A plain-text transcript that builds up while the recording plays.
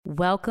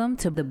Welcome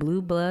to the Blue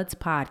Bloods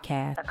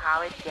Podcast, a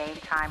College Game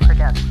Time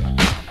production. Quarterback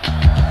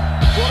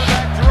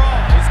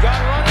draw. He's got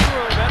running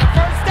room and a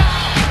first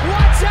down.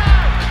 Watch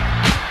out!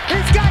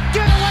 He's got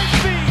getaway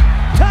speed.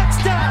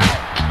 Touchdown!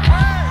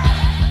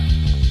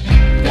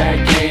 That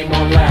game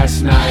on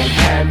last night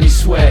had me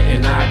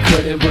sweating. I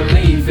couldn't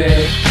believe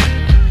it.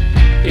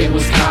 It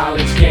was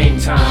college game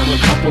time. A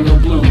couple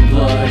of blue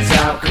bloods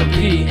out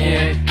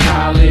competing.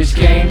 College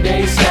game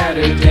day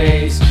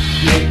Saturdays.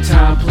 Big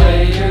time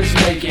players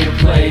making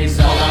plays.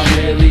 All I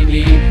really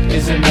need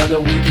is another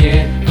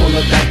weekend full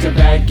of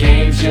back-to-back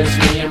games. Just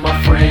me and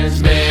my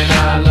friends. Man,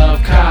 I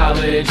love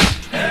college.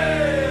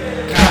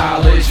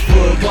 College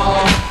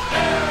football.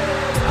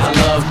 I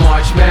love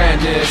March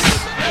Madness.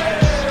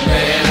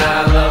 Man,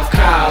 I love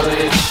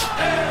college.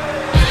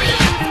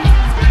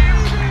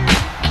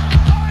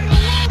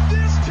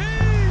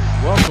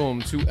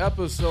 Welcome to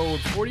episode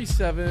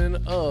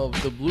 47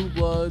 of the Blue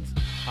Bloods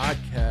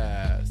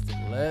Podcast.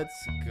 Let's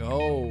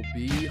go,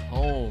 B.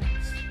 Holmes.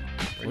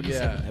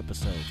 47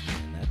 episodes,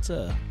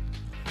 man.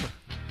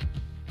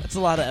 That's a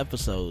lot of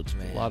episodes,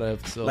 man. A lot of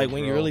episodes. Like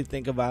when you really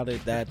think about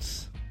it,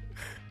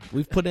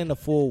 we've put in a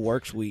full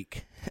work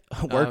week.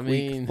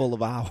 Week full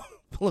of hours.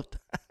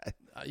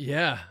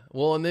 Yeah.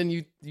 Well, and then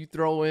you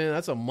throw in,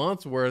 that's a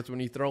month's worth when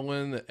you throw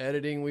in the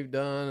editing we've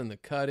done and the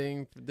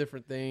cutting for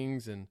different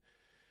things, and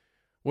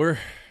we're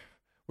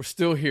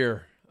still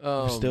here.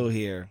 We're still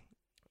here.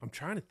 I'm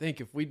trying to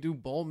think if we do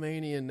Bowl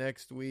Mania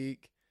next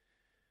week,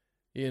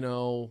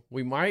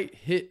 we might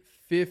hit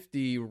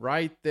 50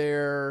 right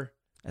there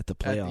at the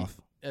playoff.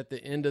 At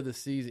the end of the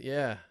season.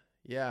 Yeah.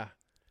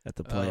 At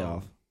the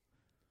playoff.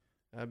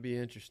 That'd be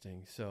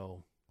interesting.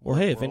 So, well,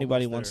 hey, if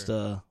anybody wants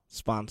to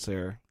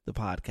sponsor the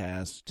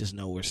podcast, just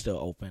know we're still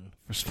open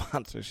for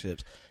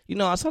sponsorships.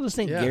 I saw this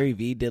thing. Yeah. Gary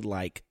Vee did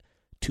like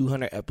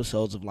 200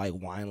 episodes of like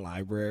Wine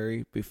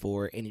Library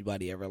before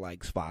anybody ever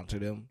like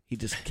sponsored him. He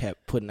just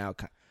kept putting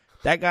out.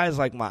 That guy's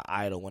like my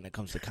idol when it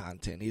comes to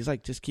content. He's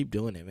like, just keep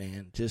doing it,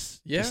 man.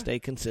 Just stay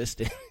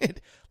consistent.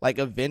 Like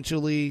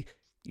eventually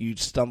you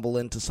stumble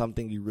into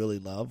something you really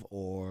love,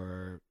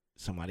 or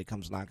somebody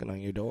comes knocking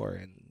on your door,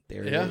 and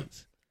there it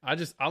is.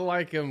 I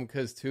like him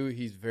because too,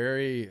 he's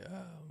very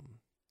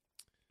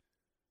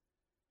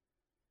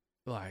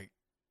like,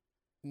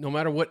 no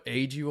matter what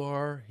age you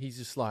are, he's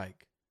just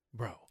like,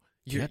 bro,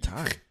 you got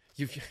time.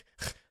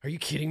 Are you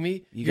kidding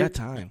me? You got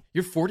time.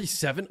 You're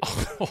 47.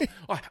 Oh,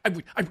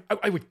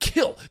 I would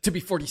kill to be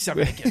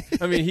 47 again.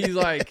 I mean, he's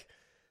like,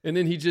 and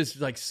then he just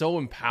like so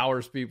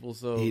empowers people.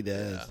 So he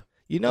does.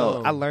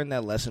 I learned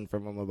that lesson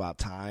from him about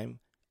time.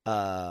 Who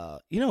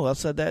else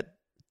said that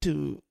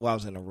to? Well, I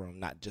was in a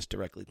room, not just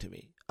directly to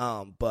me.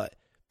 But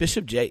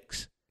Bishop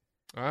Jakes.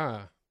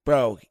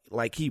 Bro,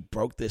 like he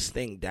broke this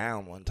thing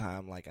down one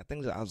time. Like I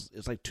think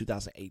it's like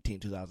 2018,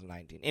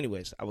 2019.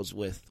 Anyways, I was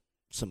with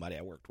somebody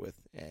I worked with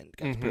and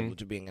got the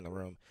privilege of being in the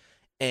room.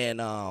 And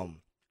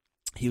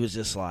he was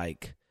just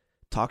like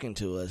talking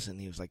to us, and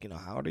he was like,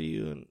 how old are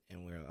you?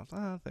 And we were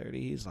like, 30.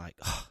 He's like,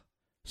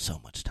 so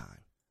much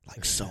time.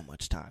 Like so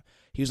much time.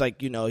 He was like,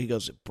 he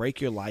goes,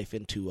 break your life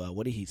into,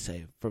 what did he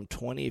say? From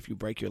 20, if you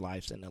break your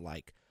life into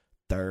like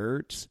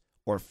thirds,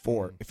 or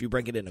four, if you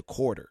break it into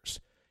quarters.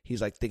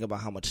 He's like, think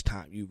about how much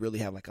time. You really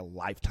have like a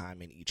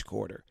lifetime in each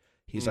quarter.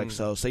 He's like,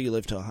 so say you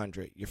live to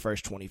 100, your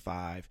first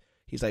 25.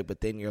 He's like,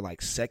 but then your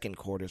like second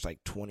quarter is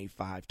like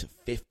 25 to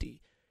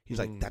 50. He's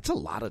like, that's a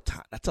lot of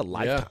time. That's a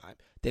lifetime. Yeah.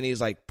 Then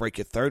he's like, break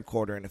your third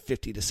quarter into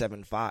 50 to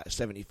 75.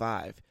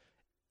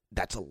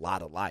 That's a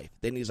lot of life.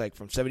 Then he's like,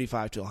 from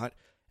 75 to 100.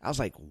 I was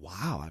like,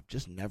 wow, I've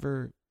just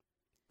never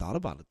thought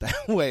about it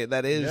that way.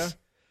 That is,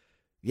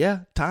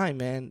 time,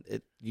 man.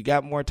 You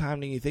got more time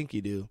than you think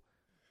you do.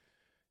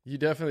 You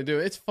definitely do.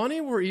 It's funny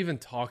we're even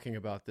talking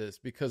about this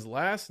because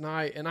last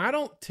night, and I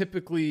don't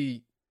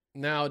typically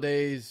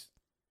nowadays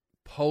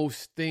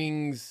post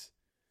things,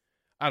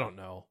 I don't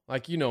know,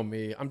 like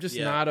me, I'm just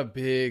not a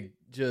big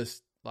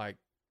just like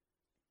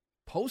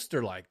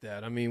poster like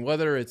that. I mean,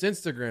 whether it's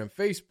Instagram,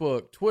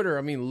 Facebook, Twitter,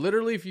 I mean,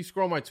 literally if you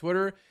scroll my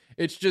Twitter,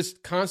 it's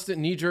just constant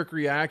knee-jerk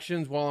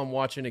reactions while I'm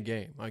watching a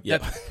game. Like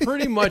that's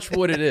pretty much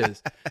what it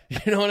is.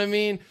 You know what I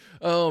mean?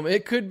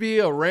 It could be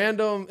a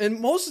random, and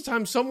most of the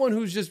time someone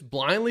who's just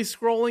blindly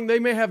scrolling, they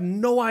may have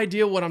no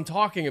idea what I'm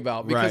talking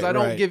about because I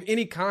don't give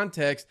any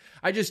context.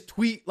 I just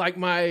tweet like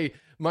my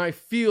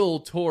feel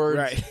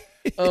towards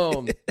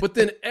but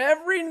then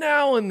every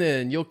now and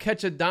then you'll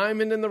catch a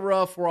diamond in the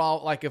rough where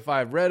I'll, like, if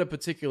I've read a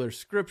particular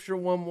scripture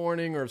one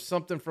morning or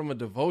something from a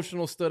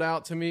devotional stood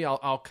out to me,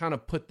 I'll kind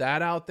of put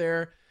that out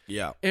there.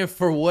 Yeah. And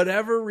for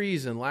whatever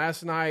reason,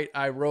 last night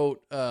I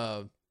wrote,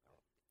 I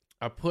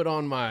put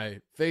on my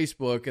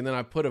Facebook, and then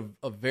I put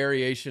a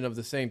variation of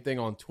the same thing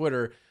on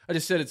Twitter. I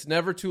just said, it's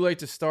never too late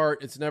to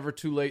start. It's never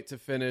too late to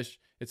finish.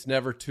 It's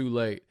never too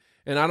late.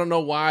 And I don't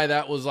know why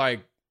that was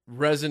like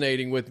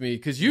resonating with me,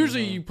 because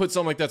usually you put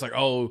something like that's like,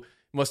 oh,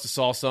 must have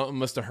saw something,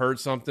 must have heard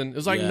something. It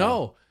was like,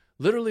 no,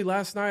 literally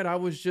last night I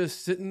was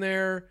just sitting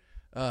there.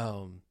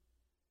 I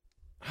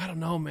don't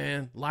know,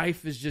 man.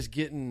 Life is just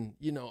getting,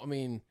 I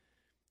mean,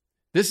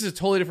 this is a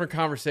totally different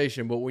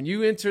conversation, but when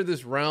you enter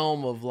this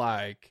realm of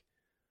like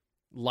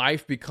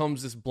life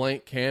becomes this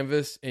blank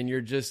canvas and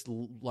you're just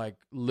like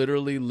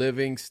literally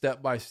living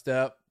step by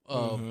step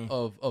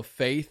of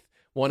faith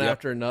one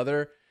after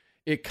another,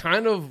 it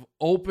kind of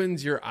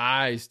opens your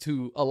eyes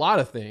to a lot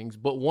of things.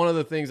 But one of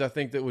the things I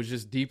think that was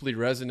just deeply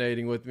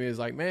resonating with me is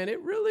like, man,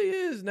 it really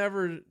is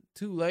never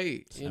too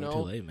late. It's never too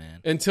late,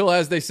 man. Until,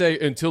 as they say,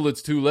 until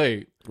it's too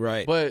late.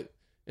 Right. But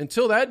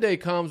until that day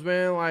comes,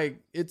 man, like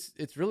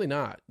it's really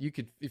not. You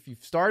could, if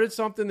you've started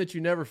something that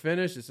you never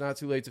finished, it's not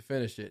too late to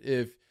finish it.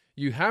 If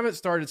you haven't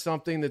started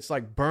something that's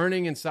like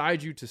burning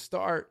inside you to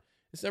start,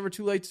 it's never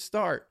too late to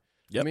start.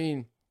 Yep. I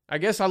mean, I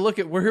guess I look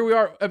at where here we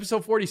are,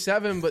 episode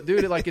 47, but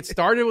dude, it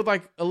started with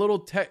like a little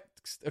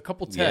text, a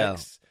couple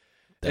texts.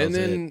 Yeah,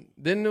 and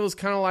then it was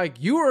kind of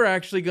like you were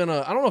actually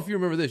gonna, I don't know if you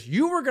remember this,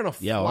 you were gonna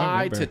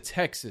fly to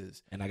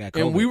Texas. And I got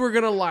COVID. And we were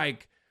gonna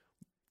like,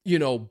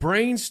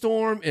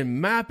 brainstorm and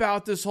map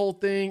out this whole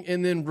thing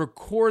and then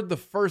record the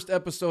first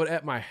episode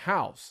at my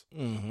house.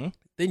 Mm-hmm.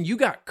 Then you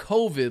got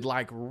COVID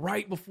like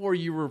right before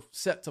you were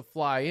set to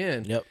fly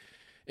in. Yep.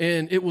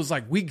 And it was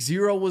like week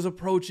 0 was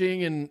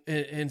approaching.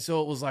 And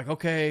so it was like,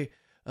 okay,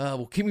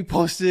 well, keep me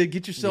posted,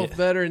 get yourself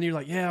better. And you're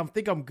like, yeah, I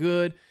think I'm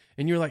good.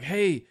 And you're like,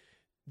 hey,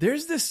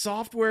 there's this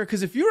software.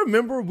 Because if you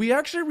remember, we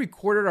actually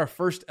recorded our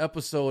first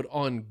episode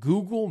on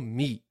Google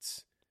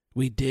Meets.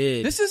 We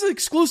did. This is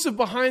exclusive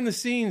behind the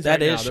scenes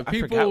that right is, now. I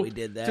forgot we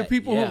did that. To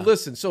people who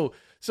listen. So,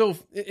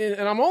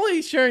 and I'm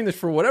only sharing this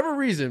for whatever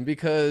reason,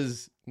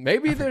 because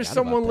maybe there's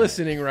someone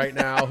listening right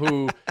now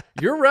who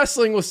you're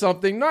wrestling with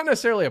something, not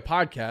necessarily a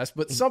podcast,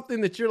 but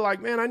something that you're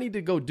like, man, I need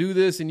to go do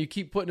this. And you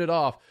keep putting it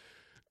off.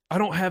 I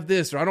don't have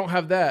this or I don't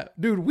have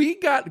that. Dude, we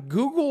got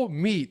Google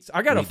Meets.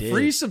 I got a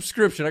free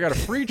subscription. I got a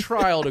free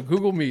trial to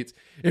Google Meets.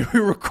 And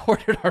we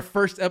recorded our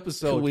first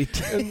episode.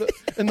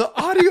 And the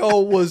audio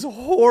was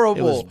horrible.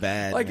 It was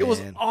bad, It was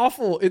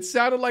awful. It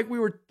sounded like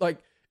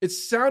it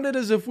sounded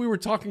as if we were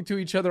talking to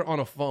each other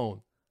on a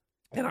phone.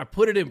 And I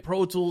put it in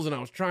Pro Tools and I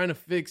was trying to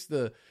fix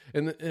the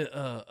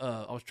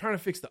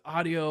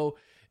audio.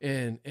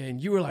 And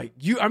you were like,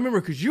 I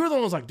remember because you were the one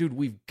who was like, dude,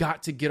 we've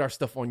got to get our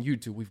stuff on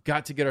YouTube. We've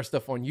got to get our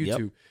stuff on YouTube.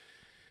 Yep.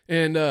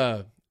 And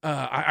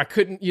I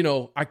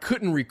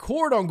couldn't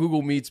record on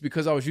Google Meets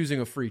because I was using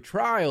a free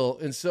trial.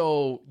 And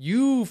so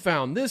you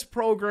found this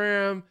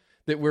program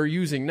that we're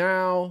using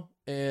now.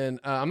 And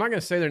I'm not going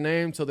to say their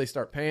name until they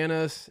start paying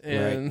us.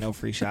 And no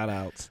free shout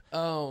outs.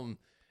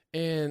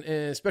 And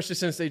especially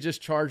since they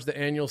just charged the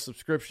annual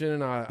subscription,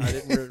 and I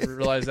didn't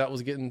realize that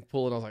was getting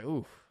pulled. And I was like,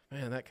 ooh,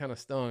 man, that kind of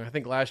stung. I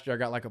think last year I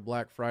got like a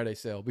Black Friday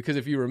sale because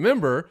if you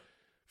remember,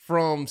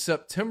 from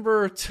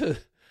September to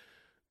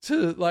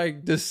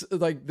like this,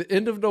 like the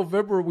end of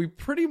November, we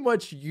pretty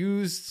much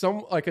used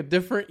a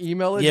different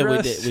email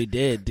address. Yeah, we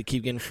did to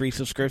keep getting free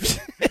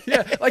subscription.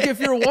 Yeah, like if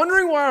you're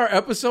wondering why our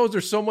episodes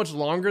are so much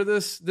longer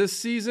this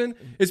season,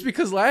 it's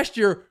because last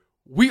year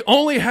we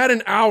only had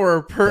an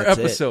hour per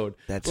episode.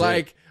 That's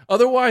like. It.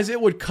 Otherwise, it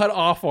would cut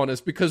off on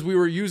us because we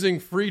were using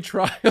free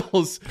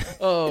trials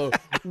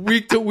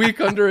week to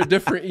week under a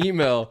different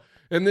email.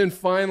 And then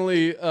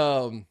finally,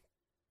 in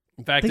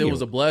fact, it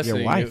was a blessing.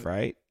 Your wife,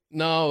 right?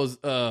 No, it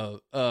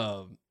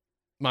was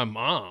my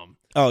mom.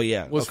 Oh,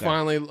 yeah. Was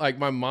finally, like,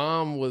 my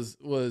mom was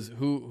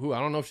who I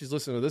don't know if she's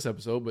listening to this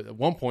episode, but at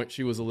one point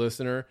she was a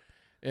listener.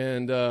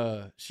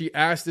 And she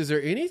asked, is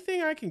there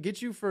anything I can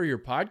get you for your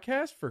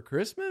podcast for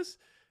Christmas?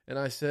 And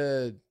I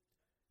said,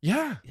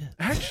 yeah.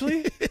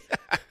 Actually.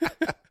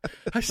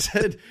 I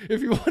said,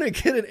 if you want to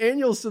get an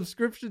annual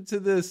subscription to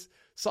this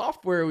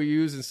software we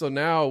use. And so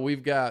now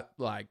we've got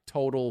like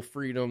total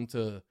freedom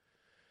to,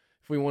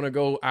 if we want to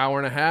go hour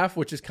and a half,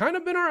 which has kind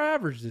of been our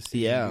average this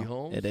season.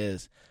 Yeah, it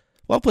is.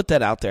 Well, I'll put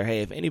that out there.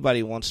 Hey, if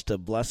anybody wants to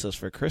bless us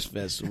for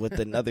Christmas with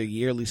another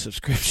yearly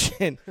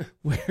subscription,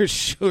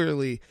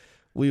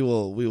 we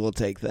will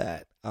take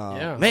that.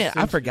 Man,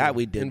 I forgot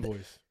we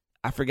did.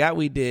 I forgot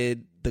we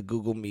did the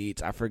Google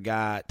Meets. I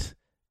forgot.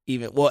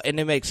 And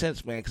it makes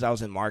sense, man, because I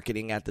was in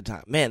marketing at the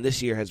time. Man,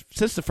 this year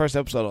since the first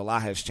episode, a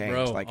lot has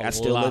changed. Bro, I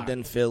still lived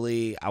in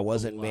Philly. I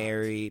wasn't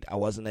married. I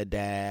wasn't a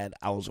dad.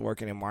 I was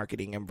working in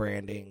marketing and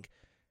branding.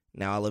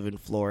 Now I live in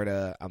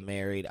Florida. I'm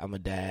married. I'm a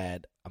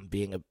dad. I'm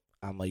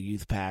a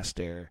youth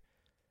pastor.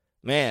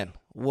 Man,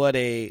 what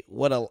a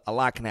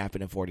lot can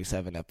happen in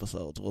 47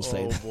 episodes. We'll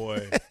say. Oh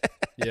boy,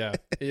 yeah.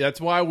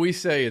 That's why we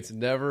say it's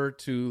never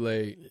too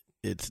late.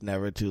 It's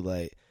never too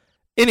late.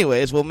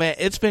 Anyways, well, man,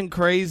 it's been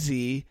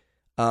crazy.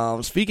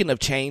 Speaking of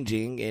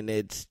changing, and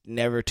it's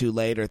never too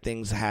late or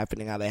things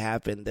happening how they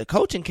happen, the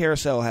coaching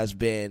carousel has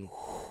been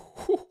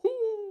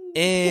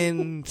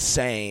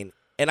insane.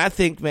 And I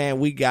think,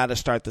 man, we got to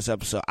start this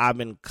episode. I've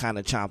been kind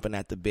of chomping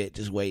at the bit,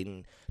 just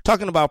waiting,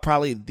 talking about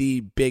probably the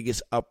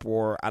biggest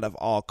uproar out of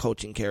all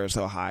coaching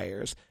carousel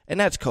hires, and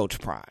that's Coach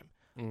Prime.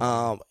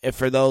 Mm-hmm. And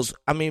for those,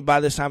 I mean, by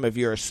this time, if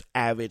you're an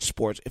avid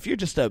sports, if you're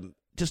just an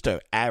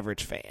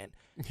average fan,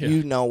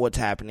 you know what's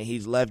happening.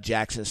 He's left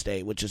Jackson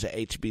State, which is a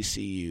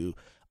HBCU,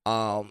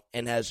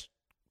 and has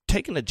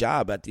taken a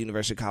job at the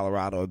University of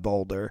Colorado at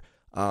Boulder,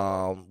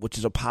 which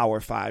is a Power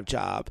 5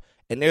 job.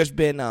 And there's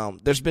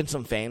been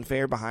some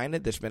fanfare behind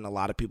it. There's been a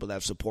lot of people that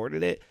have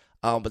supported it.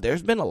 But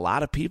there's been a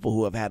lot of people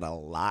who have had a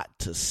lot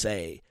to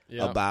say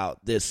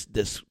about this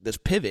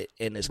pivot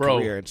in his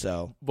career. And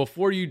so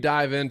before you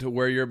dive into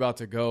where you're about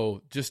to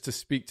go, just to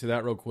speak to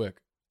that real quick,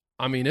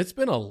 I mean, it's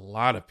been a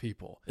lot of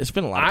people. It's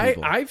been a lot of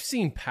people. I've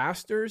seen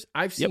pastors.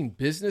 I've seen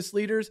business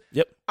leaders.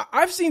 Yep.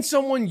 I've seen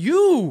someone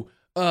you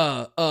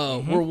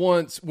were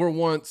once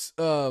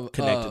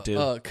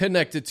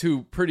connected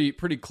to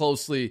pretty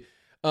closely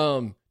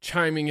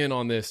chiming in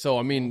on this. So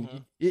I mean,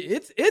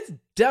 it's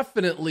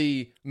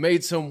definitely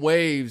made some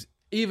waves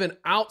even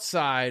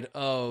outside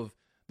of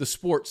the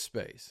sports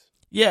space.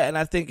 Yeah, and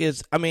I think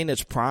it's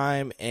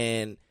Prime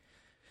and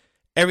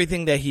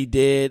everything that he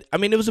did. I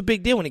mean, it was a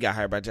big deal when he got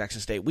hired by Jackson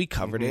State. We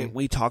covered it.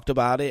 We talked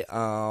about it.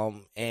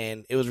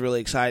 And it was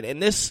really exciting.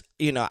 And this,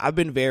 I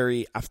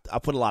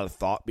put a lot of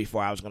thought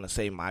before I was going to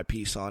say my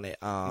piece on it.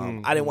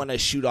 I didn't want to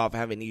shoot off,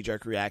 have a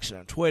knee-jerk reaction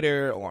on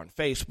Twitter or on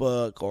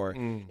Facebook or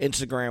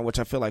Instagram, which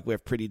I feel like we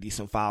have pretty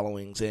decent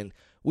followings. And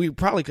we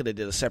probably could have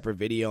did a separate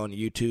video on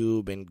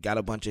YouTube and got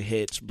a bunch of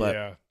hits.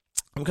 But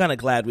I'm kind of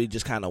glad we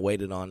just kind of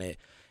waited on it.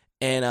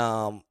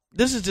 And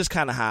this is just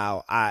kind of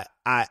how I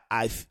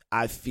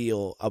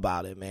feel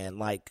about it, man.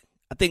 Like,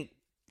 I think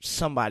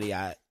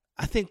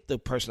the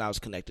person I was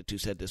connected to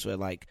said this way,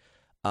 like,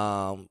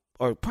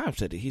 or Prime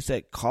said it. He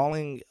said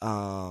calling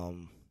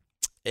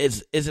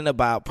isn't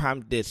about.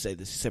 Prime did say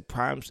this.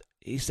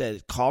 He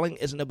said calling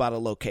isn't about a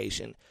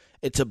location.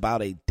 It's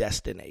about a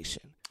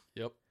destination.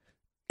 Yep.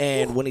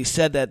 And when he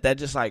said that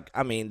just like,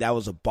 I mean, that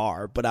was a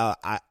bar, but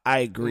I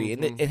agree.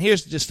 And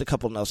here's just a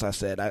couple notes I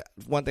said.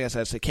 One thing I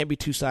said can't be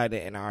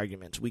two-sided in our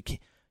arguments.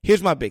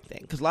 Here's my big thing,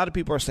 because a lot of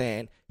people are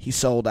saying he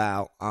sold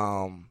out.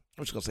 I'm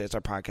just going to say it's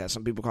our podcast.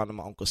 Some people call him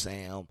Uncle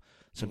Sam.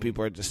 Some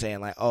people are just saying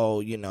like,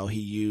 oh, he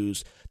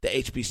used the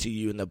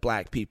HBCU and the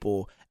black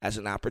people as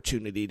an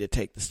opportunity to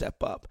take the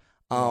step up.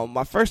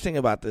 My first thing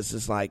about this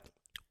is like,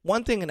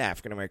 one thing in the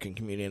African-American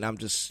community, and I'm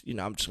just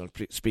going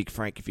to speak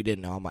frank. If you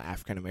didn't know, I'm an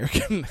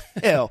African-American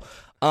male.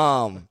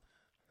 Man,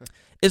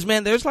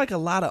 there's like a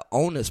lot of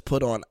onus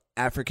put on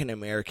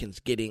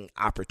African-Americans getting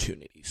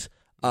opportunities.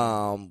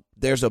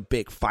 There's a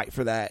big fight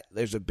for that.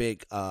 There's a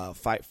big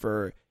fight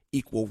for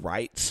equal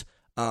rights.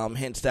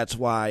 Hence, that's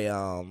why,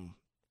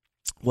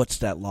 what's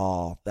that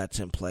law that's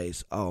in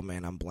place? Oh,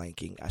 man, I'm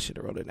blanking. I should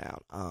have wrote it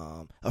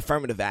down.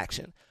 Affirmative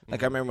action.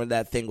 Like, I remember when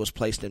that thing was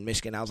placed in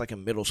Michigan. I was like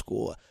in middle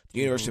school.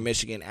 The University of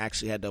Michigan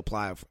actually had to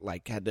apply,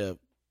 had to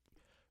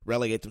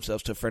relegate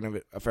themselves to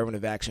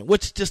affirmative action,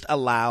 which just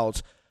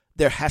allows,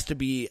 there has to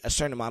be a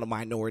certain amount of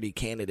minority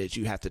candidates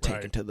you have to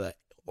take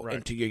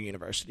into your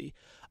university.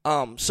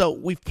 So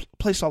we've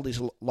placed all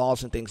these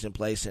laws and things in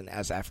place, and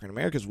as African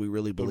Americans, we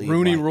really believe the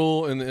Rooney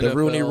Rule in the NFL. The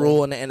Rooney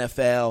Rule in the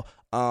NFL.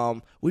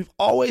 We've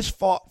always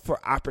fought for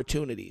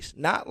opportunities.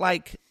 Not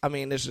like, I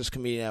mean, there's this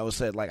comedian that was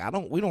said like,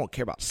 we don't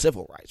care about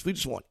civil rights. We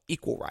just want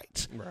equal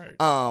rights. Right.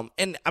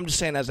 And I'm just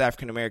saying, as an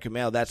African American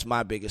male, that's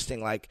my biggest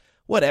thing. Like,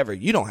 whatever,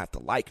 you don't have to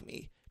like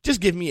me.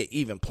 Just give me an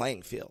even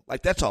playing field.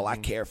 Like, that's all I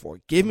care for.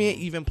 Give me an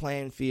even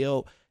playing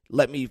field.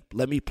 Let me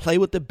play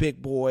with the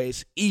big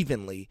boys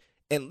evenly.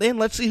 And then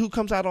let's see who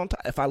comes out on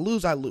top. If I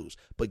lose, I lose.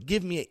 But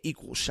give me an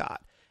equal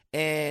shot.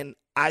 And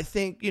I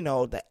think,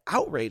 the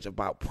outrage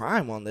about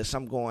Prime on this,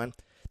 I'm going,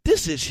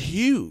 this is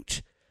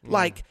huge.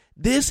 Like,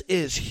 this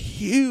is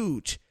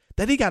huge.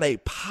 That he got a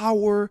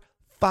Power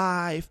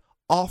 5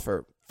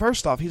 offer.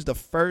 First off, he's the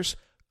first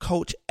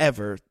coach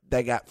ever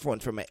that got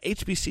from an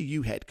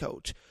HBCU head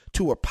coach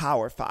to a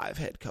Power 5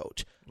 head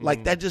coach.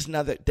 Like, that just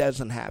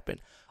doesn't happen.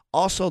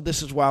 Also,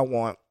 this is why I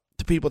want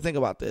the people to think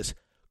about this.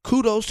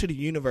 Kudos to the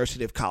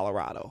University of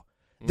Colorado.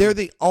 They're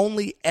the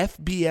only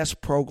FBS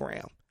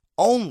program,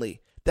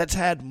 that's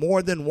had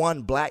more than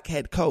one black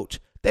head coach.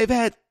 They've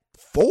had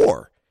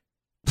 4.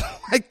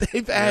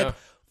 They've had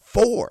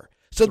 4.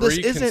 So 3 this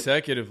isn't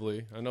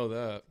consecutively. I know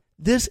that.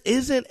 Yes,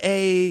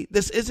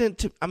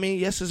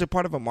 is it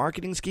part of a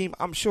marketing scheme?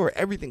 I'm sure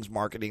everything's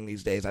marketing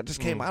these days. I just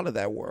came out of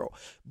that world.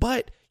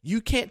 But you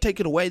can't take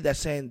it away that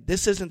saying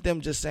this isn't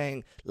them just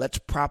saying, let's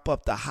prop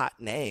up the hot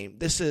name.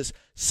 This is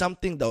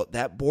something, though,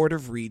 that Board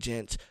of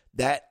Regents,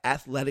 that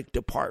athletic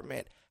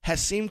department has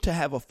seemed to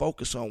have a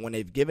focus on when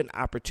they've given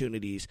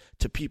opportunities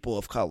to people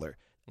of color,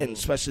 and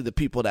especially the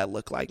people that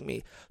look like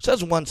me. So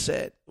as one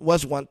said,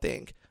 was one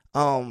thing.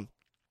 I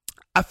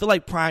feel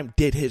like Prime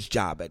did his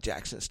job at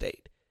Jackson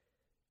State.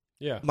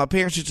 Yeah. My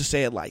parents used to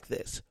say it like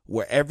this: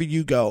 wherever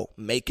you go,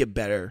 make it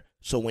better,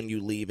 so when you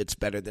leave, it's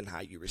better than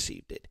how you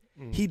received it.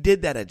 He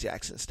did that at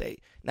Jackson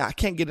State. Now, I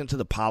can't get into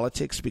the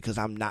politics because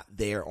I'm not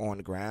there on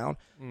the ground,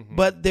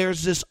 but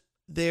there's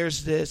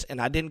this,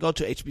 and I didn't go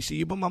to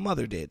HBCU, but my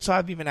mother did, so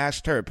I've even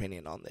asked her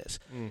opinion on this.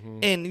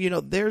 And,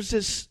 there's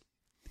this,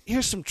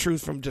 here's some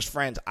truth from just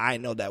friends I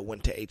know that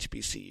went to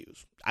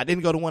HBCUs. I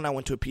didn't go to one, I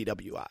went to a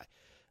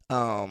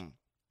PWI.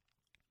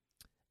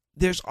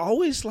 There's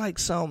always like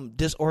some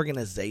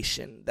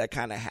disorganization that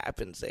kind of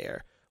happens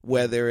there,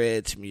 whether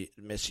it's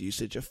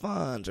misusage of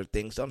funds or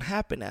things don't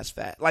happen as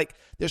fast. Like,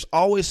 there's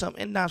always some,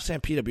 and not saying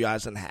PWI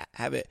doesn't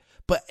have it,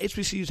 But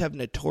HBCUs have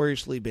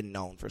notoriously been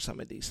known for some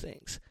of these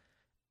things.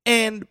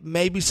 And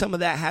maybe some of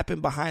that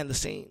happened behind the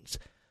scenes.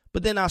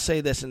 But then I'll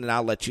say this and then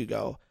I'll let you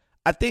go.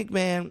 I think,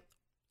 man,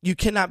 you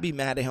cannot be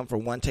mad at him for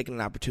one, taking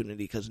an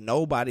opportunity, because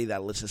nobody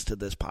that listens to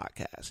this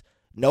podcast,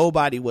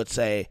 nobody would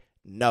say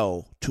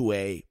no to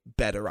a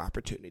better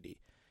opportunity.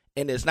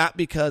 And it's not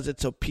because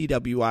it's a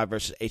PWI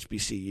versus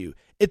HBCU.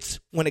 It's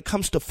when it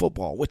comes to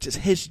football, which is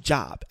his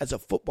job as a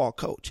football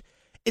coach,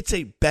 it's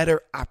a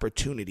better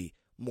opportunity,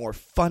 more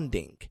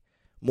funding,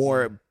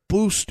 more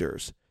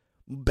boosters,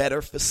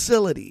 better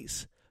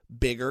facilities,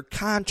 bigger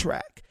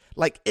contract.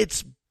 Like,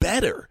 it's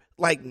better.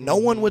 Like, no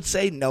one would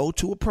say no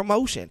to a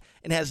promotion.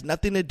 It has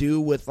nothing to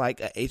do with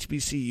like a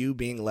HBCU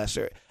being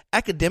lesser.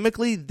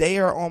 Academically, they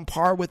are on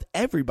par with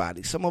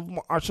everybody. Some of them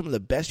are some of the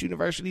best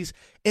universities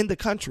in the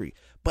country.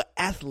 But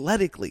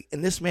athletically,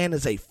 and this man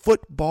is a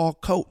football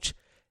coach,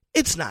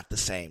 it's not the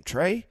same,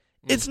 Trey.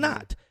 It's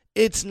not.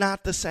 It's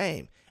not the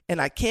same.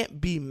 And I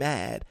can't be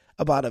mad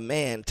about a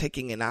man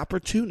taking an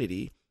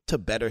opportunity to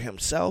better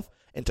himself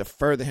and to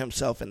further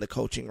himself in the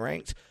coaching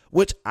ranks,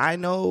 which I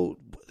know,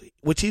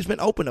 which he's been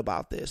open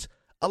about this.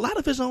 A lot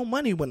of his own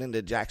money went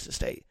into Jackson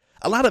State.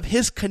 A lot of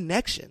his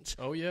connections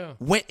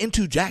went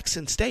into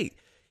Jackson State.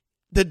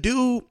 The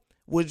dude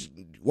was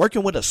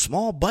working with a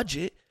small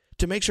budget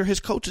to make sure his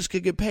coaches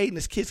could get paid and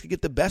his kids could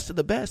get the best of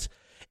the best.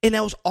 And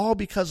that was all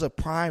because of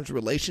Prime's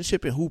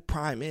relationship and who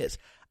Prime is.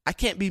 I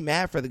can't be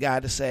mad for the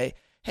guy to say,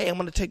 hey, I'm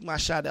going to take my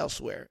shot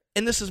elsewhere.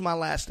 And this is my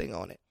last thing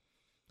on it.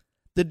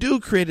 The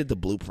dude created the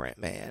blueprint,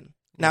 man.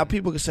 Now,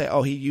 people can say,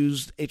 oh, he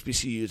used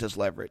HBCUs as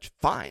leverage.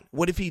 Fine.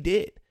 What if he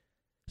did?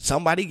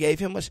 Somebody gave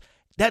him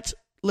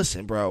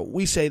listen, bro,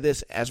 we say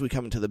this as we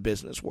come into the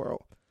business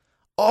world.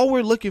 All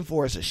we're looking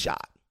for is a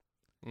shot.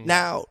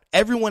 Now,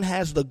 everyone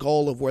has the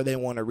goal of where they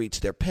want to reach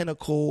their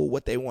pinnacle,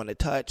 what they want to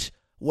touch,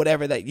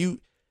 whatever that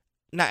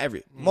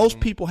most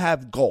people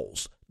have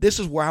goals. This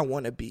is where I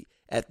want to be.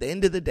 At the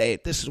end of the day,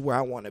 this is where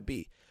I want to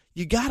be.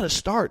 You got to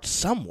start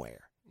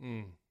somewhere.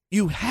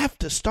 You have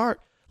to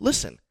start.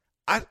 Listen,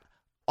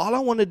 all I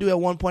wanted to do at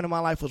one point in my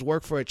life was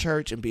work for a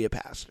church and be a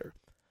pastor.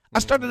 I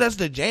started as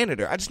the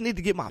janitor. I just need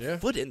to get my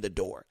foot in the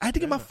door. I had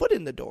to get my foot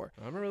in the door.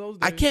 I remember those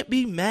days. I can't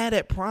be mad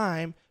at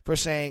Prime for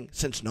saying,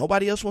 since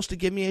nobody else wants to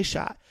give me a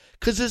shot.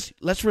 Because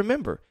let's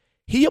remember,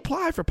 he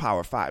applied for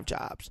Power 5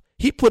 jobs.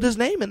 He put his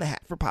name in the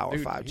hat for Power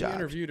 5 jobs. He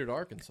interviewed at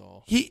Arkansas.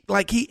 He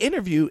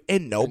interviewed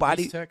and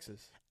nobody. In East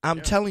Texas.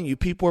 I'm telling you,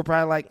 people are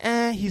probably like,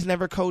 he's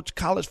never coached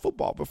college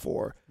football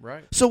before.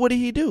 Right. So what did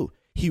he do?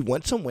 He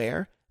went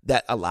somewhere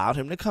that allowed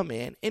him to come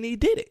in, and he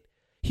did it.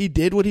 He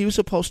did what he was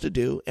supposed to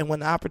do, and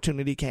when the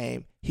opportunity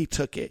came, he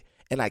took it.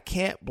 And I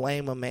can't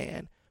blame a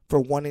man for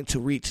wanting to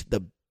reach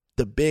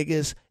the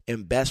biggest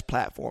and best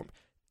platform.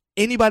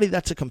 Anybody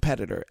that's a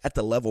competitor at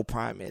the level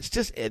Prime is,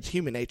 it's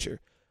human nature.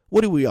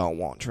 What do we all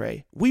want,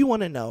 Trey? We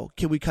want to know,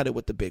 can we cut it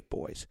with the big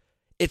boys?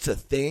 It's a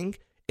thing.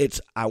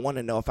 I want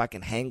to know if I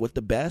can hang with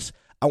the best.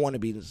 I want to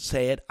be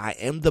said I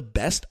am the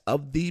best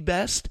of the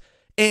best.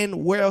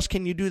 And where else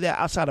can you do that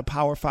outside of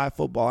Power 5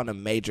 football and a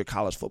major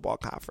college football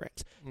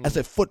conference? As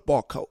a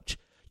football coach,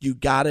 you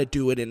got to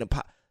do it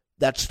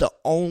that's the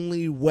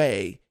only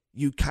way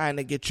you kind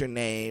of get your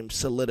name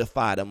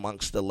solidified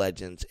amongst the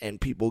legends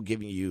and people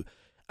giving you,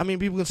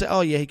 people can say,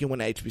 oh yeah, he can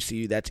win an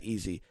HBCU. That's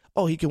easy.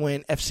 Oh, he can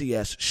win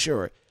FCS.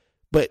 Sure.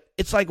 But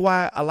it's like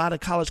why a lot of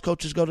college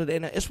coaches go to the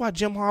NFL. It's why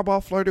Jim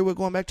Harbaugh flirted with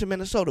going back to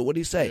Minnesota. What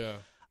did he say? Yeah.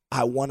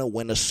 I want to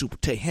win a Super.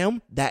 To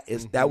him, that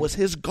was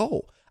his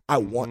goal. I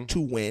want to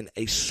win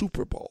a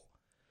Super Bowl.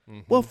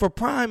 Well, for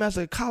Prime as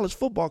a college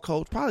football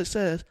coach, probably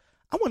says,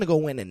 I want to go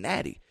win a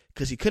natty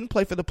because he couldn't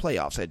play for the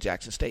playoffs at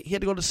Jackson State. He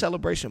had to go to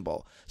Celebration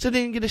Bowl. So he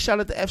didn't get a shot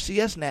at the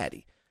FCS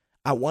natty.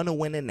 I want to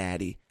win a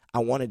natty. I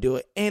want to do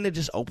it. And it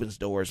just opens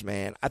doors,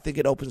 man. I think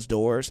it opens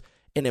doors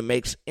and it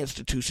makes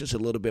institutions a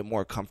little bit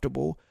more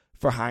comfortable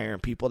for hiring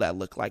people that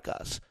look like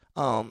us.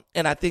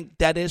 And I think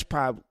that is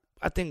probably,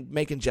 I think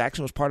making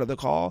Jackson was part of the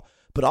call,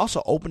 but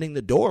also opening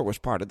the door was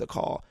part of the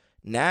call.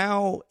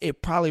 Now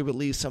it probably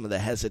relieves some of the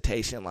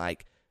hesitation,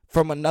 like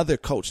from another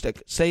coach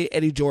that say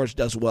Eddie George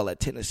does well at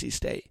Tennessee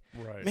State.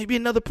 Right. Maybe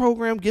another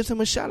program gives him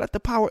a shot at the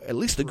power, at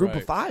least the group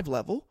of 5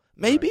 level.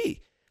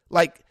 Maybe.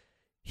 Like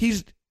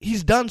he's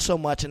done so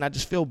much, and I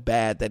just feel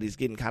bad that he's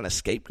getting kind of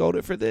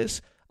scapegoated for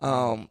this.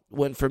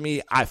 When for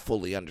me, I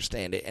fully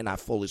understand it and I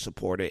fully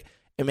support it.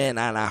 And man,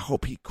 I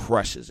hope he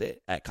crushes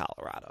it at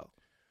Colorado.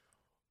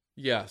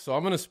 Yeah, so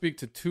I'm going to speak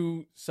to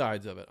two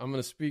sides of it. I'm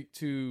going to speak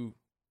to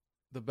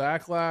the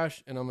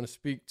backlash, and I'm going to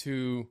speak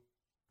to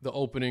the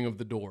opening of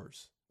the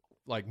doors,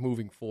 like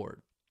moving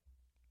forward.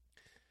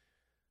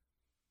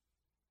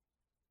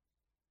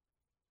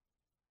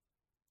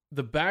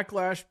 The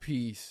backlash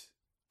piece,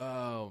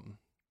 who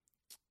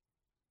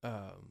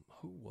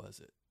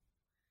was it?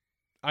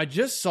 I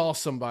just saw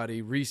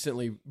somebody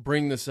recently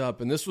bring this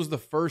up, and this was the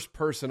first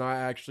person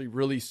I actually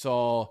really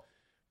saw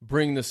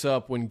bring this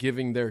up when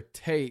giving their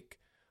take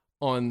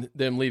on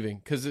them leaving.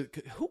 Because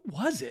who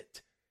was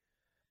it?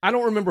 I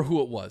don't remember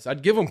who it was.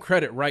 I'd give him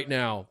credit right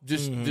now,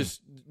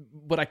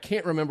 but I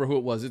can't remember who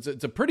it was.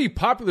 It's a pretty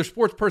popular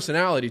sports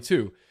personality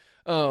too.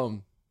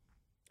 And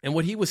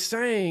what he was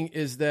saying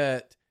is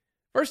that,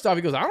 first off,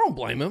 he goes, I don't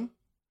blame him.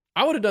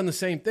 I would have done the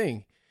same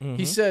thing. Mm-hmm.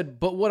 He said,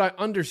 but what I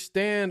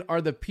understand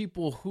are the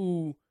people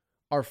who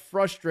are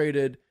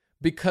frustrated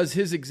because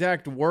his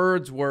exact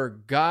words were,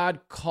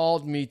 God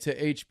called me to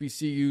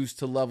HBCUs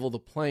to level the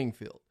playing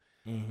field.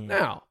 Mm-hmm.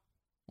 Now,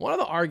 one of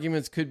the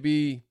arguments could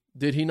be,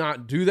 did he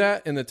not do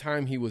that in the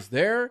time he was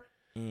there?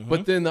 Mm-hmm.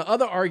 But then the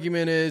other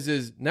argument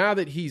is now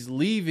that he's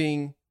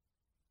leaving,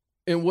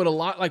 and what a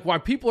lot, like why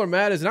people are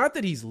mad is not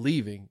that he's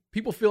leaving.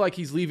 People feel like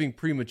he's leaving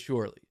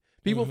prematurely.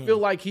 People feel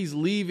like he's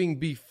leaving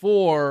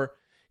before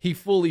he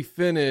fully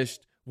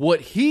finished what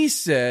he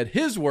said,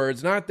 his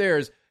words, not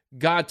theirs,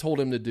 God told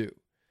him to do.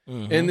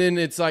 Mm-hmm. And then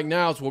it's like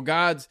now it's, well,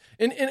 God's,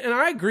 and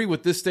I agree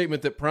with this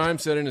statement that Prime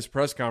said in his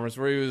press conference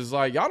where he was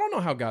like, y'all don't know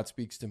how God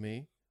speaks to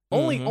me.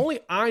 Only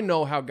I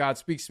know how God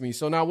speaks to me.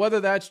 So now whether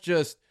that's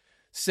just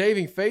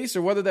saving face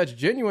or whether that's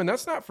genuine,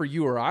 that's not for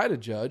you or I to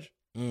judge.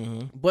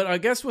 Mm-hmm. But I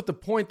guess what the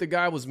point the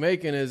guy was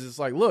making is it's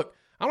like, look,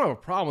 I don't have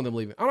a problem with him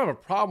leaving. I don't have a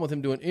problem with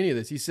him doing any of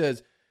this. He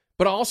says,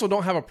 but I also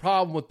don't have a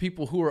problem with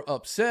people who are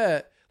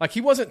upset. Like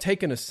he wasn't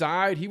taking a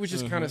side. He was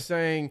just kind of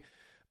saying,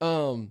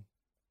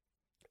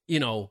 you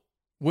know,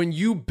 when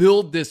you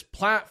build this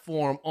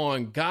platform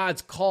on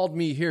God's called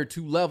me here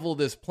to level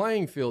this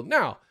playing field.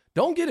 Now,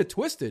 don't get it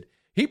twisted.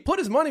 He put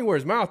his money where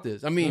his mouth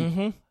is. I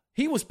mean,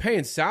 he was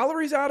paying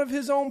salaries out of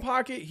his own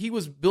pocket. He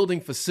was building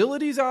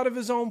facilities out of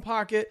his own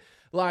pocket.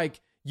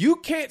 Like, you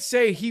can't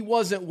say he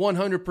wasn't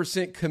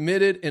 100%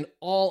 committed and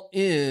all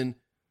in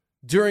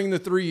during the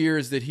 3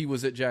 years that he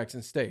was at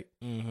Jackson State.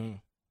 Mm-hmm.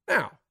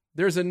 Now,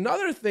 there's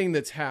another thing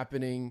that's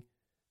happening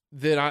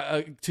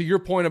that to your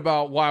point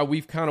about why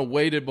we've kind of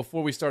waited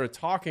before we started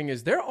talking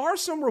is there are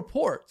some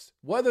reports,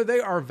 whether they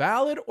are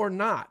valid or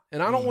not.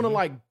 And I don't want to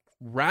like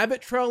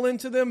rabbit trail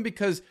into them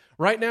because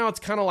right now it's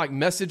kind of like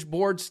message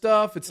board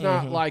stuff. It's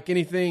not like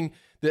anything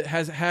that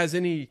has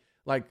any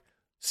like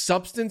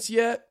substance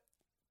yet.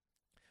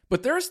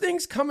 But there's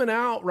things coming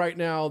out right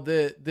now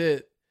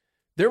that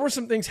there were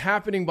some things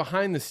happening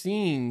behind the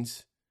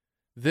scenes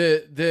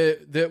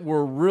that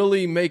were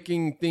really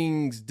making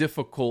things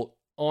difficult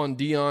on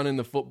Deion and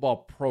the football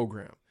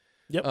program.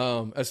 Yep.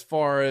 As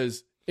far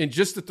as, and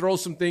just to throw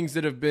some things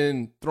that have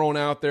been thrown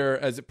out there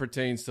as it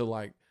pertains to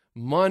like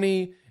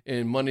money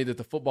and money that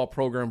the football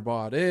program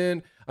brought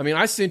in. I mean,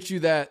 I sent you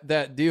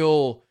that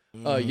deal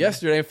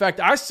yesterday. In fact,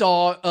 I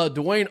saw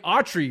Dwayne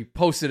Autry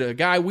posted a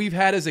guy we've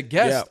had as a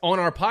guest on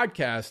our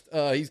podcast.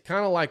 He's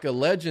kind of like a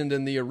legend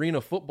in the arena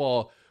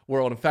football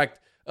world. In fact,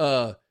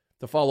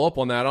 to follow up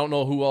on that, I don't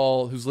know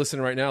who's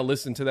listening right now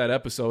listened to that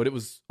episode. It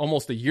was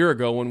almost a year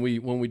ago when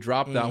we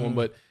dropped that one,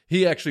 but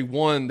he actually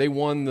won. They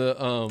won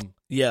the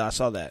I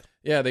saw that.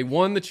 Yeah, they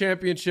won the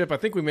championship. I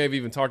think we may have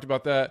even talked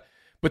about that.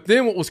 But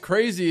then what was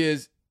crazy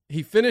is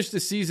he finished the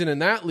season in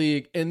that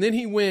league, and then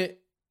he went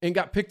and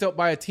got picked up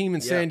by a team in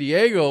San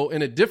Diego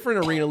in a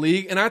different arena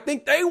league, and I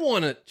think they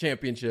won a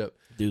championship.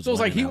 So it was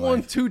like he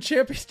won 2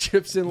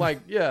 championships in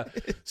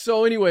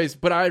So anyways,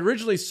 but I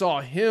originally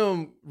saw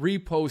him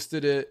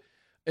reposted it,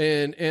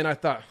 and I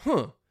thought,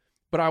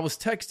 But I was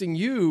texting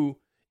you,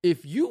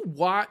 if you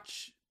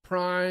watch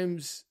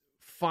Prime's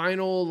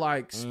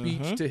final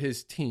speech to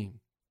his team,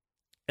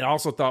 and I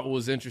also thought what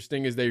was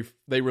interesting is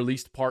they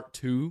released part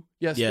 2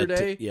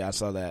 yesterday. Yeah, I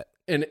saw that.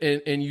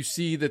 And you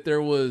see that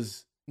there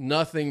was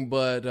nothing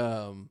but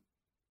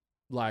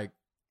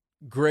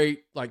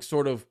great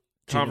sort of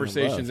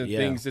conversations and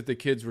things that the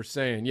kids were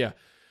saying. Yeah.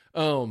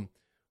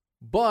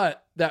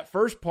 But that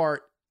first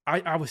part,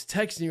 I was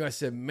texting you, I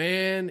said,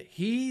 man,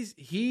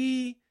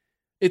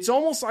 it's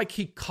almost like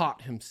he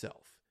caught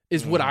himself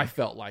is what I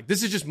felt like.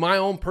 This is just my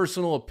own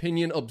personal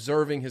opinion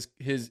observing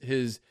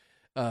his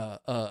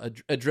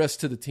address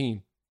to the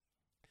team.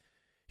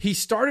 He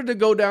started to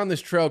go down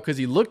this trail because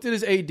he looked at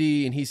his AD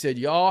and he said,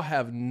 y'all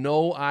have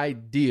no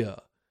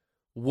idea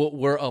what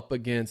we're up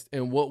against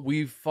and what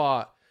we've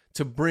fought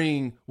to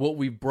bring what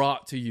we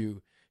brought to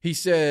you. He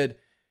said,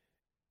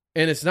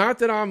 and it's not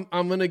that I'm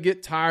going to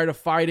get tired of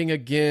fighting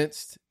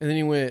against. And then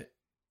he went,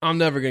 I'm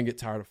never going to get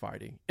tired of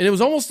fighting. And it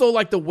was almost though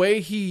like the way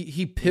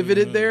he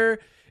pivoted there,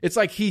 it's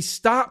like he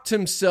stopped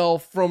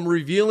himself from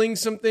revealing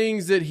some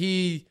things that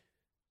he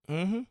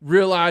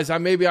realized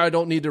maybe I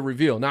don't need to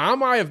reveal. Now, I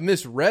might have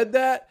misread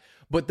that,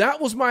 but that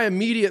was my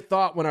immediate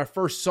thought when I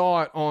first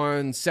saw it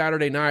on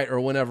Saturday night or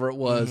whenever it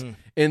was.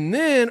 And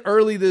then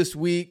early this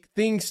week,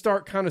 things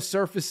start kind of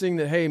surfacing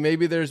that, hey,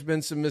 maybe there's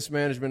been some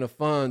mismanagement of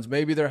funds.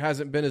 Maybe there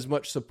hasn't been as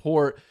much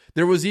support.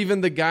 There was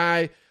even the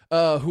guy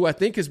who I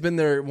think has been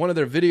one of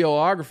their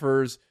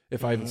videographers,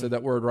 if I even said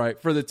that word right,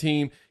 for the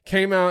team,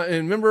 came out.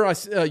 And remember,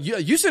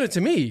 you sent it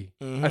to me,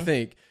 I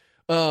think,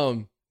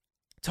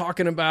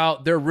 talking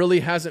about there really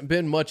hasn't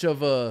been much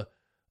of a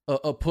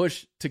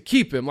push to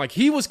keep him. Like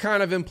he was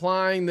kind of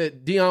implying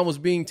that Deion was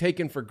being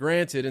taken for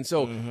granted. And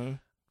so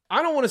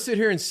I don't want to sit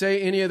here and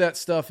say any of that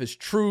stuff is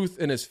truth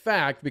and is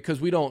fact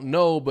because we don't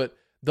know, but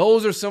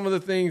those are some of the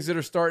things that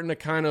are starting to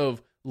kind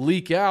of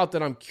leak out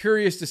that I'm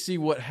curious to see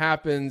what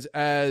happens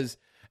as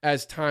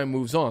time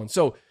moves on.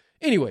 So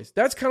anyways,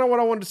 that's kind of what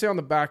I wanted to say on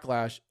the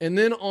backlash. And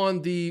then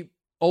on the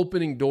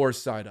opening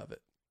doors side of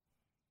it.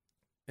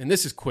 And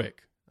this is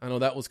quick. I know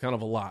that was kind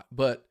of a lot,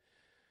 but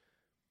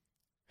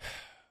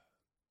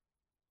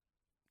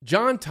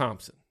John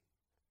Thompson,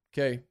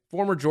 okay,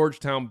 former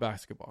Georgetown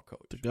basketball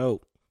coach. The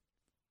GOAT.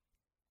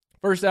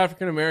 First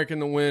African-American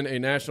to win a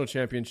national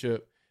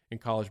championship in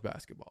college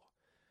basketball.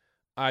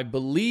 I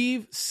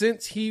believe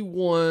since he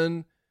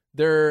won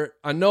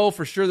I know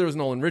for sure there was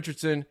Nolan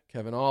Richardson,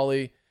 Kevin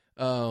Ollie,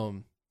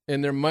 and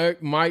there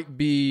might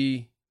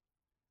be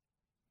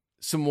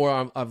some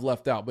more I've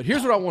left out. But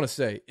here's what I want to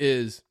say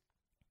is,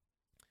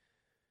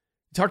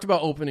 you talked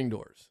about opening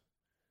doors.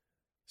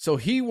 So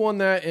he won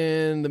that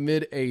in the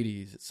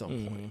mid-'80s at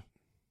some point.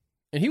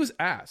 And he was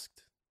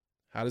asked,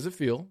 how does it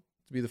feel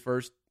to be the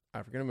first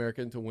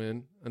African-American to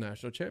win a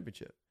national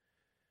championship?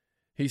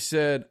 He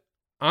said,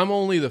 I'm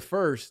only the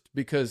first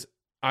because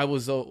I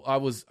was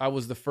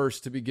the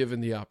first to be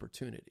given the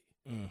opportunity.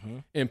 Mm-hmm.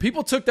 And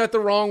people took that the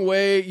wrong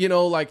way. You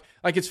know, like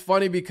it's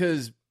funny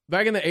because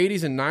back in the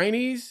 80s and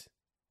 90s,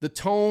 the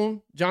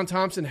tone John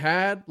Thompson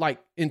had, like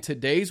in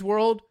today's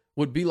world,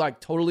 would be like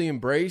totally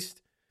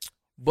embraced.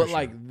 But sure,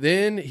 like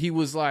then he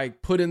was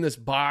like put in this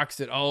box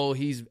that, oh,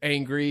 he's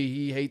angry,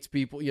 he hates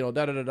people, you know,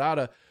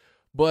 da-da-da-da-da.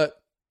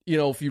 But, you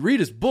know, if you read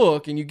his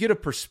book and you get a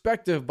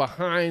perspective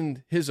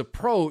behind his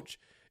approach,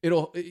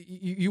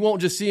 you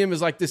won't just see him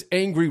as like this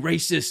angry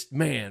racist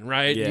man,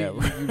 right? Yeah.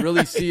 You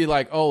really see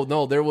like, oh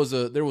no, there was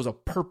a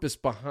purpose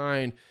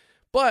behind.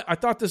 But I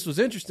thought this was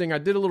interesting. I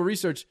did a little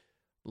research.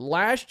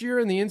 Last year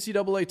in the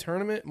NCAA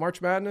tournament,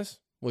 March Madness,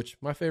 which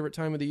my favorite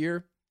time of the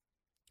year,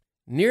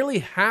 nearly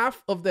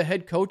half of the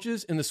head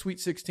coaches in the Sweet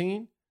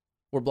 16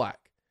 were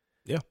black.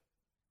 Yeah.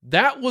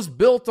 That was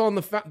built on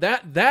the fact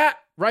that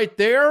right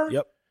there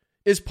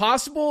is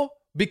possible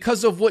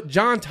because of what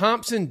John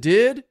Thompson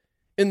did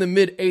in the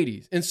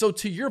mid-'80s. And so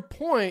to your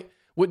point,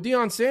 what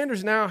Deion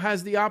Sanders now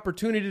has the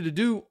opportunity to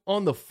do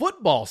on the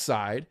football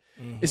side,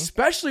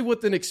 especially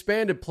with an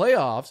expanded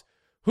playoffs,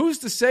 who's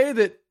to say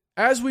that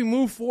as we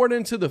move forward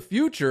into the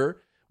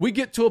future, we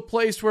get to a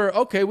place where,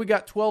 okay, we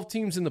got 12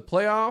 teams in the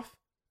playoff.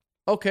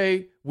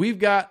 Okay, we've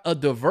got a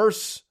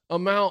diverse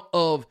amount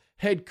of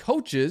head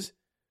coaches,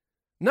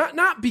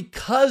 not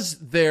because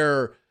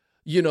they're,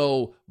 you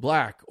know,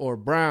 black or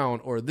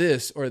brown or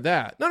this or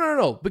that.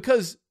 No,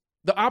 because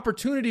the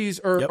opportunities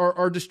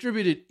are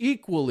distributed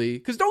equally.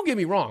 Because don't get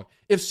me wrong,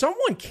 if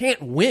someone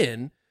can't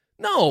win,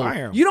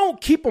 no, you don't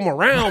keep them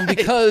around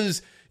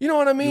because, you know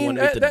what I mean? You want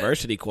to meet the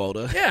diversity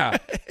quota. Yeah.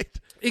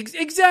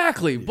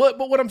 Exactly. But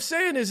what I'm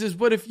saying is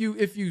but if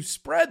you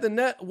spread the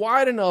net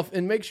wide enough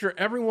and make sure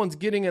everyone's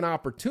getting an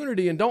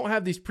opportunity and don't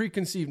have these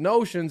preconceived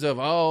notions of,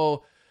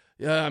 oh,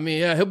 yeah, I mean,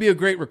 yeah, he'll be a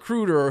great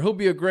recruiter or he'll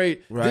be a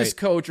great this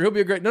coach or he'll be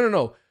a great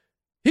no.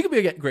 He could be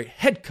a great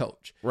head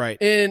coach. Right.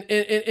 And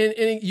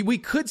we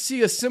could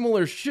see a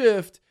similar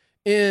shift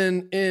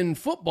in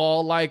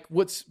football, like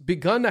what's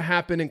begun to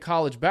happen in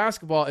college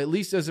basketball, at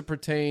least as it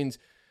pertains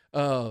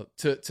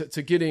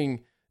to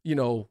getting, you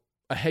know,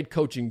 a head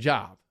coaching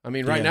job. I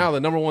mean, right now,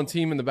 the number one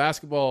team in the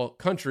basketball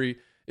country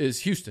is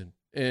Houston,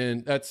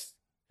 and that's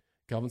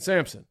Kelvin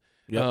Sampson.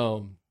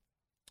 Yep.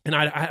 And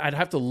I'd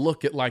have to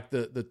look at like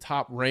the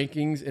top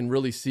rankings and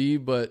really see,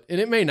 and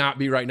it may not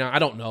be right now. I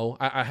don't know.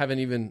 I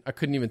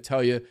couldn't even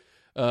tell you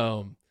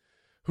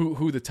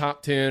who the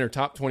top 10 or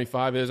top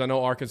 25 is. I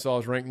know Arkansas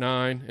is ranked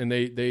 9, and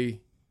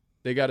they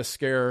got a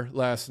scare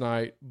last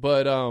night.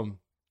 But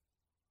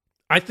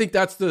I think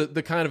that's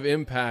the kind of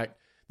impact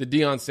that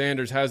Deion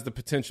Sanders has the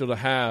potential to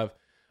have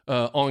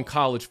on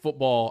college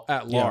football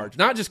at large.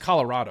 Not just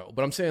Colorado,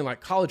 but I'm saying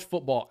like college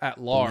football at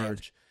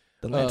large.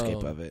 The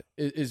landscape of it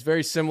is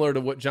very similar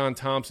to what John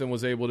Thompson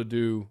was able to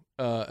do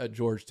at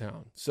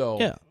Georgetown. So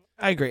yeah,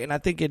 I agree. And I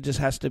think it just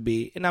has to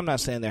be, and I'm not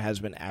saying there has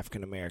been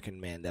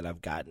African-American men that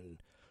have gotten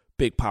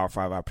big Power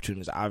 5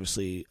 opportunities.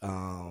 Obviously,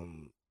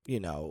 you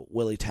know,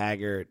 Willie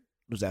Taggart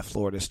was at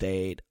Florida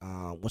State.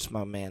 What's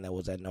my man that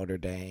was at Notre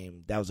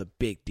Dame? That was a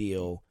big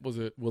deal. Was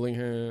it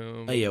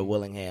Willingham? Oh, yeah,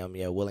 Willingham.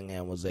 Yeah,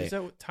 Willingham was there. Is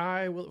that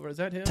Ty? Is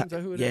that him? Is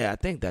that who it is? Yeah, I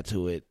think that's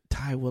who it.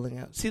 Ty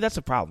Willingham. See, that's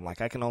a problem.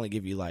 Like, I can only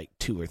give you like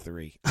 2 or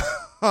 3.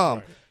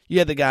 Right. You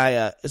had the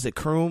guy, is it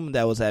Kroom,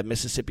 that was at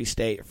Mississippi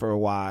State for a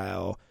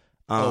while.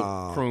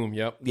 Kroom,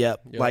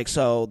 yep. Like,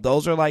 so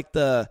those are like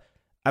I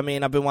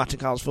mean, I've been watching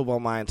college football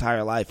my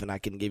entire life, and I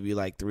can give you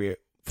like three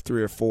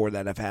or four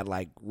that have had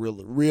like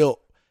real,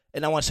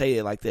 and I want to say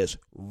it like this,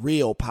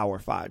 real Power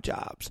 5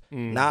 jobs.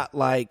 Not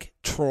like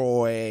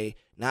Troy,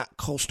 not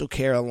Coastal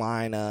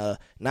Carolina,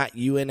 not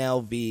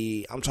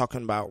UNLV. I'm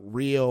talking about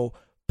real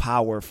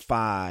Power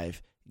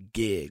 5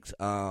 gigs.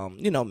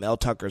 You know, Mel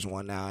Tucker's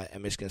one now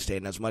at Michigan State,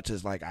 and as much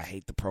as like I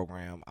hate the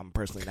program, I'm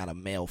personally not a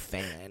Mel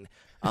fan.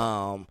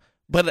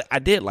 But I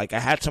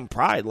had some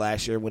pride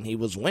last year when he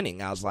was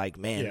winning. I was like,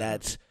 man,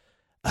 that's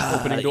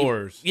opening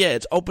doors.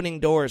 It's opening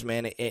doors,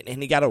 man.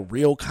 And he got a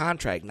real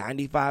contract,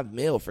 $95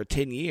 million for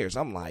 10 years.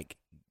 I'm like,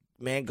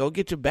 man, go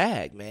get your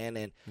bag, man.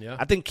 And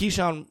I think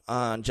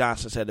Keyshawn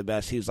Johnson said the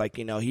best. He was like,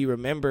 he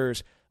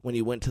remembers when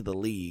he went to the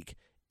league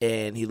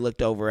and he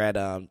looked over at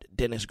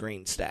Dennis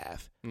Green's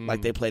staff,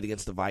 like they played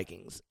against the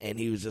Vikings. And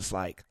he was just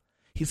like,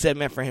 he said,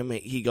 man, for him,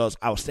 he goes,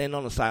 I was standing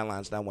on the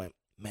sidelines and I went,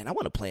 man, I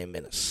want to play in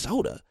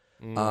Minnesota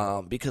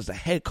because the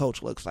head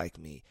coach looks like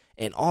me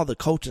and all the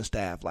coaching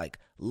staff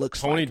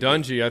looks Tony like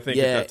Dungy, me. I think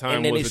at that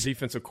time was the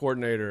defensive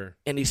coordinator.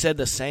 And he said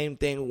the same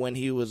thing when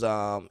he was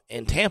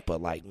in Tampa.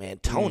 Like, man,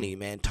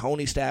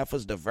 Tony's staff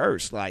was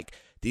diverse. Like,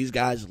 these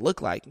guys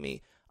look like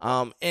me.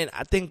 And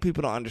I think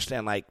people don't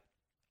understand, like,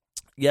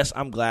 yes,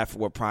 I'm glad for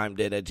what Prime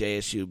did at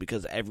JSU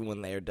because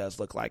everyone there does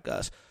look like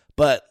us.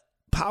 But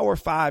Power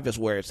 5 is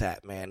where it's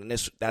at, man.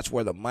 And that's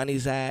where the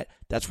money's at.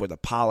 That's where the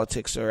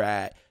politics are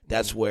at.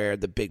 That's where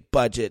the big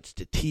budgets,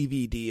 the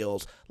TV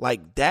deals,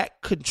 like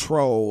that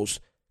controls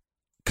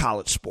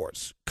college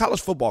sports. College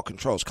football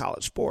controls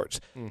college sports.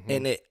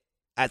 And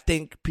I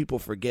think people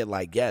forget,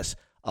 like, yes,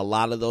 a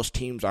lot of those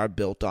teams are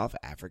built off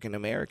African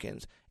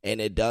Americans. And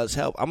it does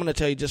help. I'm going to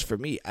tell you, just for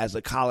me, as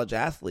a college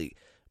athlete,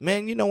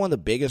 man, one of the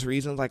biggest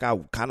reasons, like, I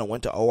kind of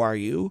went to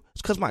ORU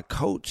is because my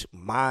coach,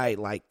 my,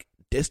 like,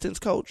 distance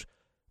coach,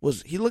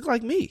 he looked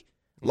like me.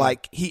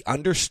 Like, he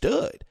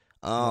understood.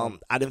 I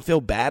didn't feel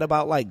bad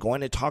about, like,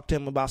 going to talk to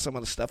him about some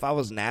of the stuff I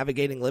was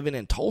navigating living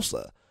in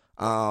Tulsa.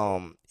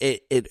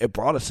 It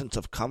brought a sense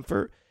of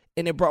comfort,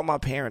 and it brought my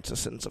parents a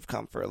sense of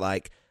comfort.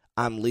 Like,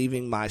 I'm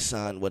leaving my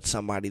son with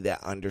somebody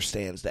that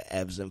understands the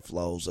ebbs and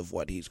flows of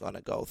what he's going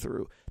to go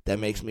through. That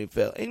makes me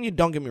feel, and you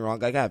don't get me wrong,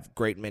 like, I have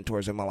great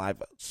mentors in my life.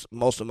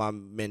 Most of my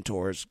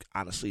mentors,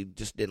 honestly,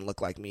 just didn't look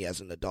like me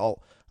as an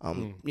adult,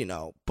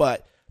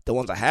 but the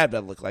ones I have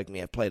that look like me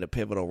have played a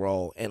pivotal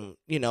role. And,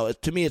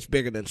 to me, it's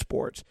bigger than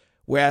sports.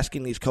 We're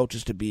asking these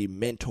coaches to be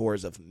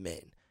mentors of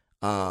men.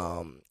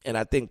 And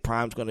I think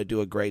Prime's going to do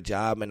a great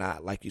job. And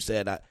like you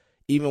said,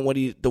 even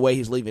the way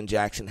he's leaving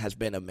Jackson has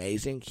been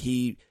amazing.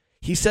 He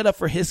set up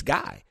for his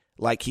guy.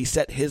 Like, he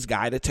set his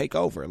guy to take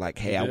over. Like,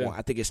 hey,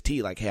 I think it's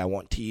T. Like, hey, I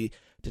want T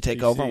to take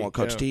TC, over. I want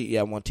Coach T.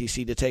 Yeah, I want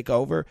TC to take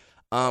over.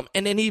 And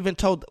then he even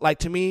told, like,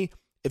 to me,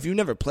 if you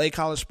never played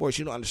college sports,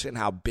 you don't understand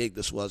how big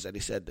this was that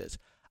he said this.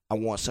 I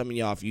want some of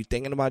y'all, if you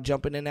thinking about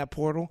jumping in that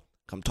portal,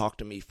 come talk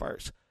to me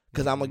first.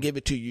 Because I'm going to give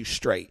it to you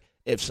straight.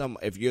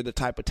 If you're the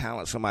type of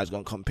talent, somebody's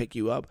going to come pick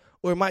you up.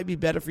 Or it might be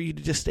better for you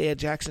to just stay at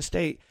Jackson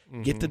State,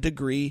 get the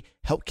degree,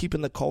 help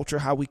keeping the culture,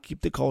 how we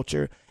keep the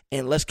culture,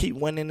 and let's keep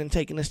winning and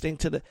taking this thing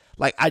to the –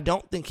 like, I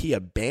don't think he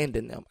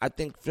abandoned them. I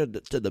think to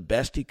the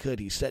best he could,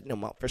 he's setting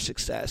them up for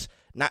success.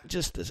 Not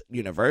just the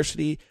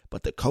university,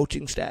 but the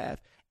coaching staff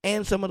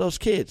and some of those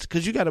kids.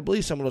 Because you got to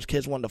believe some of those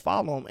kids wanted to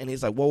follow him, and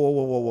he's like,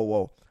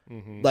 whoa.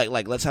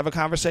 Like, let's have a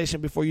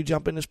conversation before you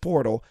jump in this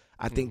portal.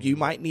 I think you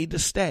might need to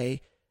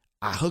stay.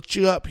 I hooked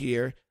you up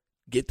here.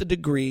 Get the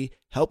degree.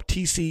 Help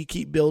TC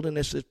keep building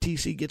this if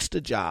TC gets the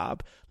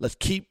job. Let's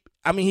keep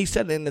 – I mean, he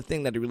said it in the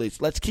thing that he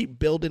released. Let's keep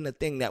building the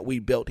thing that we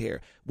built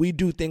here. We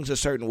do things a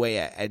certain way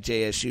at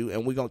JSU,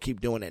 and we're going to keep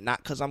doing it.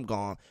 Not because I'm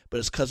gone, but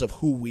it's because of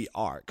who we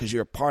are, because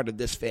you're a part of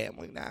this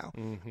family now.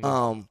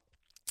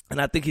 And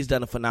I think he's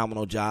done a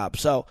phenomenal job.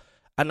 So –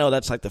 I know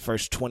that's like the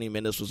first 20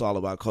 minutes was all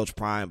about Coach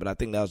Prime, but I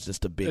think that was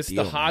just a big deal. It's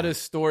the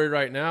hottest story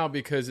right now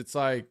because it's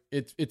like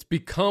it's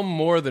become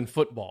more than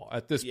football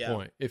at this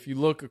point. If you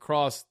look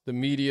across the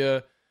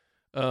media,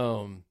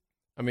 I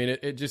mean,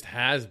 it just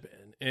has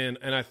been.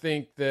 And I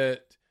think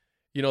that,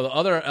 the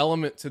other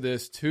element to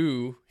this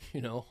too,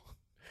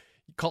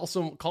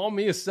 call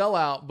me a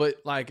sellout, but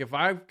like if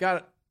I've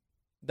got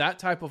that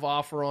type of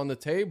offer on the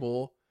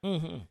table,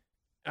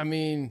 I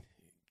mean,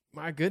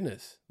 my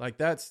goodness, like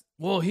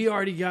he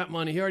already got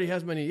money. He already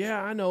has money.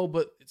 Yeah, I know,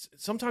 but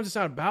sometimes it's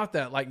not about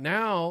that. Like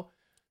now,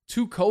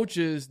 two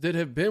coaches that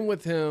have been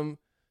with him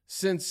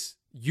since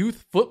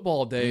youth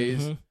football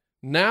days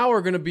now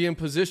are going to be in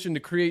position to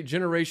create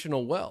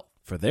generational wealth.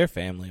 For their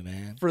family,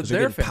 man. For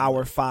their family.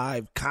 Power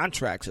 5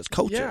 contracts as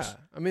coaches. Yeah,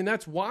 I mean,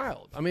 that's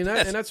wild. I mean,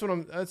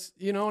 that's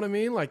you know what I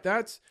mean? Like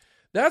that's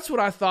what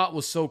I thought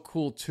was so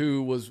cool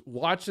too, was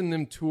watching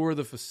them tour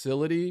the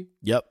facility.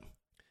 Yep.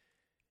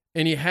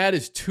 And he had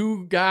his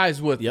two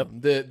guys with him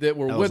that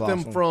were with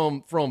him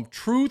from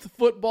Truth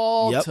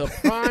Football to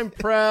Prime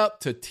Prep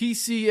to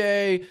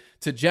TCA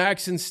to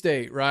Jackson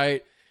State,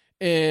 right?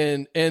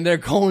 And they're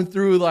going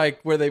through like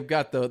where they've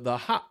got the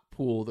hot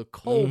pool, the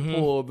cold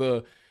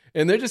pool,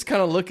 and they're just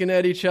kind of looking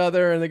at each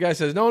other. And the guy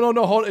says, "No,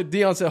 hold it."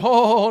 Dion said,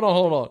 "Hold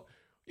on.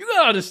 You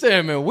gotta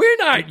understand, man. We're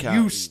not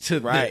used to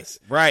this,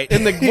 right?"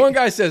 And the one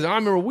guy says, "I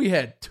remember we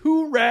had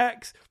 2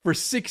 racks for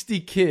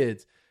 60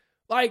 kids,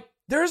 like."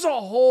 There's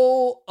a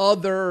whole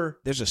other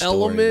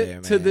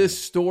element to this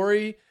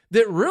story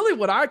that really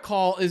what I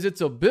call is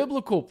it's a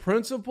biblical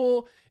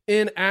principle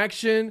in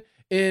action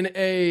in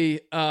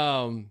a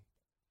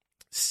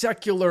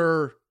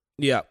secular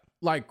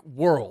like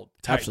world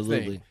type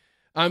thing.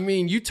 I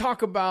mean, you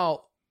talk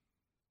about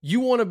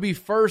you want to be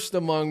first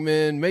among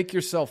men, make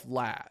yourself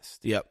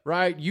last.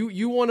 Right?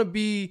 You want to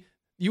be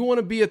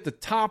at the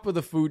top of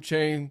the food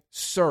chain,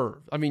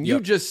 serve. I mean, you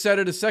just said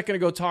it a second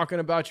ago talking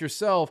about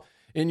yourself.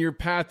 in your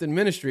path in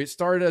ministry. It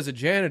started as a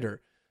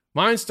janitor.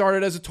 Mine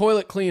started as a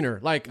toilet cleaner.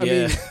 Like, I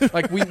mean,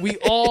 like we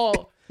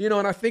all, you know,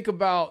 and I think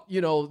about,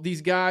 you know,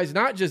 these guys,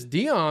 not just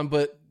Deion,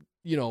 but,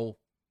 you know,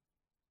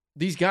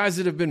 these guys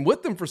that have been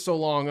with them for so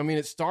long. I mean,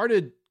 it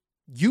started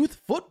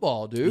youth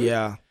football, dude.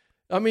 Yeah.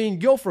 I mean,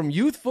 go from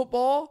youth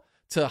football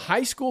to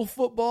high school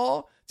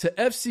football to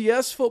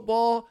FCS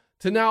football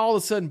to now all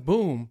of a sudden,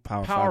 boom,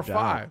 Power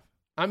Five.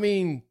 I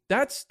mean,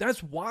 that's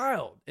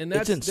wild. And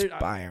that's it's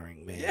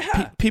inspiring, man.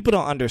 Yeah. People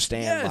don't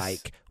understand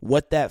like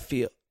what that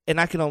feel. And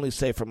I can only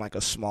say from like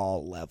a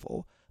small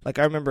level. Like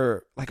I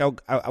remember, like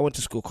I went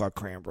to school called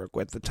Cranbrook,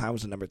 which at the time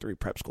was the number 3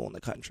 prep school in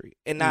the country.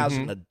 And now as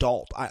an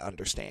adult, I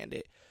understand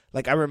it.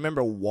 Like I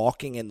remember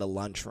walking in the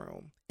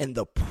lunchroom and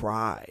the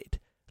pride,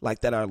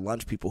 like that our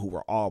lunch people who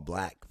were all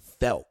black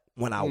felt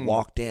when I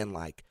walked in.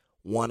 Like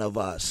one of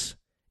us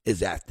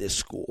is at this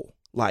school.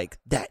 Like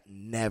that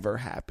never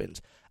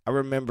happens. I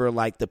remember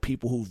like the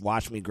people who've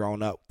watched me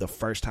growing up the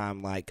first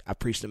time, like I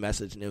preached a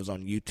message and it was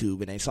on YouTube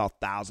and they saw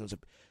thousands of,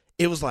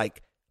 it was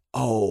like,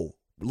 oh,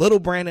 little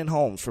Brandon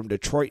Holmes from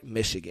Detroit,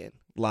 Michigan.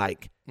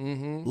 Like,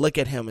 look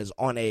at him as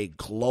on a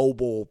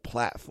global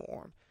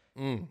platform.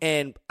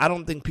 And I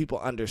don't think people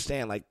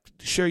understand, like,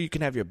 sure, you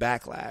can have your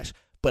backlash,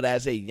 but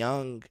as a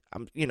young,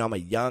 I'm a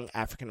young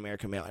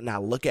African-American male and I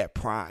look at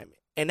Prime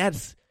and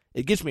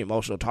it gets me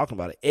emotional talking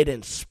about it. It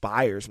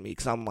inspires me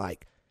because I'm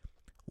like,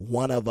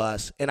 one of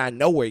us, and I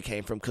know where he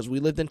came from because we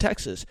lived in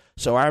Texas.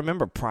 So I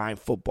remember Prime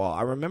football.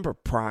 I remember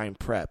Prime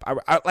prep.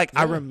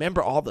 I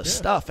remember all the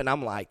stuff, and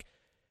I'm like,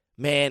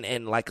 man,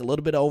 and like a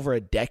little bit over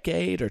a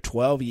decade or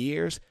 12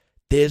 years,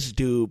 this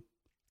dude,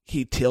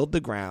 he tilled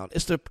the ground.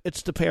 It's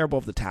the parable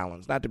of the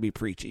talents, not to be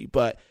preachy,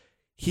 but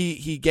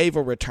he gave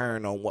a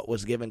return on what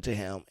was given to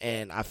him,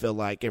 and I feel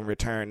like in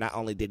return, not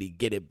only did he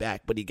get it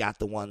back, but he got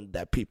the one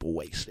that people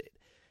wasted.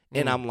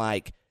 And I'm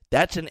like,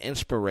 that's an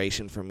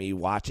inspiration for me,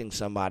 watching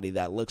somebody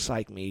that looks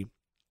like me.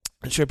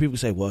 I'm sure people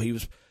say, well, he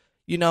was,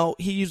 you know,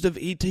 he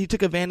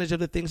took advantage of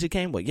the things he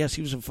came with. Yes,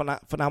 he was a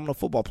phenomenal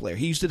football player.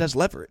 He used it as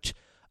leverage.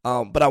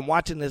 But I'm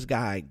watching this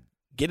guy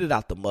get it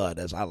out the mud,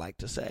 as I like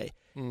to say,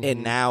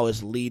 and now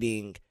is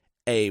leading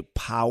a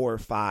Power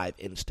 5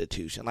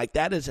 institution. Like,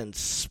 that is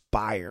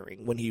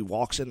inspiring when he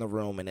walks in the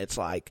room and it's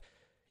like,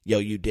 yo,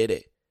 you did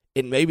it.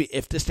 And maybe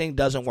if this thing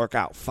doesn't work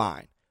out,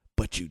 fine,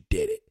 but you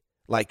did it.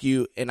 Like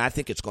and I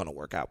think it's going to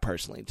work out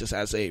personally, just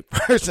as a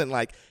person.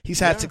 Like,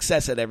 he's had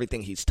success at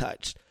everything he's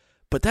touched.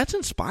 But that's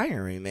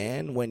inspiring,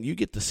 man, when you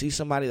get to see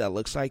somebody that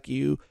looks like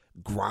you,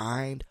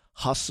 grind,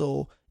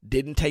 hustle,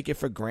 didn't take it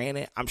for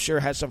granted. I'm sure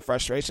had some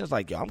frustrations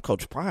like, yo, I'm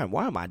Coach Prime.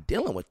 Why am I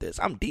dealing with this?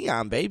 I'm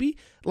Deion, baby.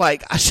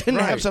 Like, I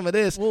shouldn't have some of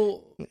this.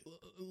 Well,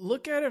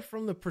 look at it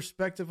from the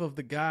perspective of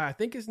the guy. I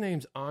think his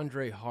name's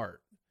Andre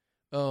Hart.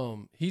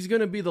 He's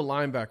going to be the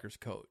linebackers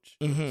coach.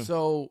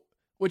 So,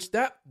 which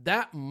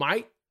that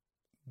might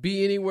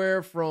be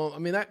anywhere from, I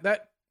mean,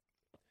 that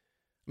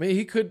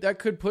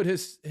could put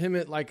him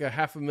at like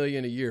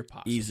 $500,000 a year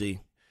possibly. Easy.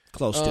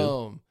 Close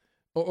to.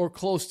 Or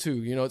close to,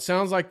 you know, it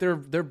sounds like they're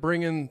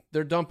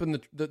dumping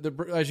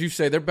the as you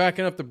say, they're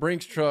backing up the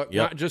Brinks truck,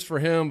 not just for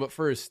him, but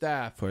for his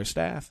staff.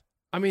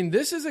 I mean,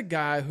 this is a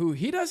guy who,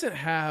 he doesn't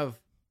have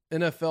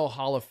NFL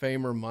Hall of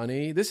Famer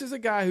money. This is a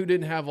guy who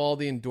didn't have all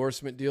the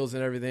endorsement deals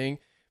and everything,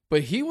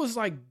 but he was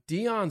like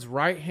Deion's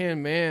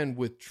right-hand man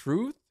with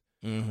truth,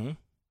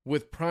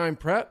 with Prime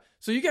Prep.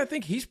 So you got to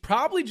think he's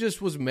probably just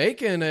was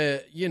making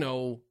a, you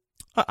know,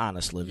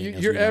 honest living,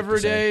 your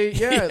everyday,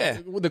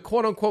 the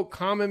quote unquote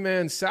common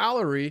man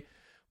salary.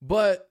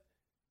 But,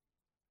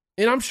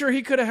 and I'm sure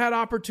he could have had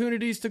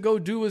opportunities to go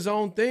do his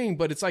own thing,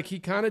 but it's like he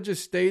kind of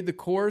just stayed the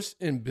course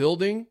in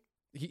building.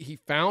 He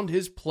found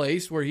his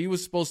place where he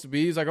was supposed to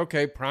be. He's like,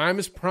 okay, Prime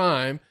is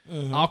Prime.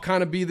 I'll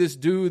kind of be this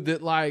dude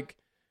that like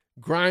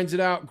grinds it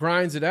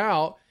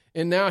out.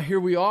 And now here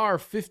we are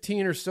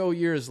 15 or so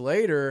years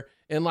later.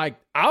 And like,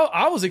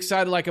 I was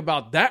excited like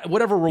about that,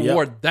 whatever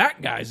reward that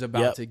guy's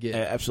about to get.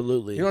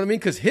 Absolutely. You know what I mean?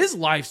 Because his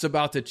life's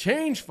about to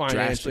change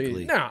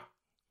financially. Now,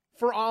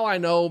 for all I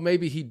know,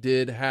 maybe he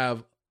did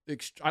have,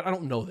 I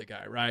don't know the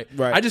guy, right?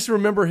 I just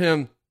remember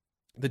him,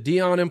 the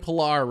Deion and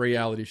Pilar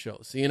reality show,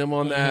 seeing him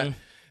on that.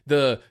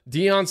 The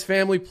Deion's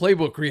Family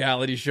Playbook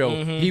reality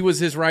show. He was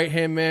his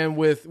right-hand man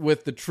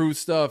with the Truth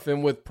stuff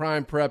and with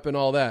Prime Prep and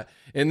all that.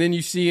 And then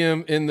you see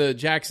him in the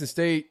Jackson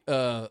State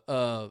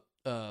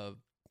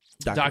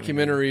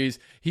documentaries.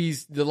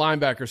 He's the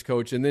linebackers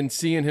coach, and then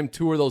seeing him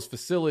tour those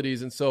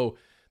facilities. And so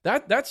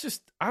that's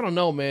just, I don't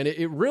know, man.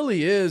 It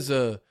really is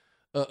a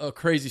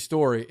crazy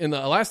story. And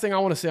the last thing I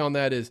want to say on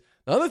that is,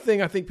 the other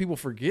thing I think people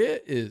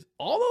forget is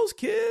all those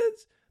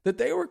kids that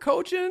they were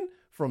coaching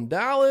from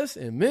Dallas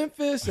and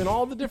Memphis and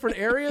all the different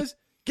areas,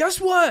 guess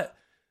what?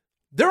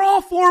 They're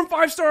all 4 and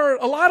 5 star.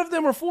 A lot of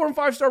them are 4 and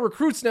 5 star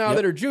recruits now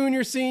that are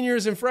juniors,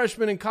 seniors, and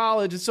freshmen in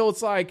college. And so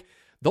it's like,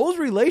 those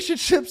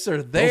relationships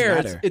are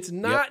there. It's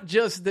not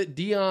just that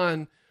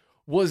Deion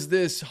was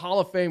this Hall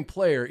of Fame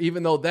player,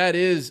 even though that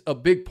is a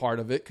big part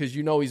of it, because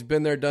you know he's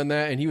been there, done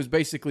that, and he was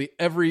basically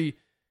every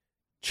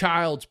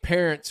child's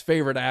parents'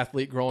 favorite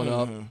athlete growing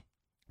up.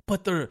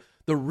 But the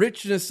the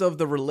richness of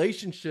the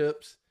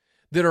relationships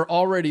that are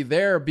already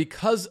there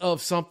because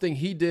of something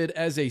he did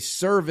as a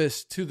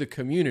service to the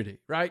community,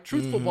 right?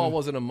 Truth Football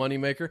wasn't a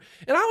moneymaker.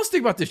 And I was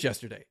thinking about this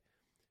yesterday.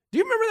 Do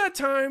you remember that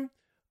time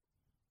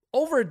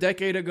over a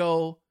decade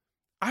ago?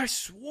 I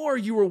swore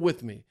you were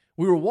with me.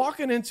 We were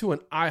walking into an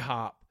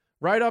IHOP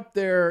right up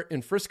there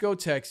in Frisco,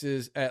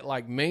 Texas at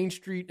like Main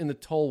Street in the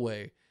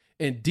tollway.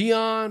 And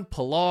Dion,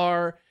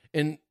 Pilar,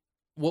 and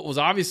what was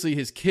obviously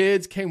his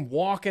kids came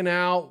walking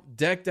out,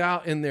 decked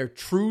out in their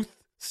Truth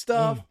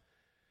stuff.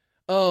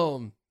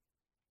 And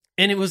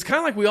it was kind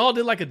of like we all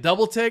did like a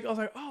double take. I was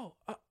like, oh,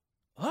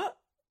 what?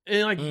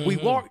 And like we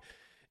walked,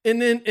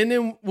 and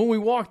then when we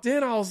walked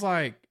in, I was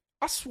like,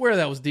 I swear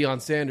that was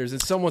Deion Sanders.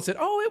 And someone said,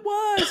 oh, it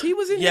was. He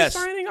was in here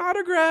signing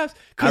autographs.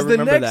 Because the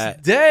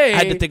next day, I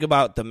had to think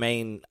about the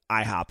main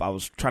IHOP. I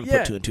was trying to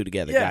put two and two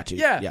together. Got you.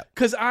 Yeah.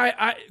 Because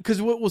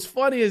because what was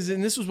funny is,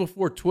 and this was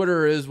before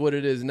Twitter is what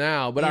it is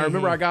now, but I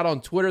remember I got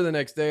on Twitter the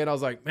next day and I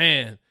was like,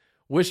 man,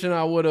 wishing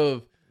I would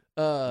have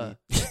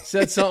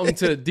said something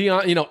to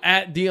Deion,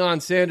 at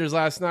Deion Sanders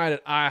last night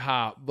at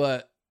IHOP,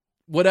 but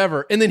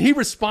whatever. And then he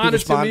responded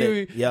to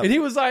me and he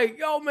was like,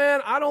 yo,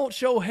 man, I don't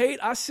show hate.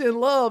 I send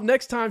love.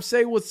 Next time,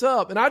 say what's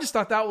up. And I just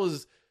thought that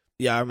was,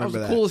 I remember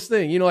the coolest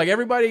thing. Like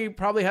everybody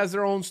probably has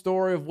their own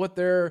story of what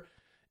their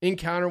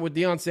encounter with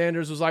Deion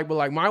Sanders was like. But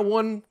like my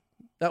one,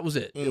 that was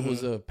it. It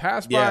was a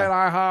pass by at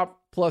IHOP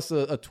plus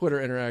a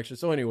Twitter interaction.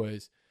 So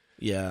anyways.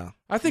 Yeah.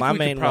 I think my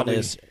main one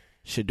is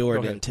Shador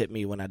didn't tip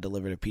me when I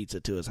delivered a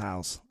pizza to his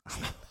house.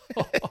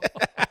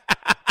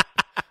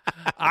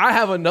 I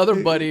have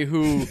another buddy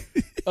who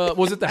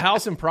was at the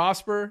House in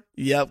Prosper.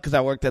 Yep, because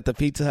I worked at the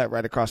Pizza Hut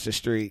right across the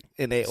street,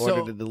 and they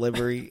ordered a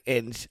delivery,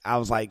 and I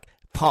was like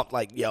pumped,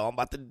 like, yo, I'm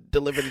about to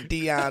deliver to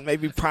Deion.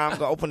 Maybe Prime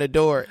gonna open the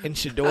door, and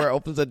Shador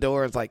opens the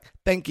door. It's like,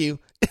 thank you.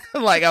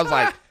 Like I was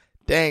like,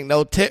 dang,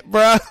 no tip,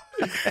 bro.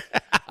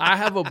 I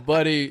have a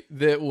buddy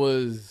that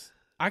was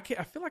I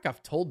feel like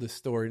I've told this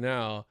story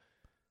now.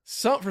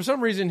 For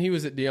some reason, he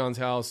was at Deion's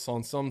house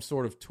on some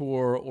sort of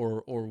tour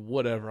or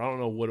whatever. I don't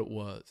know what it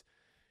was.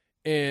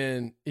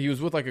 And he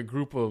was with like a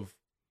group of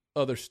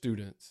other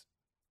students.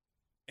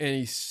 And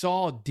he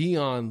saw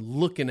Deion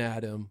looking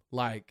at him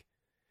like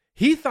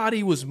he thought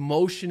he was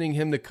motioning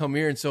him to come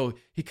here. And so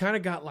he kind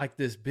of got like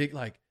this big,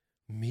 like,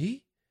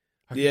 me?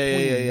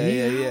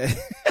 Yeah.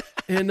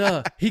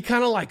 And he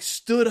kind of like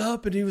stood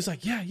up and he was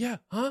like, yeah,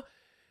 huh?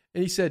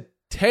 And he said,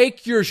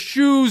 take your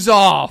shoes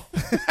off.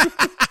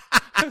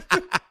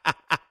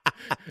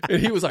 And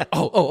he was like,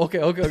 oh,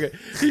 okay.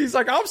 He's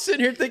like, I'm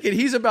sitting here thinking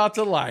he's about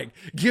to like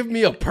give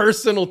me a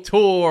personal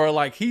tour.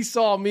 Like he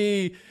saw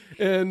me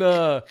and,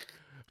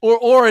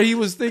 or he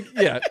was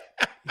thinking,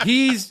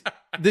 he's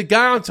the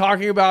guy I'm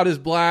talking about is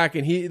black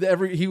and he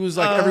was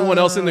like, everyone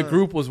else in the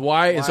group was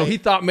white. And so he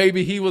thought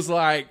maybe he was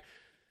like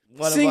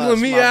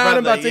singling me out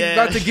and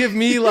about to give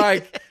me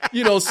like,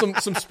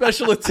 some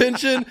special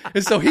attention.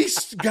 And so he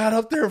got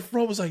up there in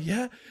front, was like,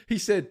 yeah, he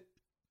said,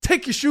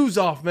 take your shoes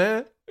off,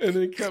 man. And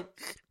then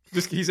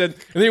he said,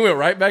 and then he went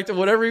right back to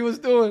whatever he was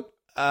doing.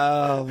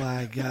 Oh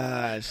my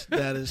gosh,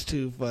 that is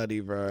too funny,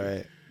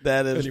 bro.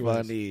 That is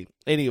funny.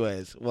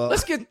 Anyways, well,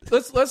 let's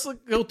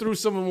go through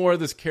some more of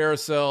this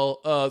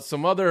carousel.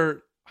 Some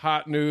other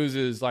hot news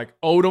is like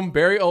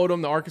Barry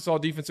Odom, the Arkansas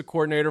defensive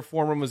coordinator,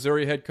 former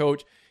Missouri head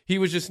coach. He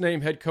was just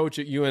named head coach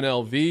at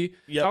UNLV.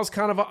 Yep. That was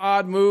kind of an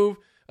odd move.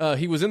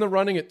 He was in the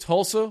running at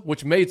Tulsa,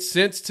 which made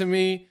sense to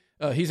me.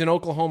 He's an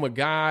Oklahoma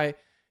guy.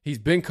 He's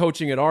been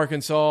coaching at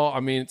Arkansas. I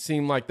mean, it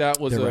seemed like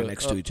that was right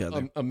next to each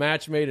other. A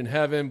match made in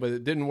heaven, but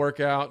it didn't work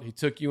out. He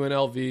took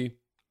UNLV.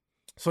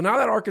 So now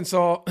that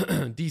Arkansas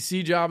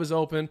DC job is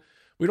open,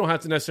 we don't have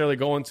to necessarily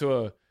go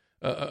into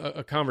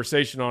a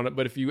conversation on it.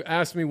 But if you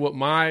ask me what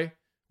my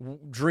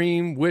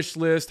dream wish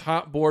list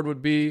hot board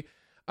would be,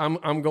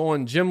 I'm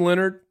going Jim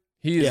Leonhard.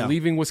 He is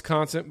leaving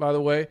Wisconsin, by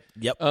the way.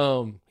 Yep.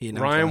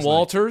 Ryan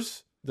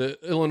Walters, the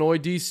Illinois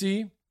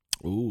DC.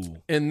 Ooh.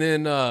 And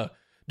then,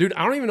 dude,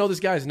 I don't even know this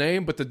guy's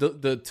name, but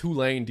the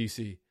Tulane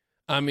DC.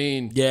 I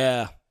mean,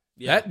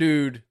 that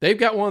dude, they've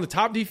got one of the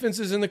top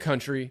defenses in the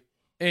country.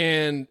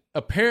 And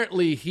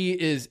apparently he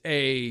is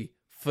a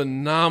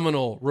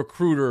phenomenal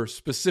recruiter,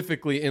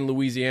 specifically in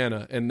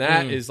Louisiana. And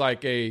that is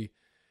like a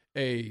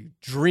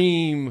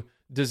dream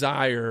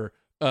desire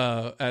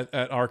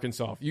at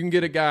Arkansas. If you can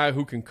get a guy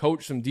who can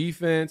coach some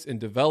defense and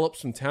develop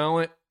some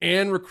talent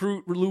and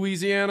recruit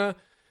Louisiana,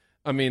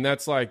 I mean,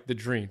 that's like the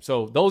dream.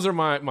 So those are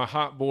my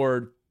hot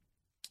board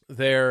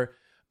there.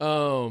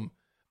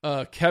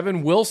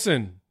 Kevin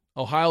Wilson,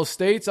 Ohio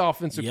State's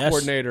offensive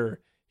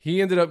coordinator. He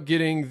ended up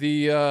getting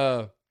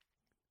the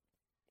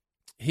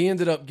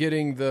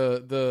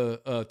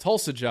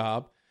Tulsa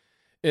job,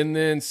 and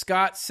then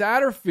Scott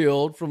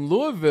Satterfield from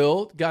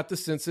Louisville got the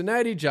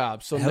Cincinnati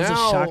job. So that was a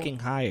shocking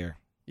hire.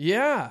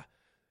 Yeah,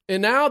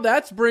 and now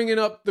that's bringing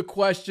up the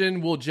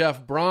question: will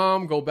Jeff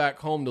Brom go back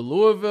home to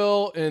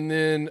Louisville? And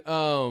then,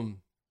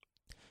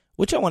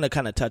 which I want to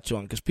kind of touch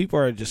on because people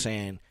are just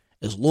saying,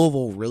 is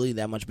Louisville really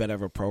that much better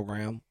of a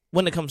program?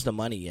 When it comes to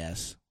money,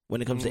 yes.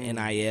 When it comes to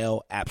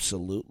NIL,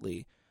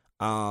 absolutely.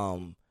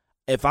 And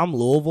if I'm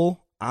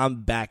Louisville,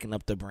 I'm backing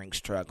up the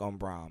Brinks truck on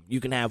Brom. You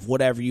can have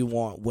whatever you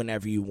want,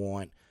 whenever you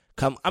want.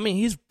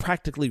 He's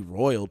practically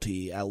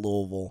royalty at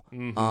Louisville.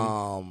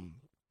 Mm-hmm.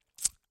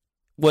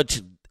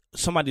 Which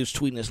somebody was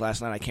tweeting this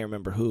last night. I can't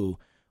remember who.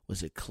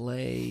 Was it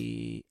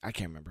Clay? I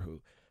can't remember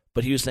who.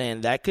 But he was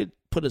saying that could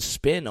put a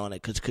spin on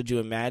it, because could you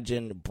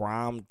imagine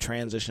Brom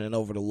transitioning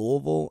over to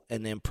Louisville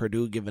and then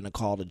Purdue giving a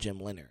call to Jim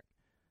Leonard?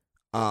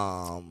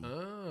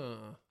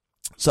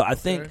 So I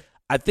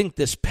think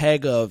this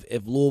peg of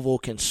if Louisville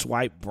can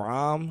swipe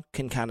Brom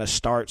can kind of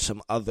start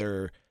some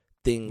other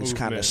things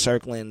kind of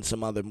circling,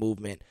 some other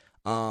movement.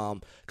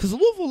 Because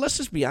Louisville, let's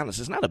just be honest,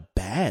 it's not a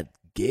bad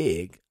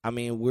gig. I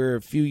mean, we're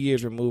a few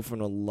years removed from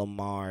the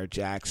Lamar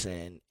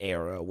Jackson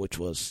era, which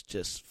was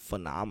just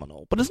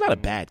phenomenal. But it's not a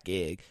bad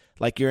gig.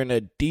 Like, you're in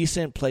a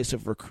decent place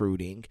of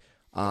recruiting.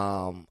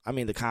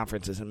 The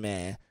conference isn't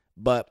meh,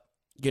 but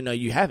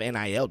you have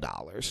NIL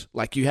dollars.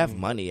 Like, you have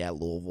money at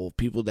Louisville.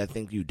 People that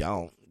think you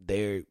don't,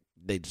 they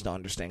just don't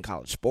understand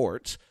college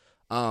sports.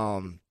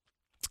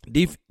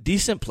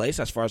 Decent place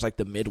as far as like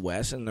the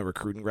Midwest and the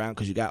recruiting ground,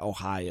 because you got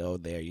Ohio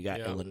there, you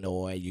got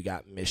Illinois, you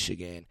got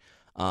Michigan.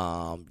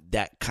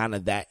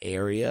 That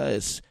area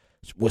is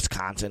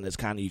Wisconsin. Is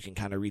kind of, you can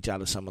kind of reach out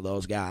to some of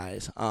those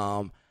guys.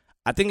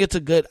 I think it's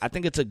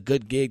a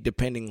good gig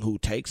depending who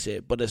takes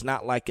it, but it's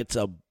not like it's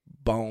a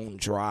bone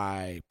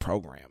dry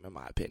program in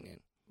my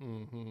opinion.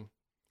 Mm-hmm.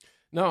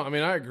 No, I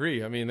mean, I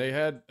agree. I mean, they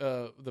had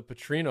the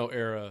Petrino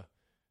era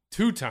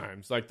 2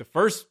 times. Like the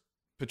first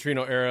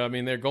Petrino era, I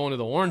mean, they're going to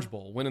the Orange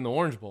Bowl, winning the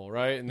Orange Bowl,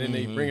 right? And then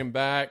they bring him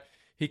back.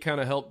 He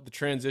kind of helped the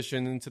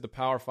transition into the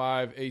Power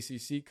 5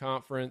 ACC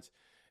conference,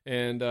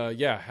 and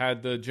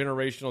had the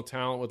generational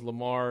talent with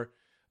Lamar.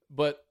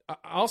 But I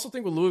also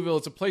think with Louisville,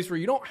 it's a place where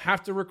you don't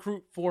have to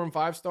recruit 4 and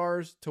 5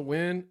 stars to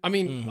win. I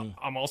mean,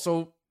 I'm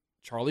also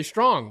Charlie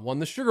Strong won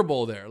the Sugar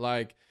Bowl there.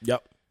 Like,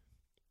 yep.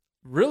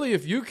 Really,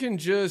 if you can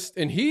just,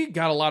 and he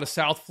got a lot of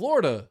South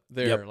Florida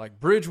there, like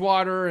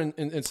Bridgewater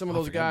and some of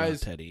those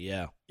guys. Teddy,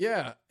 yeah.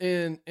 Yeah.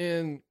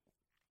 And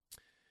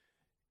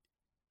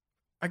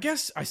I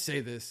guess I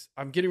say this,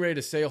 I'm getting ready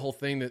to say a whole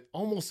thing that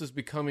almost is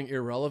becoming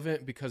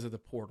irrelevant because of the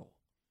portal.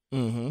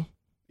 Mm-hmm.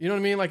 You know what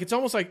I mean? Like, it's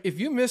almost like if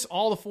you miss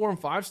all the 4 and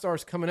 5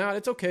 stars coming out,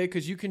 it's okay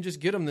because you can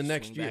just get them the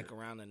next year. Back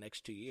around the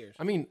next 2 years.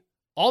 I mean,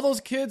 all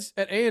those kids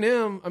at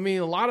A&M, I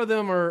mean, a lot of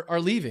them are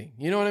leaving.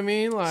 You know what I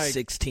mean? Like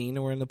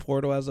 16 were in the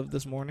portal as of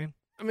this morning.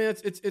 I mean,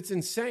 it's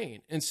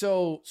insane. And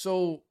so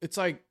it's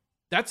like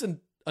that's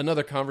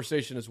another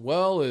conversation as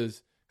well.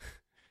 Is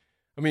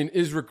I mean,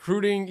 is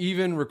recruiting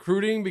even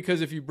recruiting?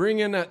 Because if you bring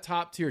in that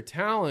top tier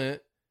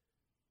talent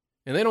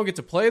and they don't get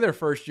to play their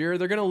first year,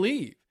 they're going to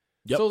leave.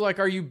 Yep. So, like,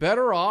 are you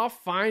better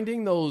off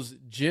finding those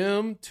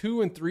gym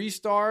 2 and 3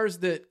 stars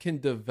that can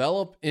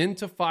develop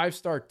into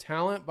 5-star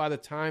talent by the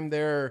time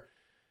they're,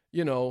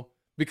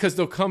 because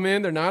they'll come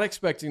in, they're not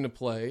expecting to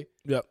play,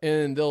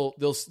 and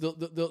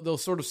they'll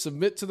sort of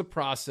submit to the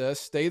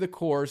process, stay the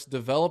course,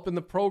 develop in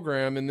the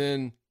program, and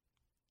then,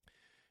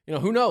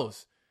 who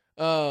knows?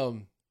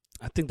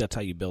 I think that's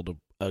how you build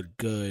a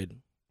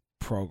good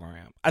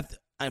program.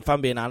 If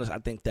I'm being honest, I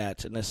think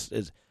that's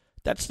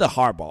the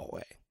Harbaugh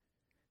way.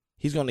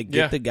 He's going to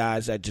get the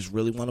guys that just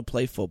really want to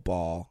play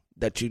football,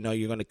 that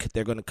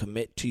they're going to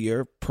commit to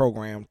your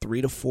program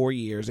 3 to 4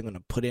 years. They're going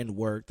to put in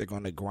work. They're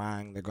going to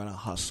grind. They're going to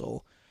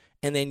hustle.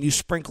 And then you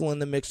sprinkle in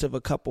the mix of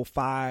a couple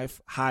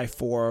 5, high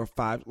 4 or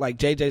 5. Like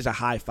JJ's a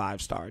high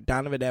 5-star.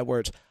 Donovan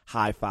Edwards,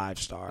 high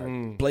 5-star.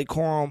 Blake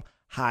Corum,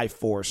 high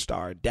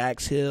 4-star.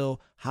 Dax Hill,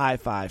 high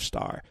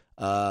 5-star.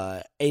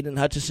 Aiden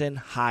Hutchinson,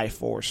 high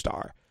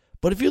 4-star.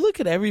 But if you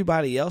look at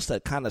everybody else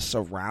that kind of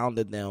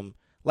surrounded them,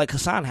 like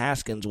Hassan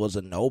Haskins was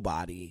a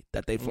nobody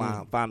that they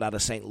found out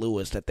of St.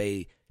 Louis that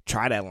they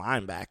tried at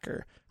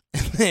linebacker.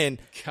 And then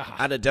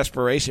out of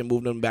desperation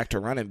moved him back to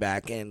running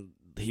back, and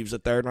he was a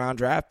 3rd-round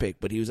draft pick,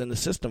 but he was in the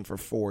system for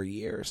 4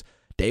 years.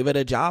 David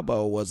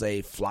Ajabo was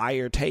a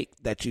flyer take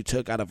that you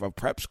took out of a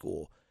prep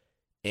school,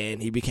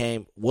 and he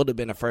would have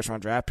been a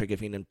 1st-round draft pick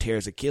if he didn't tear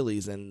his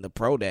Achilles in the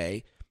pro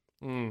day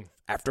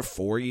after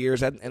 4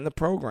 years in the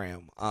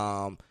program.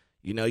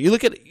 You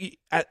look at it,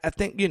 I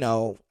think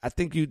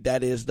that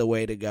is the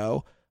way to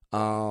go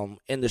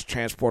in this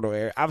transportal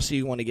area. Obviously,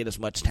 you want to get as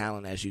much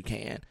talent as you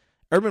can.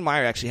 Urban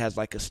Meyer actually has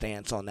like a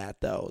stance on that,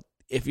 though.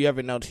 If you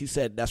ever notice, he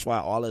said that's why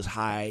all his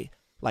high,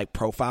 like,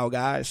 profile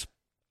guys,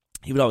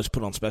 he would always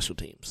put on special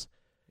teams.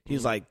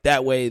 He's like,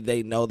 that way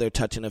they know they're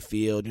touching the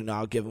field.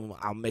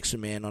 I'll mix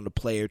them in on a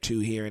play or 2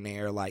 here and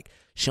there, like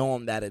show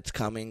them that it's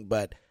coming.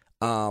 But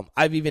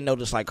I've even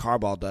noticed like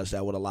Harbaugh does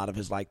that with a lot of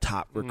his like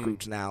top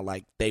recruits now.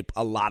 Like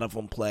a lot of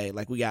them play.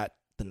 Like we got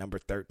the number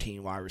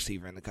 13 wide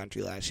receiver in the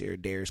country last year,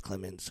 Darius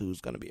Clemens,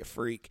 who's going to be a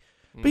freak.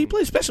 But he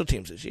played special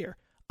teams this year.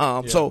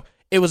 So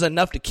it was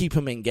enough to keep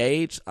him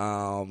engaged.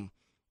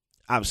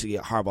 Obviously,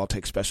 Harbaugh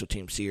takes special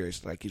teams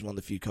serious. Like he's one of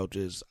the few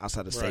coaches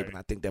outside of Saban,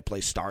 I think, that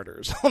plays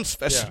starters on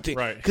special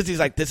teams. Because he's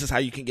like, this is how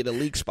you can get a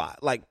league spot.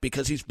 Like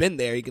because he's been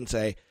there, he can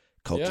say,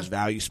 coaches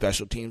value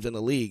special teams in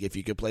the league. If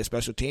you could play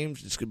special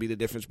teams, this could be the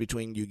difference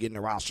between you getting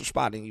a roster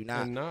spot and you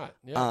not. And not.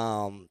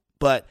 Yeah.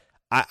 But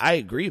I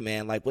agree,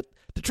 man. Like, with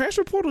the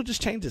transfer portal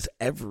just changes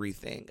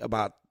everything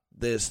about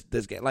this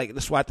game. Like,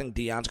 that's why I think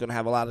Deion's going to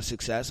have a lot of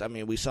success. I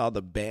mean, we saw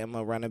the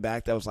Bama running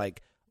back that was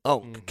like,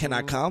 oh, can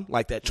I come?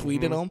 Like, that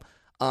tweeted him.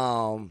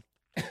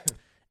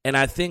 And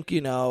I think,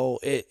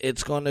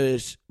 it's going to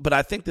 – but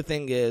I think the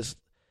thing is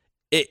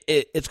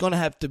it's going to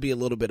have to be a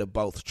little bit of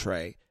both,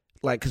 Trey.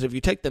 Like, because if you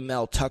take the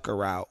Mel Tucker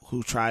route,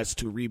 who tries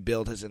to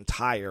rebuild his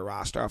entire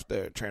roster off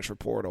the transfer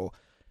portal,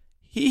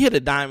 he hit a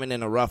diamond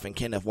in the rough in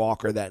Kenneth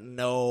Walker that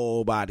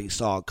nobody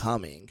saw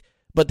coming.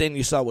 But then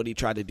you saw what he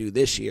tried to do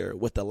this year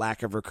with the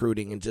lack of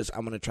recruiting and just,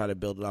 I'm going to try to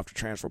build it off the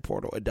transfer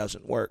portal. It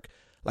doesn't work.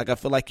 Like, I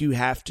feel like you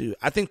have to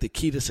 – I think the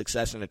key to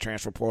success in the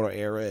transfer portal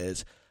era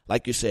is,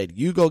 like you said,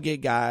 you go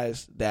get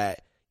guys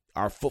that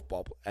are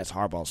football, as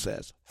Harbaugh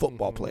says,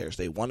 football players.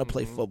 They want to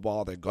play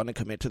football. They're going to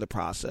commit to the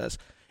process.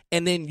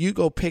 And then you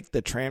go pick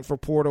the transfer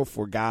portal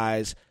for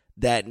guys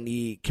that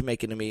can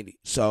make it immediate.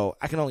 So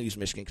I can only use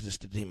Michigan because it's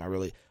the team I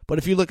really – but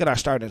if you look at our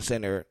starting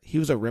center, he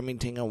was a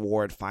Remington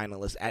Award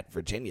finalist at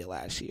Virginia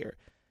last year.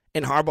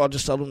 And Harbaugh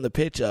just told him the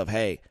pitch of,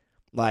 hey,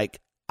 like,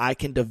 I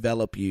can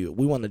develop you.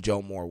 We won the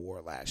Joe Moore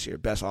Award last year,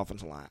 best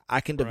offensive line.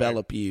 I can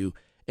develop you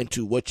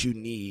into what you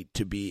need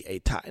to be a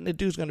top. And the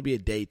dude's going to be a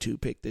day 2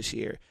 pick this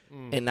year.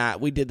 And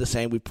we did the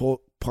same. We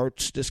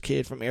poached this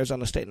kid from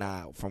Arizona State.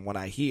 Now, from what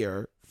I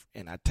hear,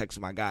 and I texted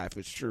my guy if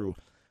it's true,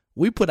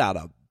 we put out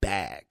a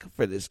bag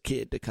for this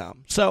kid to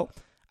come. So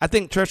I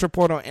think transfer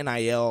portal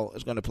NIL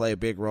is going to play a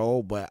big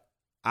role, but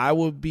I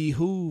would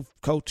behoove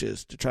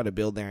coaches to try to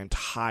build their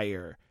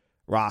entire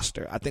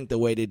roster. I think the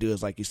way they do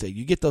is, like you said,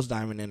 you get those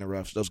diamond in the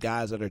roughs, those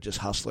guys that are just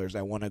hustlers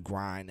that want to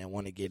grind and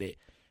want to get it,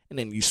 and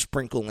then you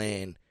sprinkle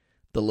in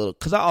the little –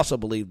 because I also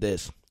believe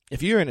this.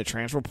 If you're in a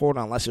transfer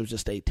portal, unless it was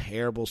just a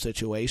terrible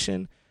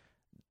situation,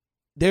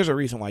 there's a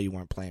reason why you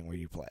weren't playing where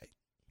you play.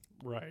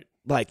 Right.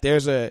 Like, now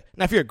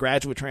if you're a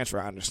graduate transfer,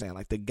 I understand.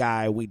 Like, the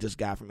guy we just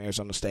got from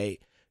Arizona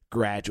State,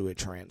 graduate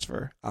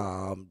transfer.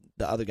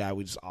 The other guy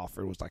we just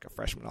offered was like a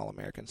freshman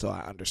All-American, so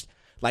I understand.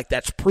 Like,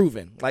 that's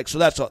proven. Like, so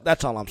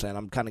that's all I'm saying.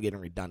 I'm kind of getting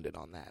redundant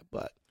on that,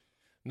 but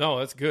no,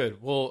 that's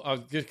good. Well, I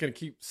was just going to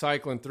keep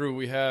cycling through.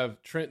 We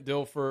have Trent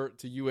Dilfer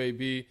to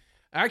UAB.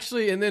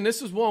 Actually, and then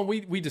this is one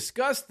we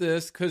discussed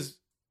this because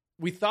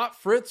we thought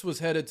Fritz was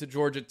headed to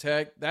Georgia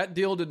Tech. That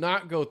deal did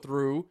not go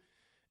through.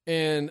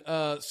 And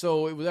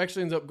so it was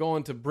actually ends up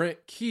going to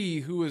Brent Key,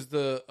 who is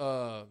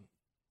the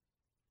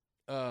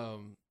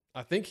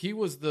I think he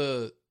was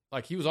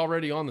he was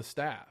already on the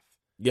staff.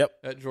 Yep.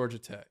 At Georgia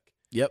Tech.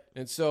 Yep.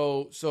 And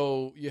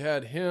so you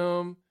had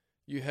him,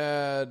 you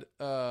had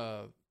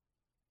let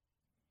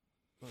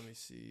me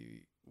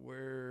see,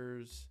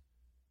 where's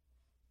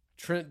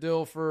Trent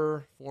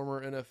Dilfer,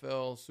 former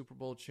NFL Super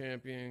Bowl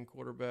champion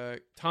quarterback.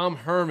 Tom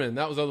Herman,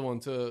 that was the other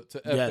one to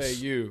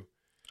FAU.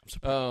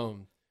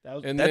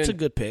 That's a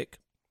good pick.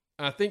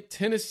 I think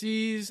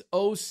Tennessee's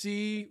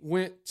OC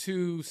went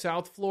to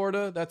South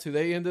Florida. That's who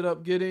they ended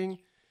up getting.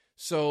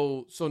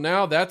 So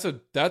now that's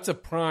a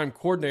prime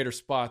coordinator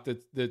spot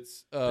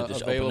that's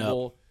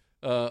available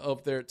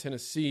up there at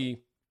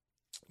Tennessee.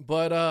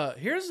 But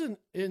here's an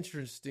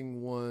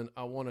interesting one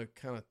I want to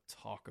kind of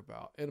talk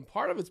about, and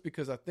part of it's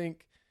because I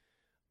think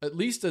at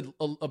least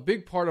a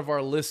big part of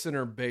our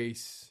listener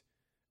base,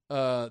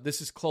 this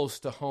is close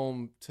to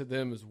home to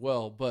them as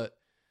well. But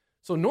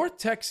so North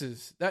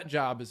Texas, that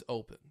job is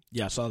open.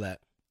 Yeah, I saw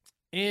that.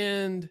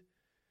 And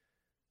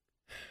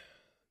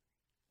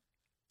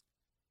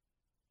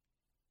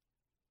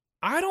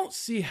I don't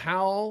see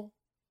how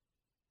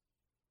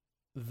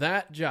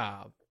that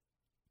job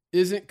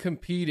isn't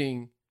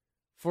competing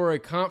for a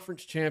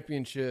conference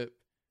championship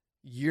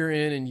year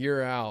in and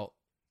year out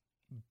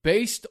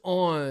based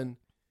on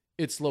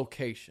its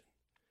location.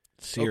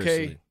 Seriously.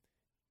 Okay?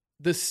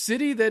 The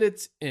city that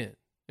it's in,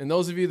 and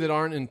those of you that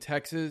aren't in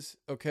Texas,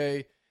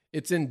 okay,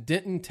 it's in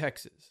Denton,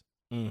 Texas.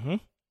 Mm-hmm.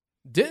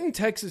 Denton,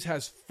 Texas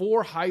has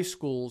 4 high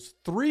schools.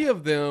 3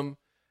 of them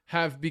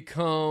have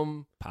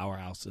become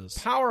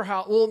powerhouses.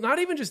 Well, not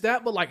even just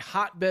that, but like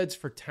hotbeds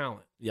for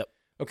talent. Yep.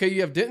 Okay,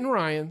 you have Denton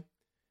Ryan,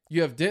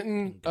 you have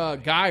Denton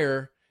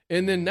Guyer,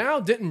 and then now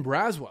Denton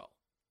Braswell.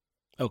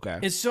 Okay.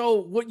 And so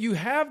what you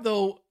have,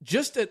 though,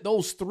 just at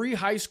those 3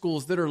 high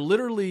schools that are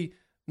literally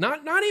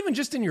not even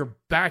just in your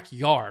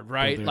backyard,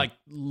 right? Like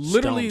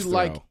literally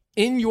like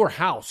in your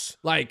house.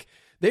 Like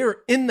they are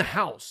in the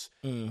house.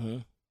 Mm-hmm.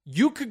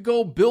 You could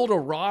go build a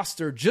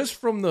roster just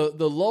from the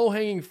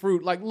low-hanging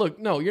fruit. Like, look,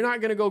 no, you're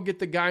not going to go get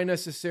the guy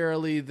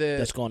necessarily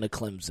that's going to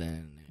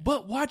Clemson.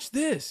 But watch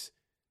this.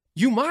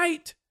 You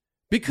might,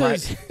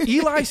 because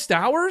Eli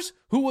Stowers,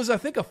 who was, I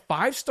think, a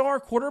 5-star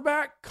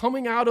quarterback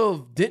coming out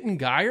of Denton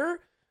Guyer,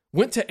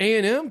 went to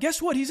A&M.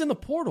 Guess what? He's in the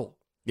portal.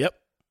 Yep.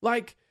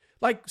 Like,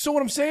 so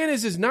what I'm saying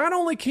is not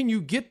only can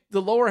you get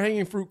the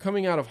lower-hanging fruit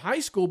coming out of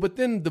high school, but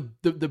then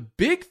the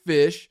big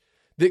fish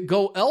that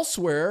go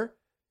elsewhere,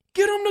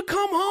 get them to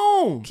come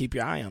home. Keep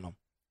your eye on them.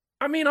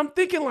 I mean, I'm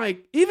thinking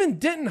like even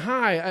Denton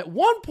High, at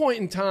one point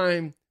in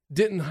time,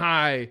 Denton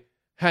High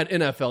had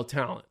NFL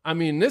talent. I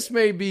mean, this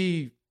may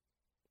be,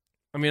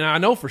 I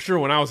know for sure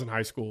when I was in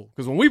high school,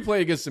 because when we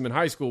played against them in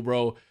high school,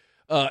 bro,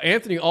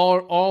 Anthony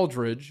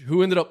Aldridge,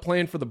 who ended up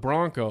playing for the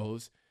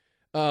Broncos,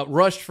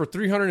 rushed for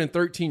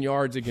 313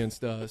 yards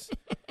against us.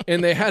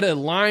 And they had a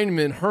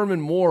lineman,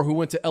 Herman Moore, who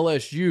went to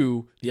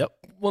LSU. Yep.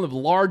 One of the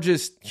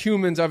largest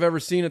humans I've ever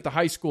seen at the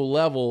high school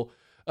level.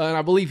 And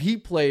I believe he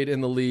played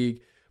in the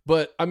league.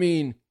 But, I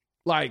mean,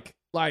 like,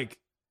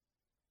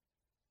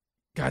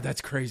 God,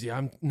 that's crazy.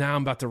 I'm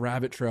about to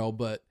rabbit trail,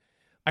 but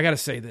I got to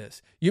say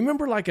this. You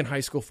remember like in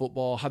high school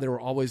football, how there were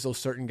always those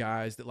certain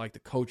guys that like the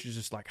coaches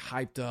just like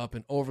hyped up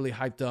and overly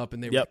hyped up,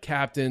 and they were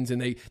captains and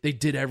they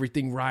did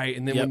everything right.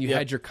 And then when you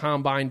had your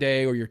combine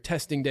day or your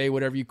testing day,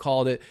 whatever you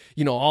called it,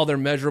 you know, all their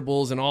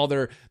measurables and all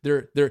their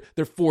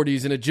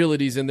 40s and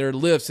agilities and their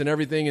lifts and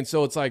everything. And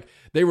so it's like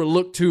they were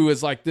looked to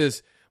as like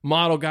this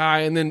model guy.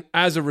 And then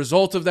as a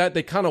result of that,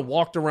 they kind of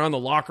walked around the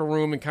locker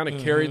room and kind of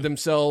carried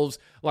themselves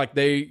like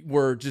they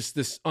were just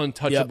this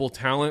untouchable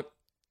talent.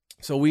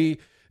 So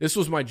this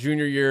was my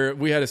junior year.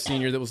 We had a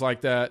senior that was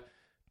like that.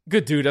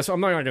 Good dude. I'm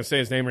not going to say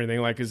his name or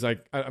anything. Like, cause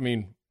like, I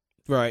mean,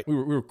 right. We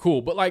were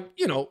cool, but like,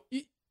 you know,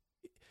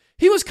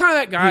 he was kind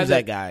of that guy. He was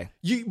that guy.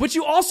 But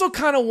you also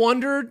kind of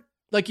wondered,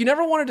 like, you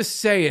never wanted to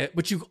say it,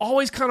 but you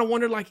always kind of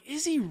wondered, like,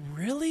 is he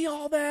really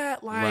all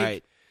that? Like,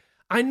 right.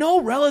 I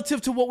know relative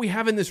to what we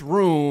have in this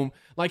room,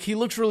 like he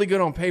looks really good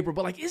on paper,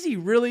 but like, is he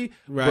really?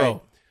 Right.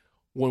 Bro,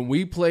 when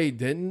we played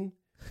Denton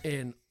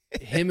and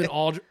him and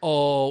Aldridge,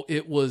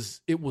 it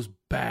was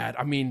bad.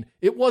 I mean,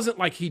 it wasn't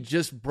like he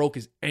just broke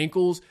his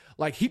ankles.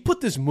 Like he put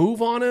this move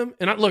on him,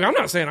 and I'm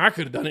not saying I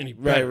could have done any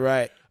better.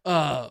 Right.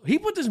 He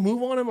put this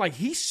move on him, like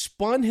he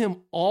spun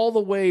him all the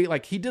way,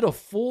 like he did a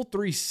full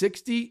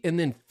 360 and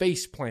then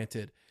face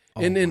planted,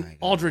 and then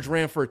Aldridge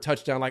ran for a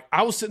touchdown. Like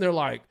I was sitting there,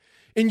 like,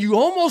 and you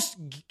almost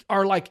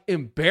are like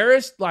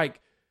embarrassed, like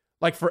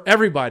for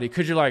everybody,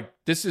 because you're like,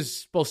 this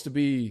is supposed to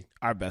be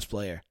our best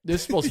player.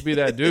 This is supposed to be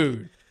that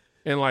dude.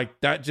 And like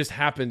that just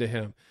happened to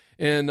him.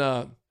 And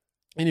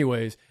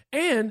anyways,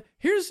 and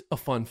here's a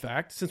fun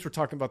fact, since we're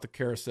talking about the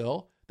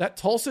carousel, that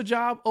Tulsa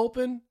job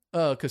opened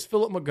because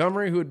Philip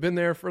Montgomery, who had been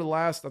there for the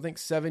last, I think,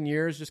 7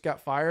 years, just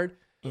got fired.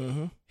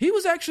 Mm-hmm. He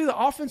was actually the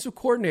offensive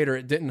coordinator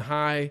at Denton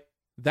High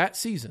that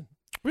season.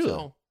 Really?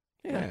 So,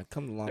 yeah,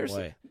 come a long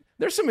way.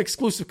 There's some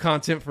exclusive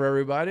content for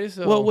everybody.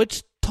 So. Well,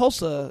 which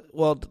Tulsa,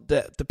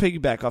 the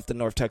piggyback off the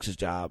North Texas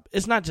job,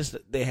 it's not just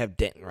that they have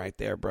Denton right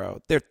there,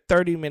 bro. They're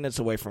 30 minutes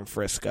away from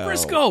Frisco.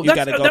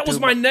 That was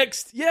my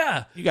next,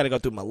 yeah. You got to go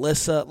through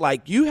Melissa.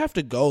 Like, you have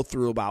to go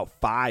through about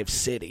 5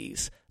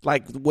 cities.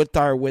 Like,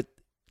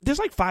 there's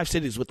like 5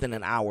 cities within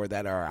an hour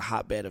that are a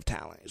hotbed of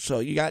talent. So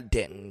you got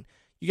Denton,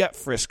 you got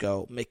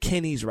Frisco,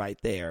 McKinney's right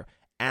there.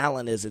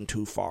 Allen isn't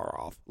too far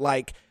off.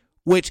 Like,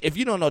 which, if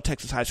you don't know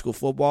Texas high school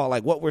football,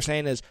 like what we're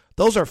saying is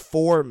those are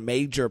 4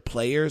 major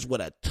players with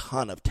a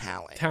ton of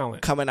talent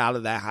coming out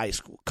of that high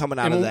school, coming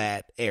out of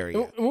that area.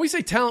 When we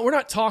say talent, we're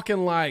not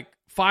talking like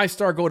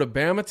 5-star go to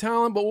Bama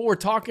talent, but what we're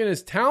talking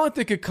is talent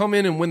that could come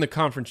in and win the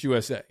Conference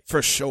USA.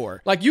 For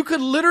sure. Like you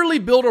could literally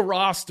build a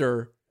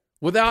roster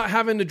without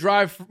having to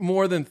drive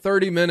more than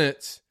 30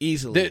 minutes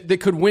easily that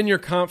could win your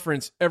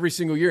conference every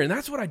single year. And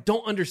that's what I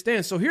don't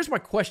understand. So here's my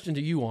question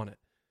to you on it.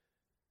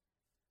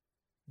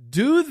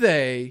 Do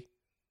they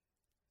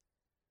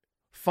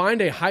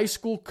find a high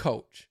school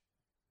coach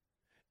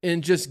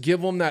and just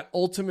give them that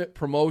ultimate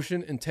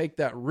promotion and take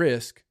that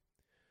risk?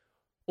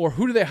 Or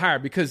who do they hire?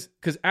 Because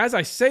as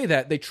I say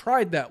that, they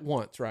tried that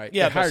once, right?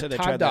 Yeah, they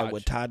tried that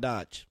with Todd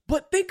Dodge.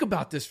 But think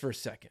about this for a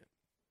second.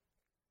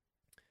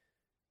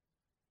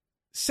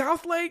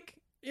 Southlake,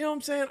 you know what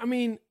I'm saying?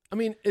 I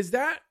mean, is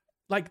that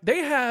like they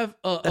have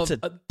that's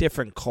a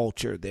different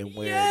culture than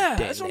where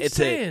that's what I'm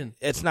saying.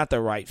 It's not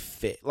the right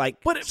fit.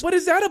 Like, but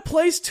is that a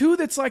place too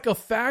that's like a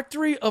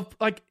factory of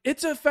like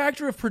it's a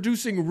factory of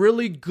producing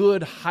really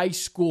good high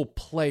school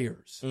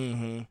players?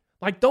 Mm-hmm.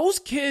 Like those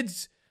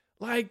kids,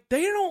 like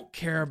they don't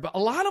care about. A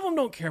lot of them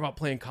don't care about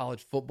playing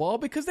college football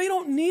because they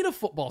don't need a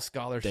football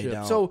scholarship. They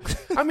don't. So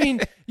I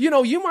mean,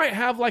 you might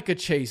have like a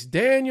Chase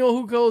Daniel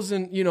who goes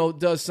and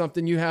does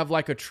something. You have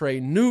like a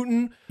Trey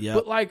Newton,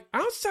 but like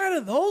outside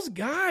of those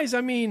guys, I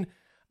mean,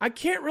 I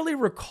can't really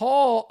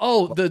recall.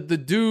 Oh, the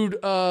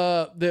dude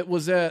that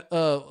was at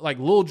like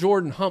Lil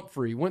Jordan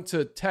Humphrey went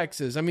to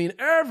Texas. I mean,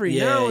 every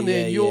now and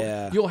then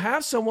you'll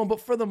have someone, but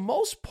for the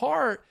most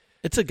part.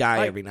 It's a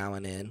guy every now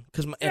and then.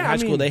 Because in high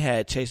school, they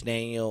had Chase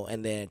Daniel,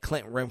 and then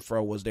Clinton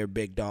Renfro was their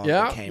big dog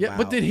that came out.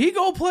 But did he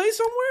go play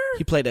somewhere?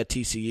 He played at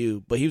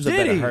TCU, but he was a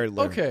better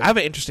hurdler. Okay. I have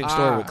an interesting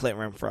story with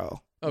Clinton Renfro.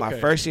 Okay. My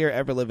first year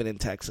ever living in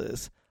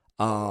Texas,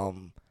 I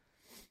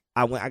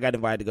got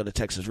invited to go to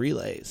Texas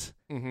Relays.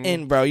 Mm-hmm.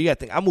 And, bro, you got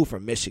to think, I moved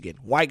from Michigan.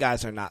 White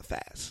guys are not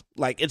fast.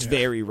 Like, it's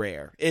very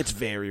rare. It's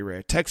very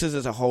rare. Texas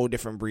is a whole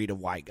different breed of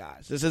white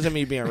guys. This isn't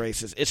me being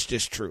racist. It's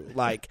just true.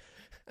 Like,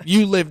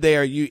 you live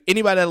there.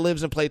 Anybody that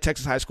lives and plays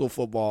Texas high school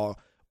football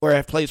or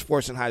have played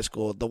sports in high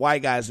school, the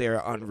white guys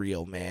there are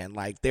unreal, man.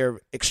 Like, they're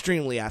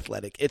extremely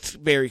athletic. It's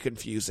very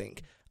confusing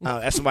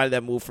as somebody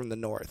that moved from the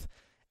north.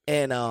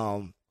 And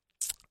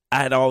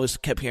I had always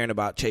kept hearing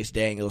about Chase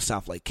Daniels,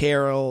 Southlake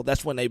Carroll.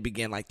 That's when they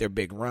began like their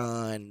big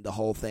run, the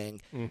whole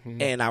thing.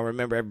 Mm-hmm. And I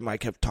remember everybody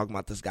kept talking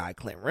about this guy,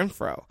 Clint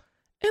Renfro.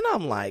 And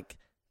I'm like,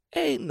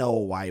 ain't no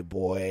white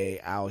boy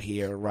out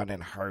here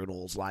running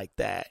hurdles like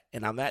that.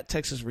 And I'm at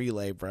Texas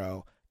Relay,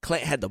 bro.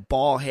 Clint had the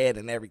ball head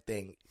and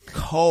everything.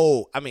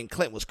 Cold. I mean,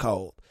 Clint was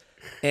cold.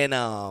 And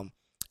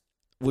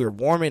we were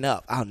warming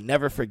up. I'll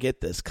never forget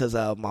this because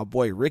my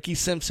boy Ricky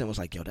Simpson was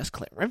like, yo, that's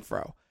Clint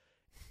Renfro.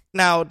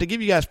 Now, to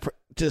give you guys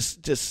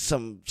just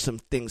some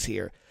things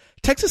here,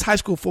 Texas high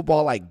school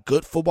football, like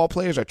good football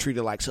players are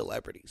treated like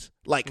celebrities.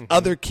 Like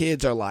other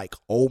kids are like,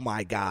 oh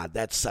my God,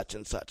 that's such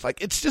and such. Like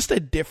it's just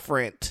a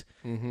different,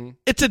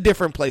 it's a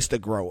different place to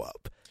grow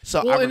up.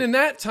 So well, and in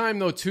that time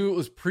though too, it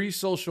was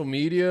pre-social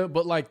media,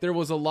 but like there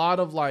was a lot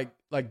of like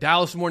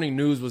Dallas Morning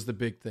News was the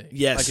big thing.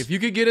 Yes, like if you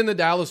could get in the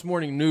Dallas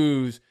Morning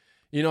News.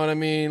 You know what I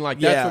mean? Like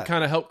that's what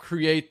kind of helped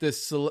create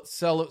this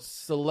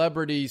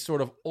celebrity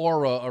sort of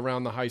aura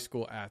around the high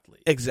school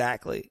athlete.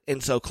 Exactly.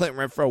 And so Clint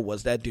Renfro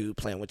was that dude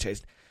playing with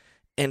Chase.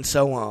 And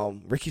so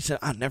Ricky said,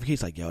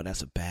 he's like, yo,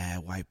 that's a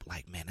bad white,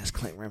 like, man, that's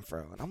Clint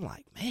Renfro. And I'm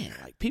like, man,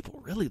 like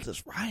people really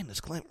just riding this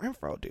Clint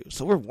Renfro dude.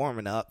 So we're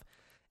warming up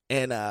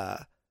and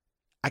I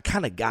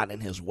kind of got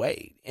in his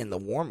way in the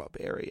warm-up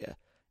area.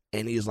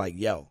 And he was like,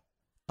 yo,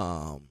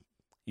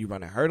 you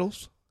running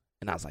hurdles?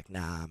 And I was like,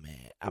 nah,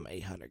 man, I'm an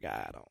 800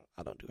 guy.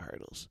 I don't do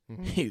hurdles.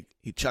 Mm-hmm.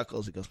 He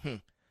chuckles. He goes,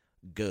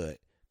 good,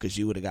 because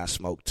you would have got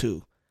smoked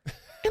too.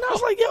 And I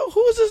was like, yo,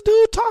 who is this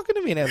dude talking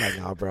to me? And they're like,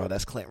 no, bro,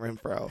 that's Clint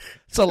Renfro.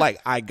 So,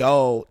 like, I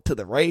go to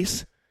the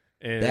race.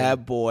 And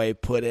that boy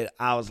put it.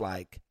 I was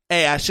like,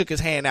 hey, I shook his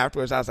hand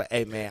afterwards. I was like,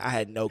 hey, man, I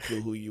had no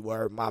clue who you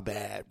were. My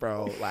bad,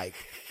 bro. Like,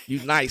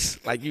 you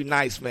nice. Like, you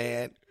nice,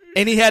 man.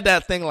 And he had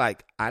that thing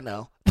like, I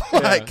know.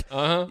 Like,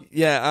 that's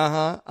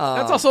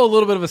also a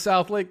little bit of a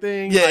Southlake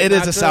thing. Yeah, like, it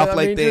is a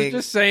Southlake thing.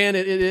 Just saying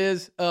it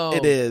is.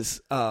 It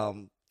is.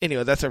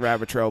 Anyway, that's a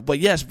rabbit trail. But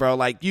yes, bro,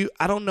 like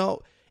I don't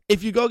know.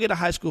 If you go get a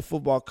high school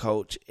football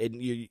coach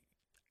and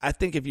I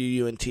think if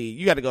you're UNT,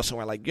 you got to go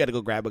somewhere like, you got to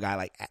go grab a guy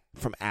like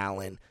from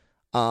Allen.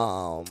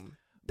 Or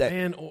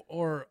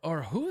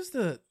who's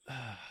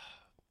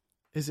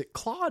is it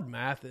Claude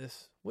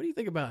Mathis? What do you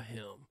think about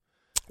him?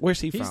 Where's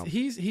he from?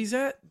 He's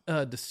at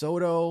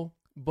DeSoto,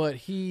 but I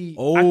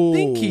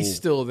think he's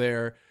still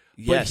there.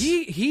 Yes. But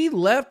he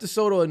left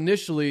DeSoto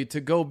initially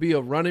to go be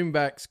a running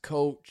backs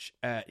coach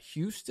at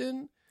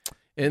Houston.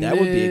 And that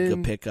would be a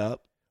good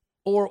pickup.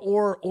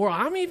 Or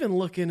I'm even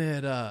looking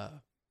at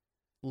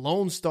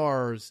Lone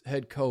Star's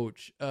head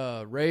coach,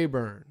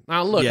 Rayburn.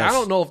 Now look, I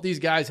don't know if these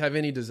guys have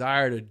any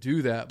desire to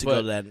do that.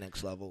 Go to that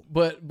next level.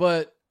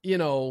 But you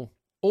know,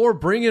 or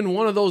bring in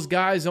one of those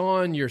guys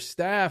on your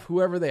staff,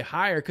 whoever they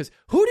hire, because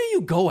who do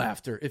you go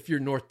after if you're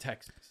North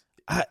Texas?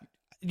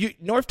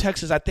 North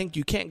Texas, I think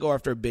you can't go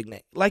after a big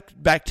name. Like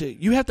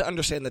you have to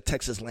understand the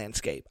Texas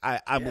landscape.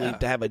 I believe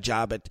to have a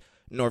job at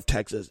North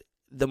Texas.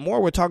 The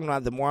more we're talking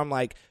about, the more I'm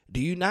like,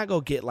 do you not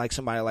go get like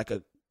somebody like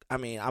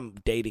I'm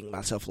dating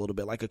myself a little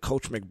bit, like a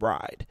Coach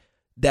McBride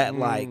that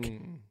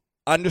like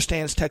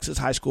understands Texas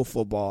high school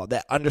football,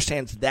 that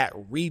understands that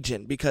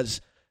region,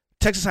 because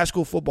Texas high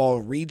school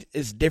football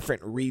is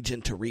different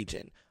region to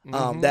region.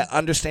 That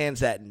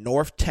understands that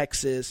North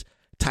Texas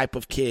type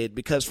of kid,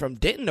 because from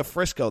Denton to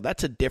Frisco,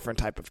 that's a different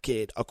type of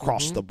kid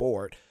across the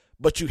board.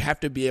 But you have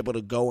to be able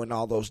to go in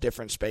all those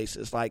different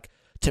spaces. Like,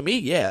 to me,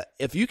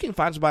 if you can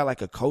find somebody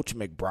like a Coach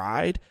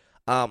McBride,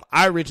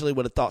 I originally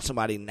would have thought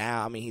somebody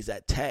now, I mean, he's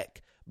at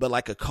Tech, but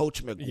like a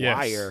Coach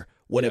McGuire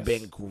would have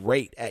been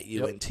great at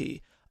UNT.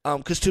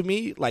 Because to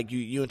me, like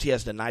UNT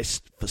has the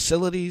nice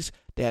facilities.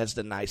 It has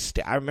the nice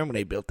I remember when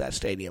they built that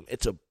stadium.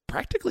 It's a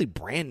practically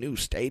brand new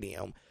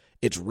stadium.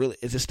 It's really,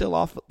 is it still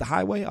off the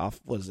highway?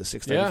 What is it,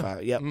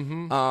 635? Yeah. Yep.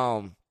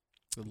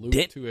 The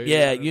Loop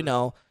 280. You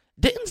know,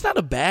 Denton's not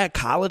a bad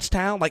college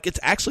town. Like, it's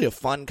actually a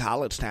fun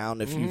college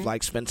town if you've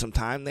like spent some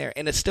time there,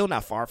 and it's still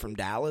not far from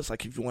Dallas.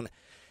 Like, if you want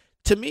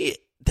to me,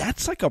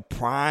 that's like a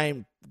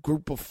prime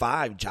group of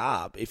 5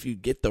 job if you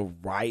get the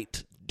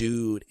right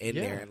dude in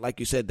there. And like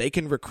you said, they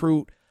can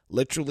recruit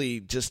literally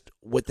just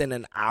within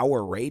an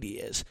hour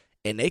radius,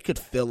 and they could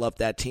fill up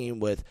that team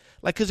with,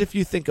 like, because if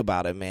you think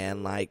about it,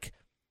 man, like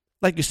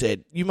you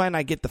said, you might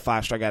not get the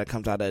 5-star guy that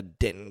comes out of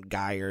Denton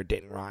Guy or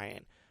Denton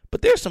Ryan,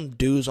 but there's some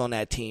dudes on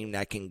that team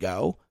that can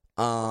go,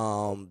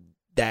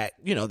 that,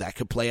 you know, that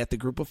could play at the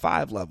group of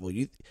 5 level.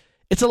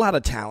 It's a lot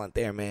of talent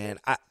there, man.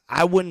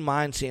 I wouldn't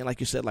mind seeing, like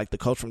you said, like the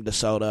coach from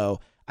DeSoto.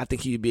 I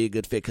think he'd be a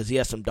good fit because he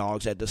has some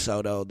dogs at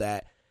DeSoto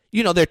that,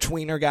 you know, they're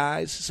tweener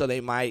guys, so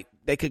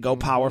they could go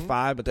Power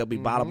 5, but they'll be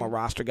bottom of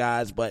roster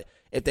guys. But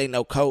if they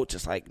know coach,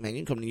 it's like, man,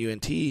 you can come to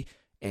UNT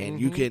and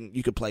you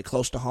can play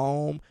close to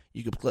home,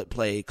 you can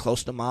play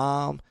close to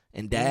mom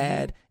and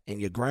dad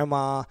and your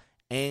grandma,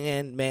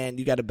 and man,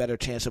 you got a better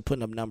chance of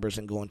putting up numbers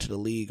and going to the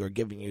league or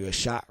giving you a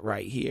shot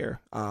right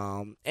here.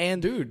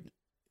 And dude,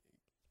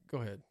 go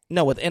ahead.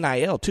 No, with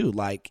NIL too,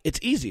 like, it's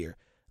easier.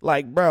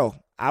 Like, bro,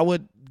 I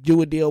would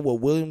do a deal with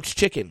Williams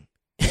Chicken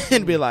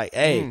and be like,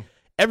 hey.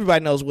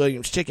 everybody knows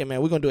Williams Chicken,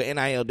 man. We're gonna do an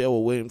NIL deal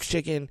with Williams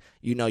Chicken.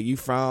 You know, you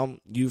from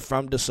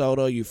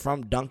DeSoto, you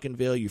from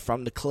Duncanville, you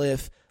from the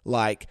Cliff,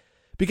 like.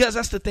 Because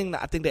that's the thing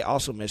that I think they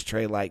also miss,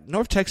 Trey. Like,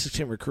 North Texas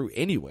can recruit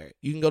anywhere.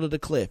 You can go to the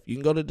Cliff. You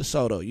can go to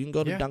DeSoto. You can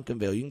go to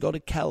Duncanville. You can go to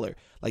Keller.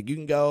 Like, you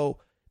can go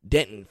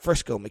Denton,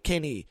 Frisco,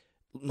 McKinney,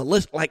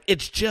 Melissa. Like,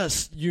 it's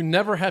just. You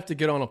never have to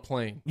get on a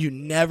plane. You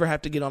never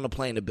have to get on a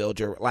plane to build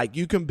your. Like,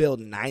 you can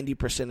build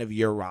 90% of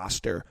your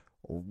roster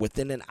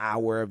within an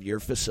hour of your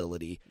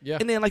facility. Yeah.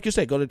 And then, like you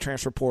said, go to the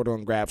transfer portal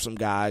and grab some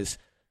guys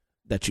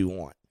that you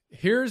want.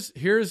 Here's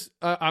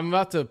I'm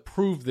about to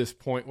prove this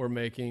point we're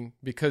making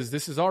because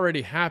this is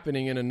already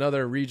happening in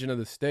another region of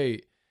the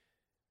state.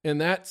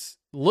 And that's,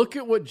 look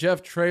at what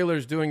Jeff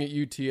Traylor's doing at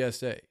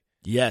UTSA.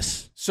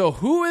 Yes. So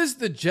who is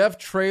the Jeff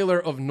Traylor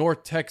of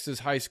North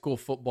Texas high school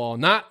football?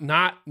 Not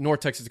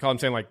North Texas College. I'm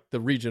saying like the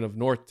region of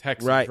North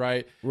Texas,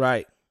 right?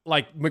 Right.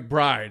 Like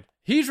McBride.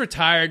 He's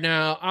retired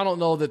now. I don't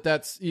know that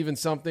that's even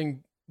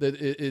something that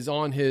is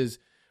on his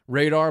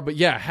radar, but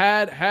yeah,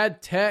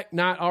 had Tech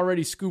not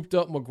already scooped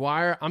up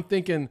McGuire, I'm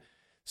thinking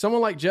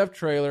someone like Jeff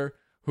Traylor,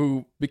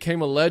 who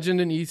became a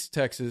legend in East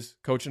Texas,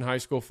 coaching high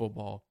school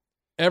football.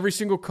 Every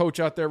single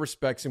coach out there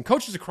respects him.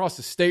 Coaches across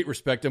the state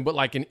respect him, but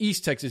like in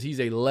East Texas, he's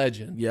a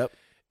legend. Yep.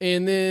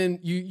 And then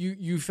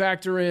you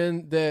factor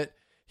in that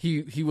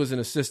he was an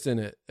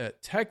assistant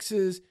at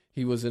Texas,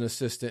 he was an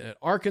assistant at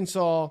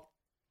Arkansas,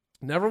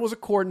 never was a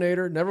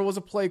coordinator, never was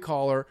a play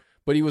caller,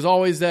 but he was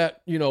always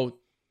that,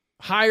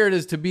 hired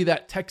as to be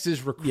that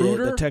Texas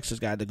recruiter. Yeah, the Texas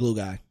guy, the glue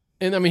guy.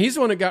 And I mean, he's the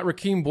one that got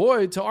Rakeem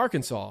Boyd to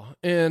Arkansas.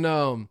 And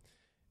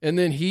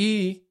then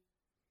he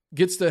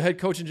gets the head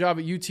coaching job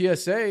at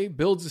UTSA,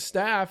 builds the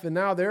staff, and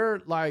now they're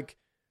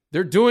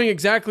doing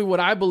exactly what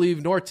I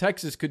believe North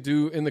Texas could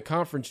do in the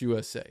Conference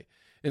USA.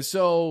 And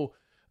so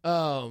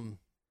I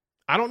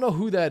don't know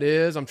who that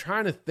is. I'm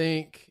trying to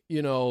think,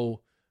 I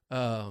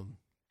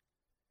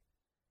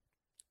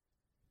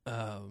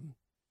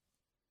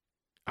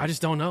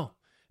just don't know.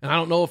 And I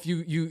don't know if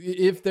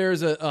if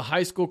there's a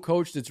high school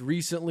coach that's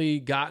recently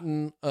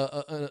gotten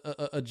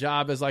a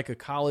job as like a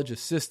college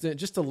assistant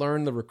just to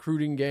learn the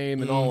recruiting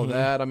game and all of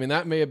that. I mean,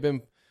 that may have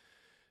been,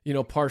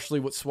 partially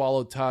what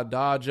swallowed Todd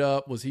Dodge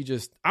up. Was he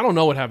just, I don't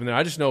know what happened there.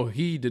 I just know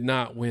he did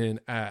not win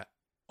at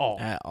all.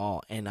 At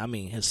all. And I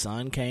mean, his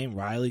son came,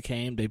 Riley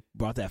came. They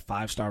brought that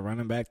 5-star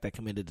running back that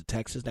committed to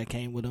Texas that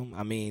came with him.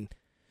 I mean,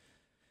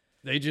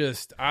 they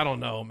just, I don't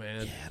know,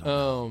 man. Yeah, I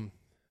don't know.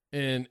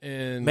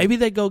 And maybe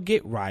they go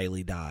get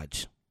Riley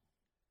Dodge.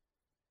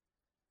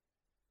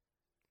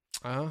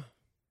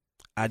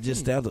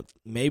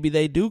 Maybe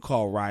they do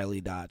call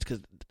Riley Dodge because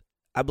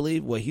I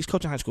believe he's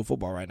coaching high school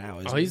football right now.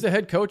 He's the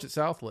head coach at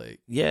Southlake.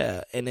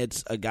 Yeah, and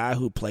it's a guy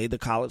who played the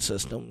college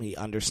system. He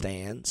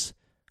understands.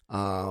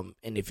 And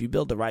if you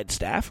build the right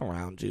staff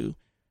around you,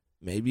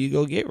 maybe you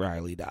go get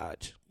Riley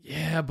Dodge.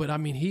 Yeah, but I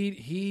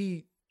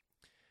mean,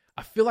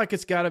 I feel like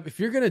it's got to, if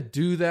you're going to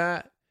do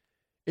that,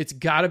 it's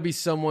got to be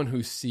someone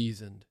who's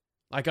seasoned.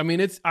 Like, I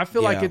mean, I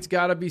feel like it's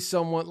got to be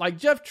someone like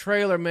Jeff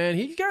Traylor, man.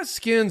 He got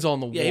skins on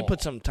the wall. Yeah, he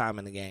put some time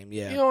in the game.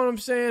 Yeah. You know what I'm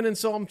saying? And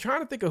so I'm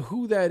trying to think of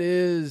who that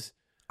is.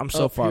 I'm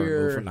so far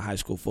removed from the high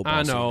school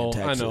football scene in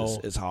Texas. I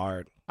know. It's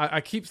hard. I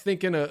keep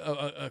thinking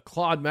a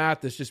Claude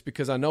Mathis just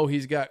because I know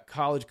he's got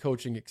college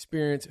coaching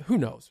experience. Who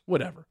knows?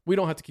 Whatever. We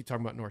don't have to keep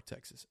talking about North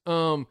Texas.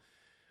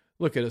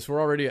 Look at us.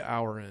 We're already an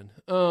hour in.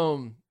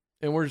 And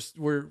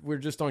we're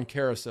just on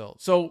carousel.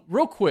 So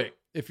real quick,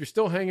 if you're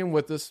still hanging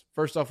with us,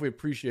 first off, we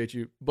appreciate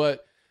you.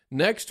 But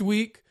next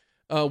week,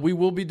 we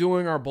will be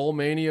doing our Bowl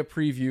Mania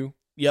preview.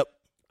 Yep.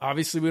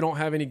 Obviously, we don't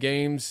have any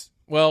games.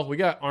 Well, we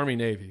got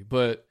Army-Navy,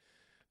 but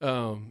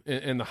and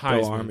the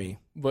Heisman. Go Army.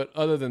 But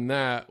other than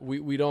that,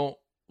 we don't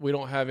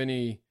have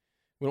any.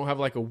 We don't have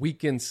like a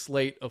weekend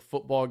slate of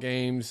football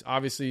games.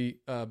 Obviously,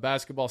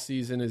 basketball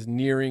season is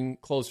nearing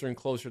closer and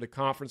closer to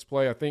conference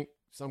play. I think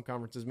some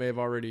conferences may have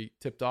already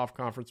tipped off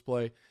conference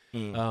play.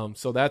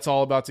 So that's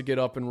all about to get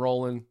up and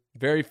rolling.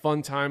 Very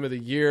fun time of the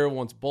year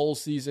once bowl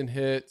season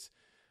hits.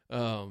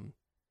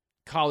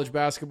 College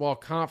basketball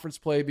conference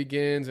play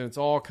begins, and it's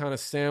all kind of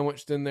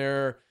sandwiched in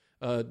there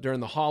during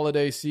the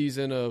holiday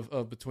season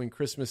of between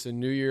Christmas and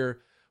New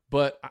Year.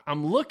 But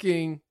I'm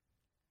looking,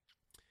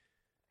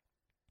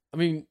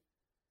 because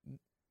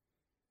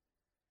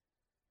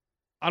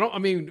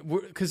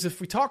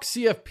if we talk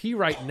CFP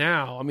right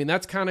now,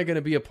 that's kind of going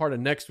to be a part of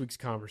next week's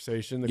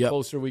conversation the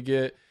closer we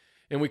get.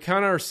 And we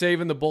kind of are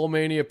saving the Bowl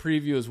Mania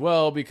preview as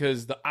well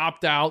because the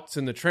opt-outs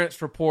and the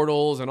transfer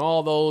portals and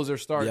all those are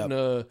starting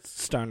to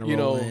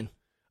roll in.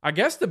 I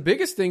guess the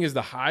biggest thing is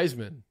the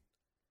Heisman.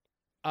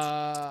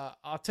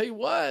 I'll tell you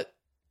what.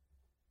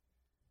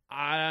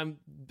 I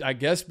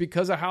guess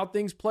because of how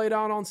things played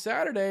out on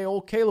Saturday,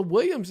 old Caleb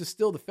Williams is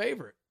still the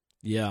favorite.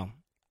 Yeah.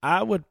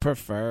 I would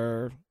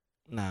prefer...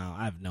 No,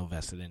 I have no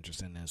vested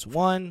interest in this.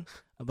 One,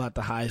 about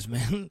the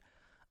Heisman,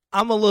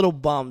 I'm a little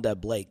bummed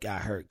that Blake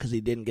got hurt because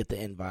he didn't get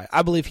the invite.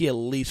 I believe he at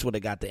least would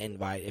have got the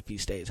invite if he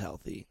stays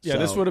healthy. Yeah,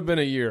 this would have been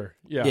a year.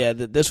 Yeah,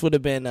 this would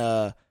have been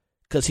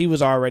because he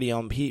was already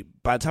on.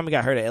 By the time he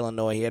got hurt at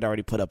Illinois, he had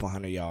already put up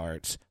 100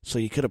 yards, so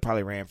he could have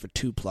probably ran for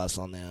 2+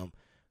 on them.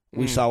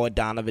 We saw what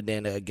Donovan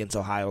did against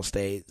Ohio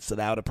State, so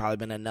that would have probably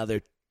been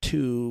another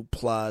 2+,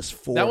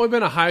 4. That would have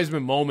been a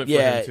Heisman moment for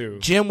him, too.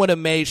 Jim would have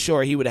made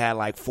sure he would have had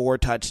like 4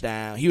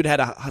 touchdowns. He would have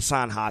had a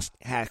Hassan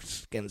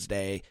Haskins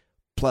day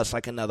plus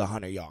like another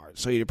 100 yards.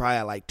 So he'd probably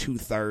had like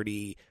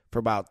 230 for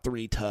about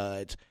 3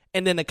 touchdowns.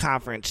 And then the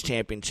conference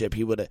championship,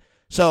 he would have.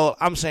 So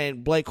I'm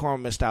saying Blake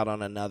Corum missed out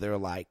on another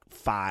like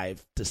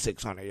 500 to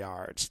 600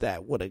 yards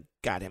that would have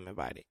got him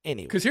invited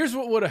anyway. Because here's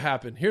what would have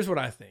happened. Here's what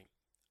I think.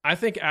 I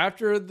think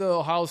after the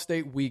Ohio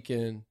State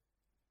weekend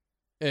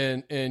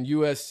and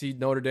USC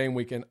Notre Dame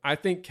weekend, I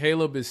think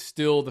Caleb is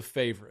still the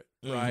favorite,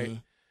 right? Mm-hmm.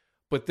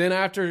 But then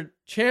after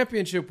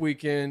championship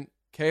weekend,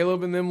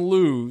 Caleb and them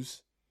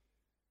lose.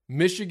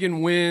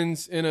 Michigan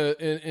wins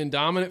in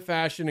dominant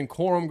fashion, and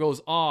Corum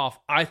goes off.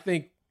 I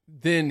think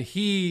then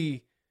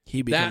he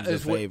becomes the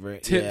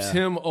favorite. Tips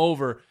him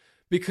over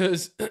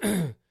because,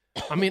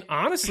 I mean,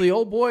 honestly,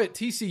 old boy at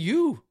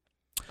TCU,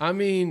 I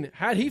mean,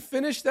 had he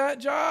finished that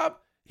job,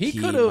 he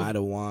might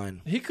have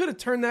won. He could have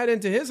turned that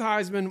into his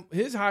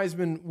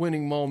Heisman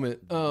winning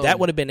moment. That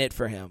would have been it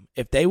for him.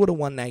 If they would have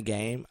won that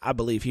game, I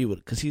believe he would,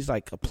 because he's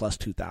like a plus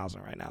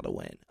 2,000 right now to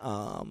win.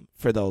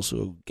 For those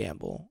who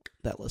gamble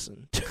that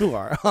listen to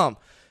our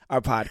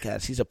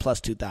podcast, he's a plus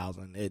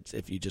 2,000. It's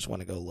if you just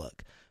want to go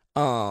look.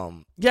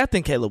 I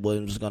think Caleb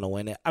Williams is going to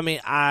win it. I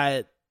mean,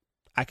 I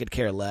could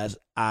care less.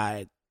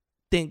 I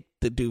think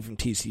the dude from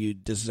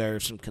TCU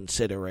deserves some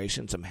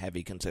consideration, some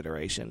heavy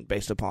consideration,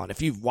 based upon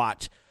if you've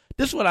watched.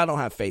 This is what I don't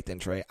have faith in,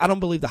 Trey. I don't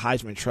believe the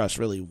Heisman Trust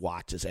really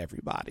watches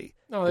everybody.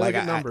 No, they look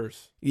at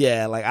numbers.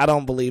 I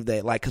don't believe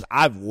that. Like, because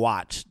I've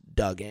watched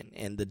Duggan,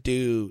 and the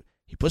dude,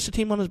 he puts the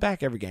team on his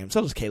back every game.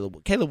 So does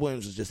Caleb. Caleb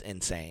Williams is just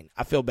insane.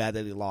 I feel bad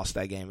that he lost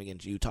that game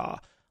against Utah,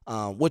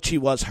 which he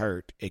was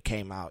hurt. It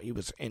came out. He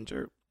was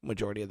injured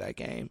majority of that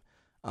game.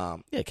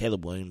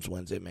 Caleb Williams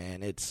wins it,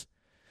 man.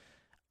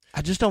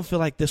 I just don't feel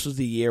like this was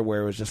the year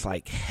where it was just,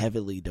 like,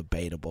 heavily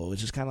debatable. It was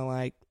just kind of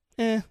like,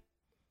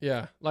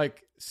 Yeah,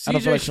 like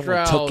CJ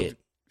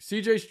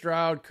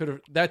Stroud could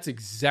have. That's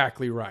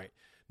exactly right.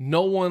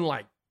 No one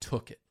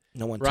took it.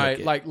 No one right?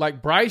 took it.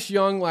 Like Bryce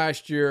Young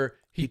last year,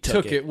 he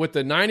took it with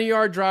the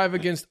 90-yard drive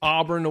against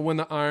Auburn to win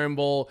the Iron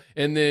Bowl,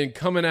 and then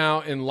coming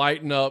out and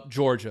lighting up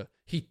Georgia.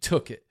 He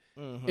took it,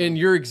 and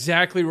you're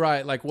exactly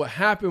right. Like what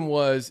happened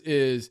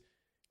is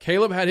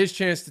Caleb had his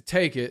chance to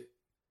take it,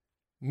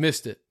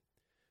 missed it.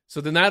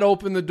 So then that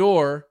opened the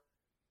door.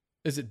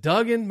 Is it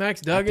Duggan?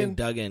 Max Duggan? I think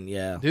Duggan,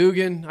 yeah.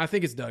 Dugan. I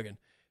think it's Duggan.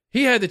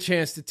 He had the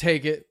chance to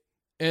take it,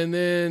 and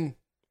then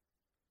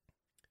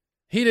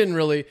he didn't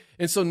really.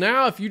 And so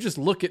now if you just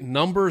look at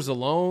numbers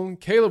alone,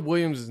 Caleb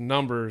Williams'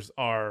 numbers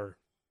are.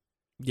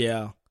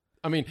 Yeah.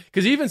 I mean,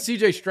 because even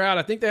C.J. Stroud,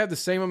 I think they have the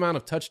same amount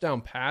of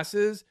touchdown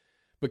passes,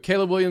 but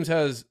Caleb Williams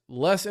has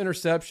less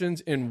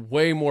interceptions and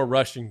way more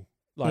rushing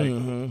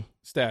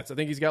stats. I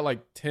think he's got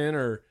like 10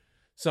 or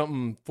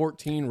something,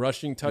 14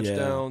 rushing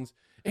touchdowns. Yeah.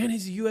 And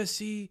he's a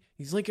USC.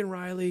 He's Lincoln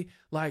Riley.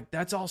 Like,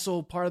 that's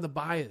also part of the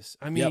bias.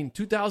 I mean,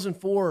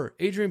 2004,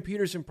 Adrian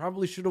Peterson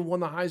probably should have won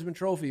the Heisman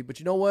Trophy. But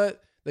you know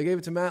what? They gave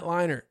it to Matt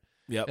Leinart.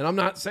 Yep. And I'm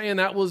not saying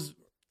that was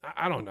 –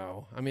 I don't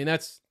know. I mean, I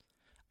just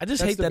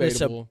hate debatable. That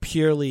it's a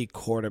purely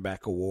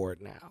quarterback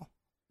award now.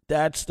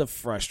 That's the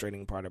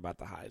frustrating part about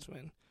the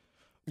Heisman.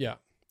 Yeah.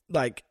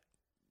 Like,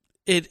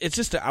 it's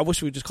just I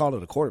wish we just called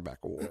it a quarterback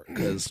award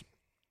because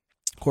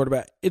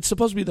quarterback – it's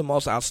supposed to be the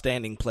most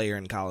outstanding player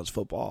in college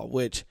football,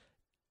 which –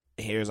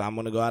 I'm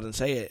going to go out and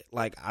say it.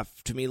 Like,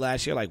 to me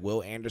last year, like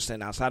Will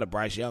Anderson, outside of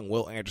Bryce Young,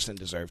 Will Anderson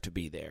deserved to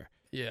be there.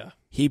 Yeah.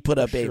 He put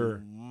up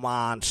a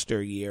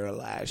monster year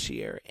last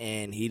year,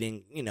 and he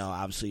didn't,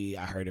 obviously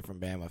I heard it from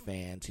Bama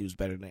fans. He was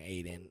better than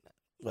Aiden,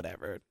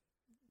 whatever.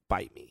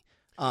 Bite me.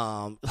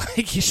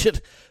 Like he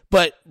should,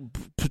 but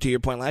to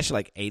your point last year,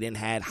 like Aiden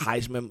had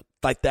Heisman,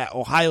 like that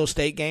Ohio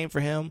State game for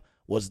him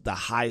was the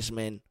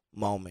Heisman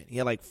moment. He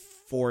had like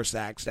 4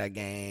 sacks that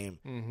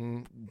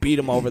game, beat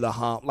him over the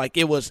hump. Like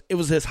it was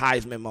his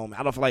Heisman moment.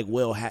 I don't feel like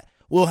Will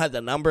had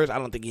the numbers. I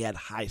don't think he had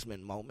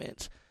Heisman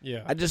moments.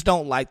 Yeah, I just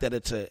don't like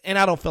that and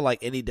I don't feel like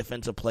any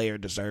defensive player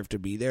deserved to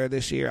be there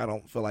this year. I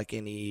don't feel like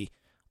any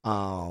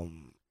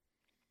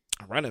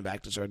running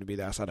back deserved to be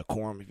there outside of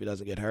Corum if he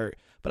doesn't get hurt.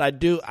 But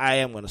I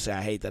am going to say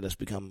I hate that it's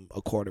become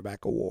a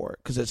quarterback award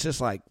because it's just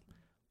like,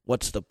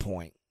 what's the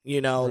point?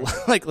 Right.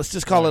 Like let's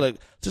just call it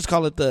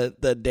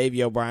the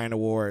Davey O'Brien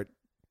Award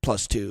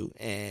 +2,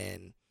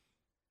 and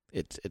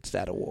it's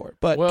that award.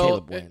 But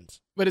Caleb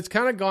wins. But it's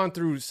kind of gone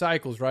through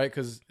cycles, right?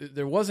 Because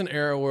there was an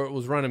era where it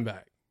was running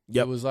back.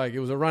 Yep. It was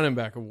a running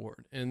back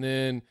award, and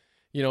then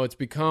it's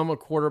become a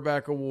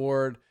quarterback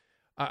award.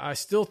 I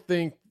still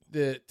think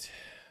that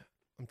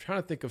I'm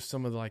trying to think of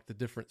some of the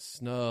different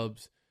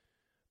snubs.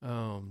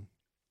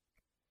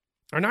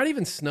 Or not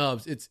even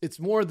snubs. It's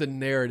more the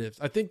narratives.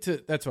 I think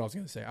that's what I was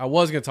going to say. I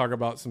was going to talk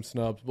about some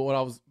snubs,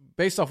 but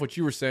based off what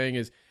you were saying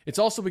is it's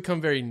also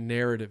become very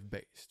narrative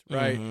based,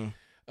 right?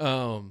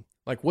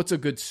 Like what's a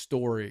good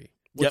story?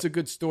 What's a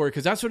good story?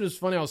 Because that's what is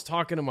funny. I was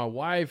talking to my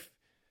wife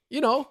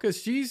because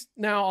she's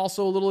now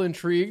also a little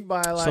intrigued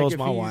by like so is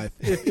my wife.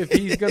 if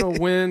he's gonna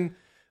win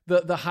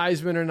the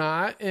Heisman or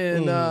not,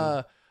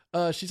 and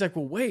she's like,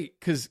 well, wait,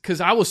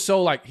 because I was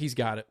so like, he's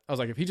got it. I was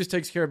like, if he just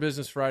takes care of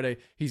business Friday,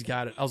 he's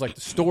got it. I was like,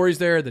 the story's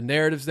there, the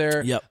narrative's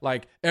there,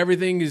 like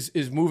everything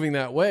is moving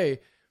that way.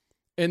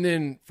 And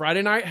then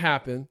Friday night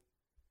happened,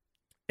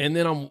 and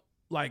then I'm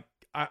like,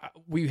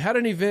 we had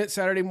an event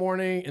Saturday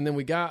morning, and then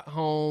we got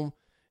home.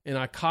 And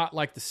I caught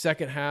like the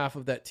second half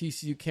of that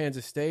TCU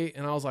Kansas State,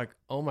 and I was like,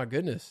 "Oh my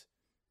goodness,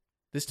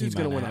 this dude's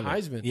going to win a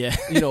Heisman." Yeah,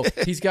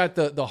 he's got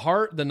the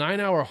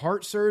 9-hour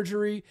heart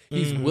surgery.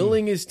 He's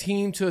willing his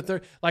team to a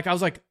third. Like I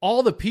was like,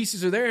 all the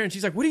pieces are there, and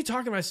she's like, "What are you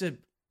talking about?" I said,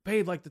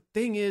 "Babe, like the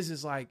thing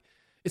is like,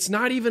 it's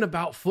not even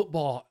about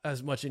football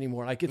as much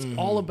anymore. Like it's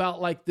all about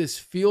like this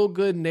feel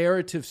good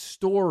narrative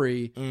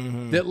story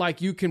that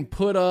like you can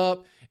put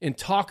up and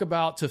talk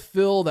about to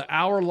fill the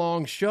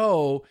hour-long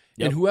show,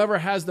 and whoever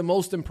has the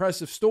most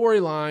impressive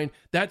storyline,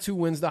 that's who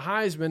wins the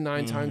Heisman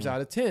 9 times out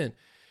of 10.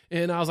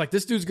 And I was like,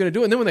 this dude's going to do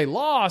it. And then when they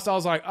lost, I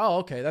was like, oh,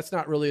 okay, that's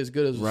not really as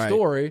good as a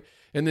story.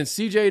 And then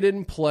CJ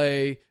didn't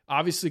play.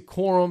 Obviously,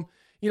 Corum,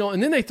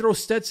 and then they throw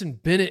Stetson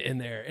Bennett in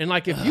there. And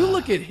like, if you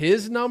look at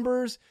his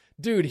numbers,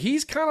 dude,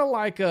 he's kind of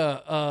like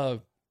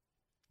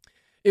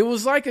it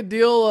was like a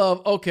deal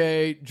of,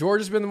 okay,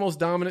 Georgia's been the most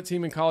dominant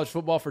team in college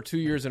football for 2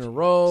 years in a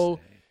row.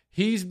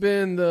 He's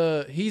been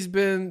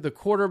the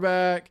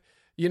quarterback,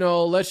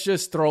 let's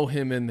just throw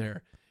him in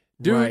there.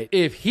 Dude,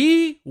 if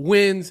he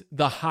wins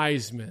the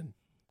Heisman,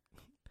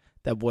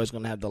 that boy's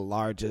going to have the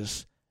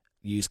largest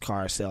used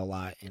car sale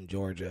lot in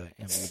Georgia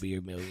and will be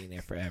a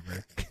millionaire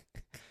forever.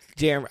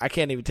 Jeremy, I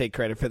can't even take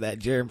credit for that.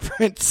 Jeremy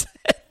Prince.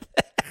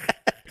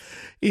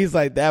 He's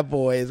like, that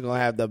boy is going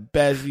to have the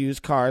best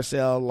used car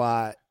sale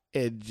lot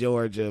in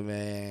Georgia,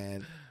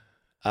 man.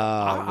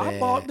 I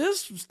bought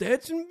this from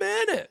Stetson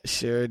Bennett.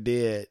 Sure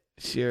did.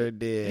 He's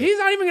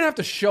not even going to have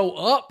to show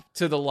up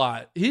to the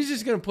lot. He's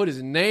just going to put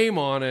his name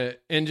on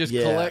it and just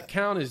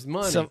count his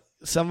money.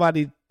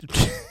 Somebody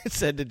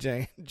said to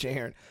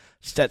Jaren,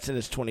 Stetson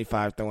is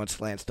 25 throwing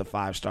slants to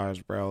 5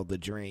 stars, bro. The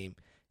dream.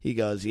 He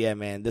goes, yeah,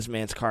 man, this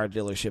man's car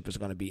dealership is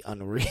going to be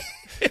unreal.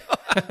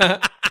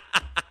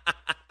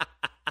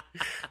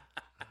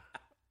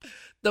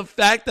 The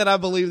fact that I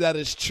believe that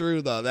is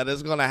true, though, that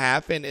is going to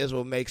happen, is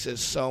what makes it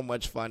so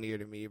much funnier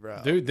to me,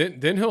 bro. Dude,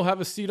 then he'll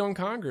have a seat on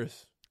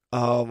Congress.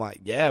 Oh, my.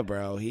 Yeah,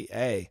 bro.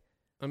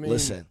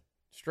 Listen.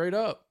 Straight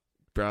up.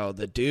 Bro,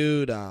 the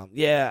dude, I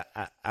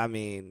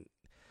mean,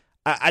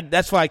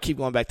 that's why I keep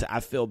going back to I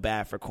feel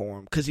bad for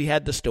Corum, because he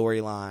had the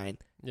storyline,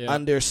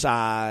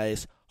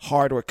 undersized,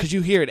 hard work, because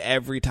you hear it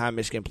every time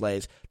Michigan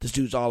plays. This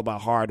dude's all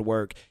about hard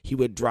work. He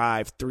would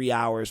drive 3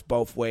 hours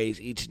both ways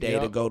each day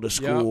to go to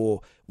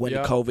school. When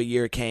the COVID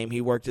year came,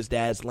 he worked his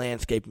dad's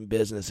landscaping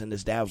business, and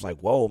his dad was like,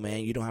 whoa,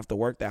 man, you don't have to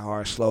work that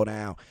hard. Slow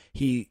down.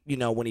 He,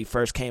 when he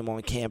first came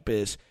on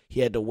campus,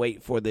 he had to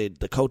wait for the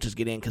coaches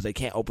get in because they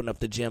can't open up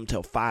the gym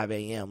till 5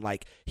 a.m.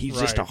 Like, he's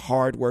just a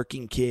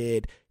hard-working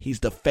kid. He's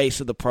the face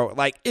of the pro.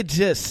 Like,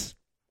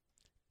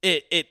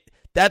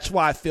 that's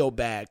why I feel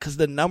bad, because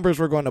the numbers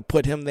were going to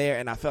put him there,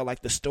 and I felt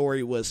like the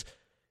story was,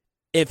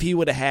 if he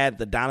would have had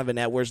the Donovan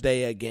Edwards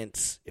day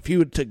if he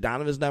would have took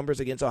Donovan's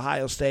numbers against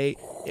Ohio State,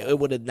 it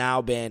would have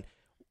now been,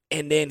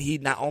 and then he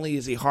not only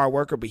is he a hard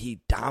worker, but he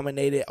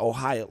dominated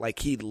Ohio. Like,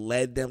 he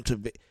led them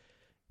to,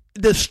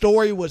 the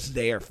story was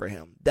there for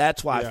him.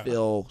 That's why I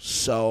feel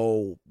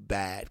so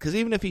bad, because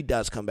even if he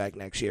does come back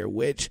next year,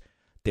 which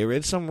there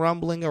is some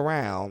rumbling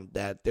around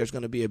that there's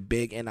going to be a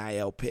big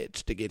NIL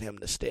pitch to get him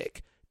to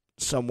stick.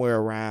 Somewhere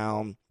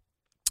around,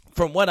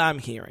 from what I'm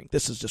hearing,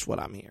 this is just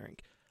what I'm hearing,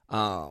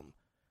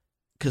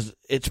 because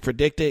it's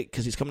predicted,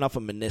 because he's coming off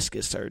of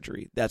meniscus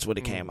surgery. That's what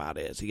it came out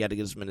as. He got to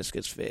get his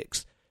meniscus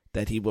fixed.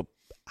 That he will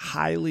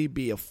highly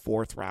be a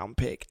 4th-round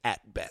pick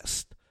at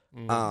best.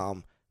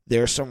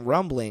 There's some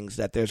rumblings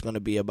that there's going to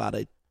be about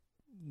a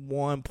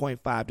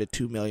 $1.5 to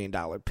 $2 million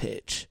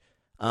pitch.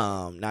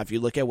 Now, if you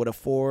look at what a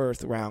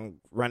 4th-round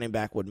running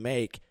back would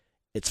make,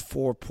 it's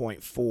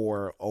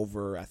 4.4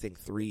 over, I think,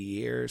 3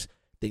 years.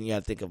 Then you got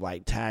to think of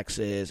like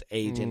taxes,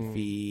 agent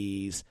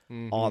fees,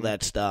 all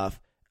that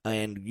stuff,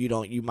 and you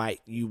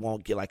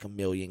won't get like $1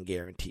 million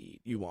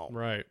guaranteed. You won't.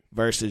 Right.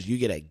 Versus you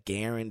get a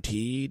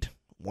guaranteed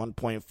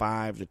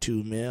 1.5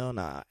 to $2 million.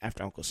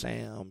 After Uncle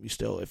Sam, you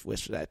still, if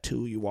it's that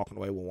 2, you're walking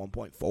away with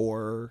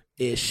 1.4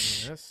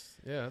 ish.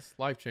 That's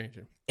life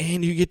changing.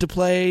 And you get to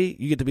play.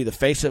 You get to be the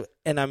face of.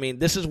 And I mean,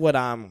 this is what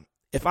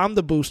if I'm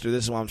the booster,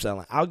 this is what I'm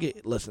selling.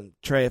 Listen,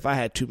 Trey, if I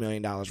had $2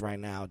 million right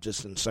now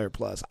just in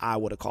surplus, I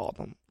would have called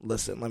them.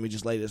 Listen, let me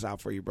just lay this out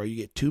for you, bro. You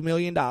get $2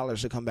 million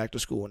to come back to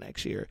school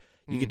next year.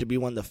 You get to be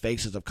one of the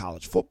faces of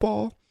college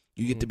football.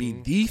 You get to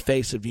be the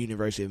face of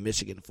University of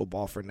Michigan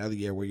football for another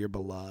year where you're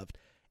beloved.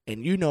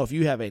 And if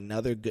you have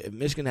if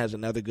Michigan has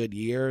another good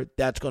year,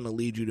 that's going to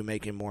lead you to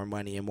making more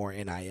money and more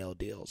NIL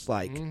deals.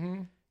 Like,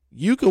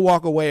 you could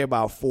walk away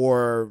about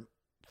 $4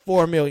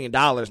 million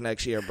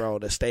next year, bro,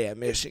 to stay at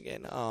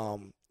Michigan.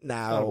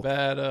 Now,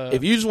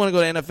 if you just want to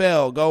go to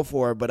NFL, go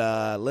for it.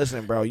 But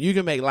listen, bro, you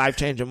can make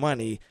life-changing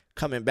money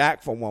coming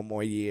back for one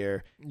more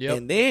year. Yep.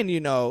 And then,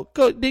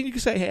 then you can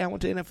say, hey, I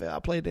went to the NFL. I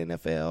played the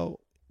NFL.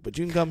 But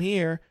you can come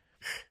here,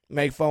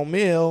 make $4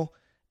 million.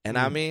 And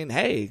I mean,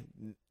 hey,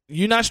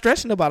 you're not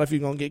stressing about if you're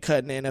going to get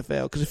cut in the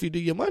NFL. Because if you do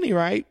your money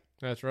right.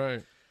 That's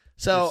right.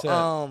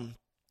 So,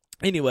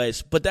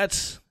 anyways, but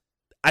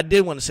I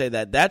did want to say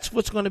that. That's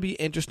what's going to be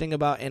interesting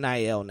about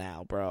NIL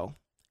now, bro,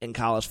 in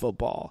college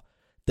football.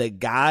 The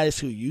guys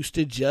who used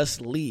to just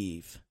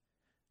leave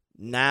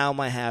now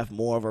might have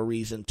more of a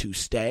reason to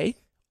stay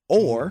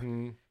or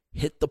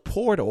hit the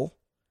portal,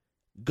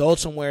 go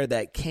somewhere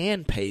that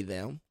can pay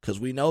them because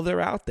we know they're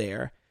out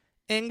there,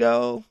 and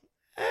go,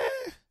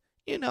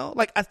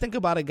 like I think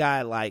about a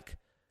guy like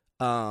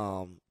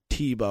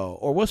Tebow,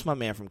 or what's my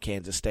man from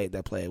Kansas State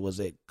that played? Was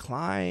it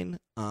Klein?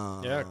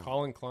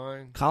 Colin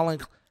Klein.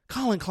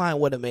 Colin Klein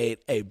would have made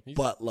a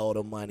buttload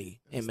of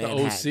money in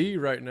Manhattan. The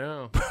OC right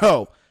now.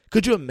 Bro,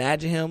 could you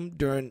imagine him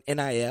during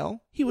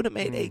NIL? He would have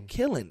made a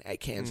killing at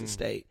Kansas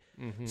State.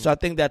 So I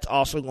think that's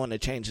also going to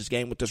change his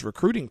game with this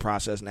recruiting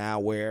process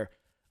now where,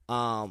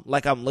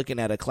 like I'm looking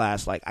at a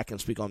class, like I can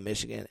speak on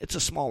Michigan. It's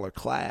a smaller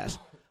class,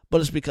 but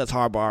it's because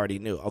Harbaugh already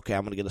knew, okay,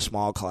 I'm going to get a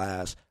small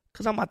class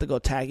because I'm about to go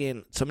tag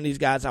in some of these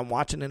guys I'm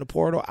watching in the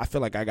portal. I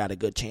feel like I got a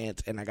good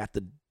chance and I got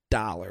the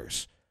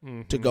dollars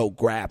to go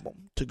grab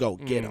them, to go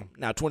get them.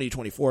 Now,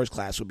 2024's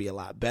class would be a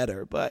lot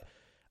better, but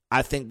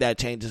I think that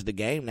changes the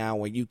game now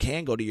when you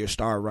can go to your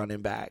star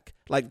running back.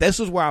 Like, this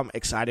is where I'm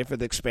excited for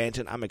the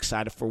expansion. I'm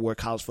excited for where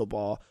college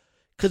football,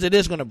 because it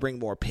is going to bring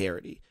more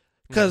parity.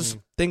 Because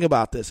think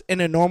about this. In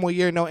a normal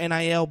year, no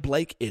NIL,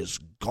 Blake is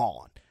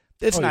gone.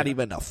 It's not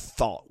even a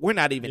thought. We're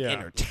not even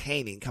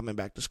entertaining coming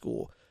back to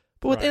school.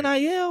 But with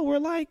NIL, we're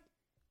like,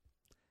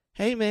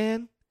 hey,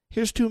 man,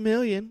 here's $2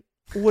 million.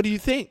 What do you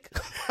think?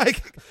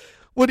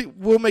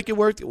 We'll make it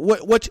worth it.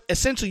 What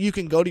essentially you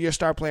can go to your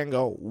star player and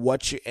go,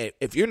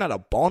 if you're not a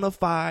bona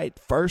fide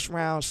first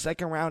round,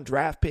 second round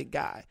draft pick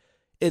guy,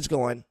 it's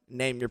going,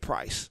 name your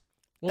price.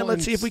 Well, and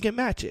let's see if we can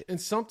match it. And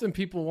something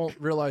people won't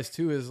realize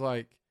too is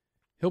like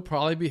he'll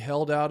probably be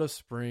held out of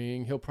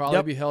spring. He'll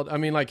probably be held. I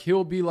mean, like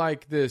he'll be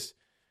like this,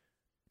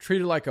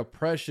 treated like a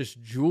precious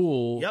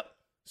jewel. Yep.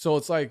 So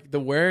it's like the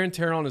wear and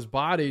tear on his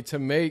body to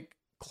make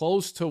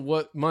close to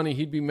what money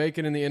he'd be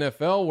making in the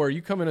NFL, where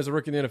you come in as a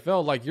rookie in the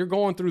NFL, like you're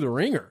going through the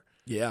ringer.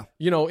 Yeah.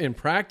 In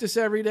practice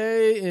every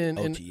day and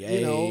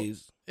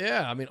OTAs.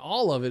 I mean,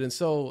 all of it. And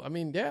so, I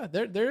mean,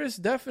 there is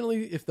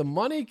definitely, if the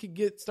money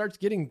starts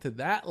getting to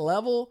that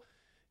level,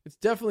 it's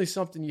definitely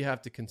something you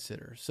have to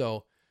consider.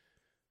 So,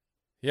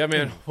 yeah,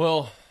 man.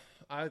 Well,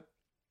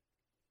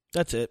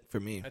 that's it for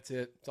me. That's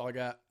it. That's all I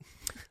got.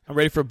 I'm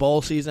ready for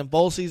bowl season.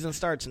 Bowl season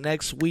starts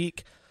next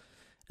week.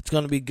 It's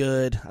going to be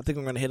good. I think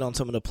we're going to hit on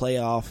some of the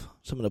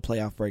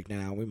playoff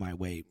breakdown. We might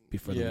wait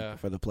before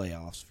the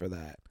playoffs for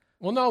that.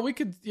 Well, no, we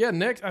could. Yeah,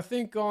 next. I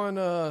think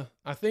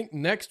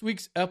next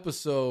week's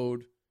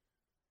episode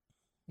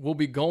we'll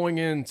be going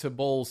into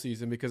bowl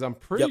season because I'm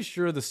pretty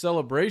sure the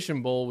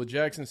Celebration Bowl with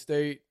Jackson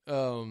State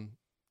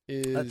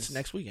is that's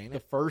next week, ain't it? The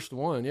first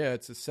one. Yeah,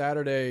 it's a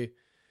Saturday,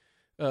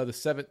 the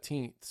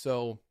 17th.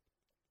 So,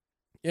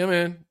 yeah,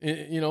 man.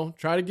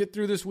 Try to get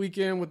through this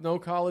weekend with no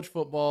college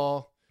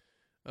football.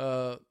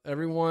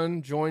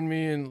 Everyone join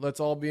me and let's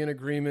all be in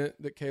agreement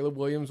that Caleb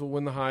Williams will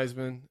win the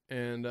Heisman,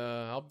 and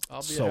I'll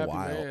be so a happy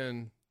wild.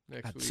 Man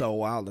next week. That's so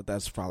wild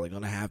that's probably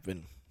going to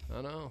happen.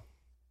 I know.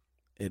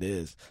 It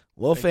is.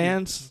 Well,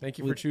 fans. Thank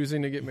you for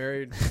choosing to get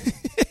married.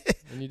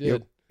 And you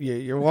did.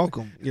 You're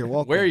welcome. You're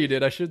welcome. Where you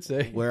did, I should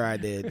say. Where I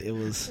did. It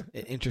was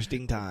an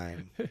interesting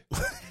time.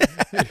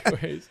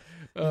 Anyways,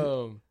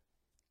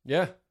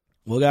 yeah.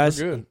 Well, guys,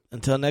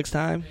 until next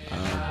time,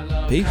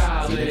 peace.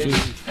 See you next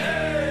week.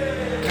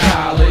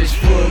 College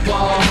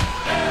football.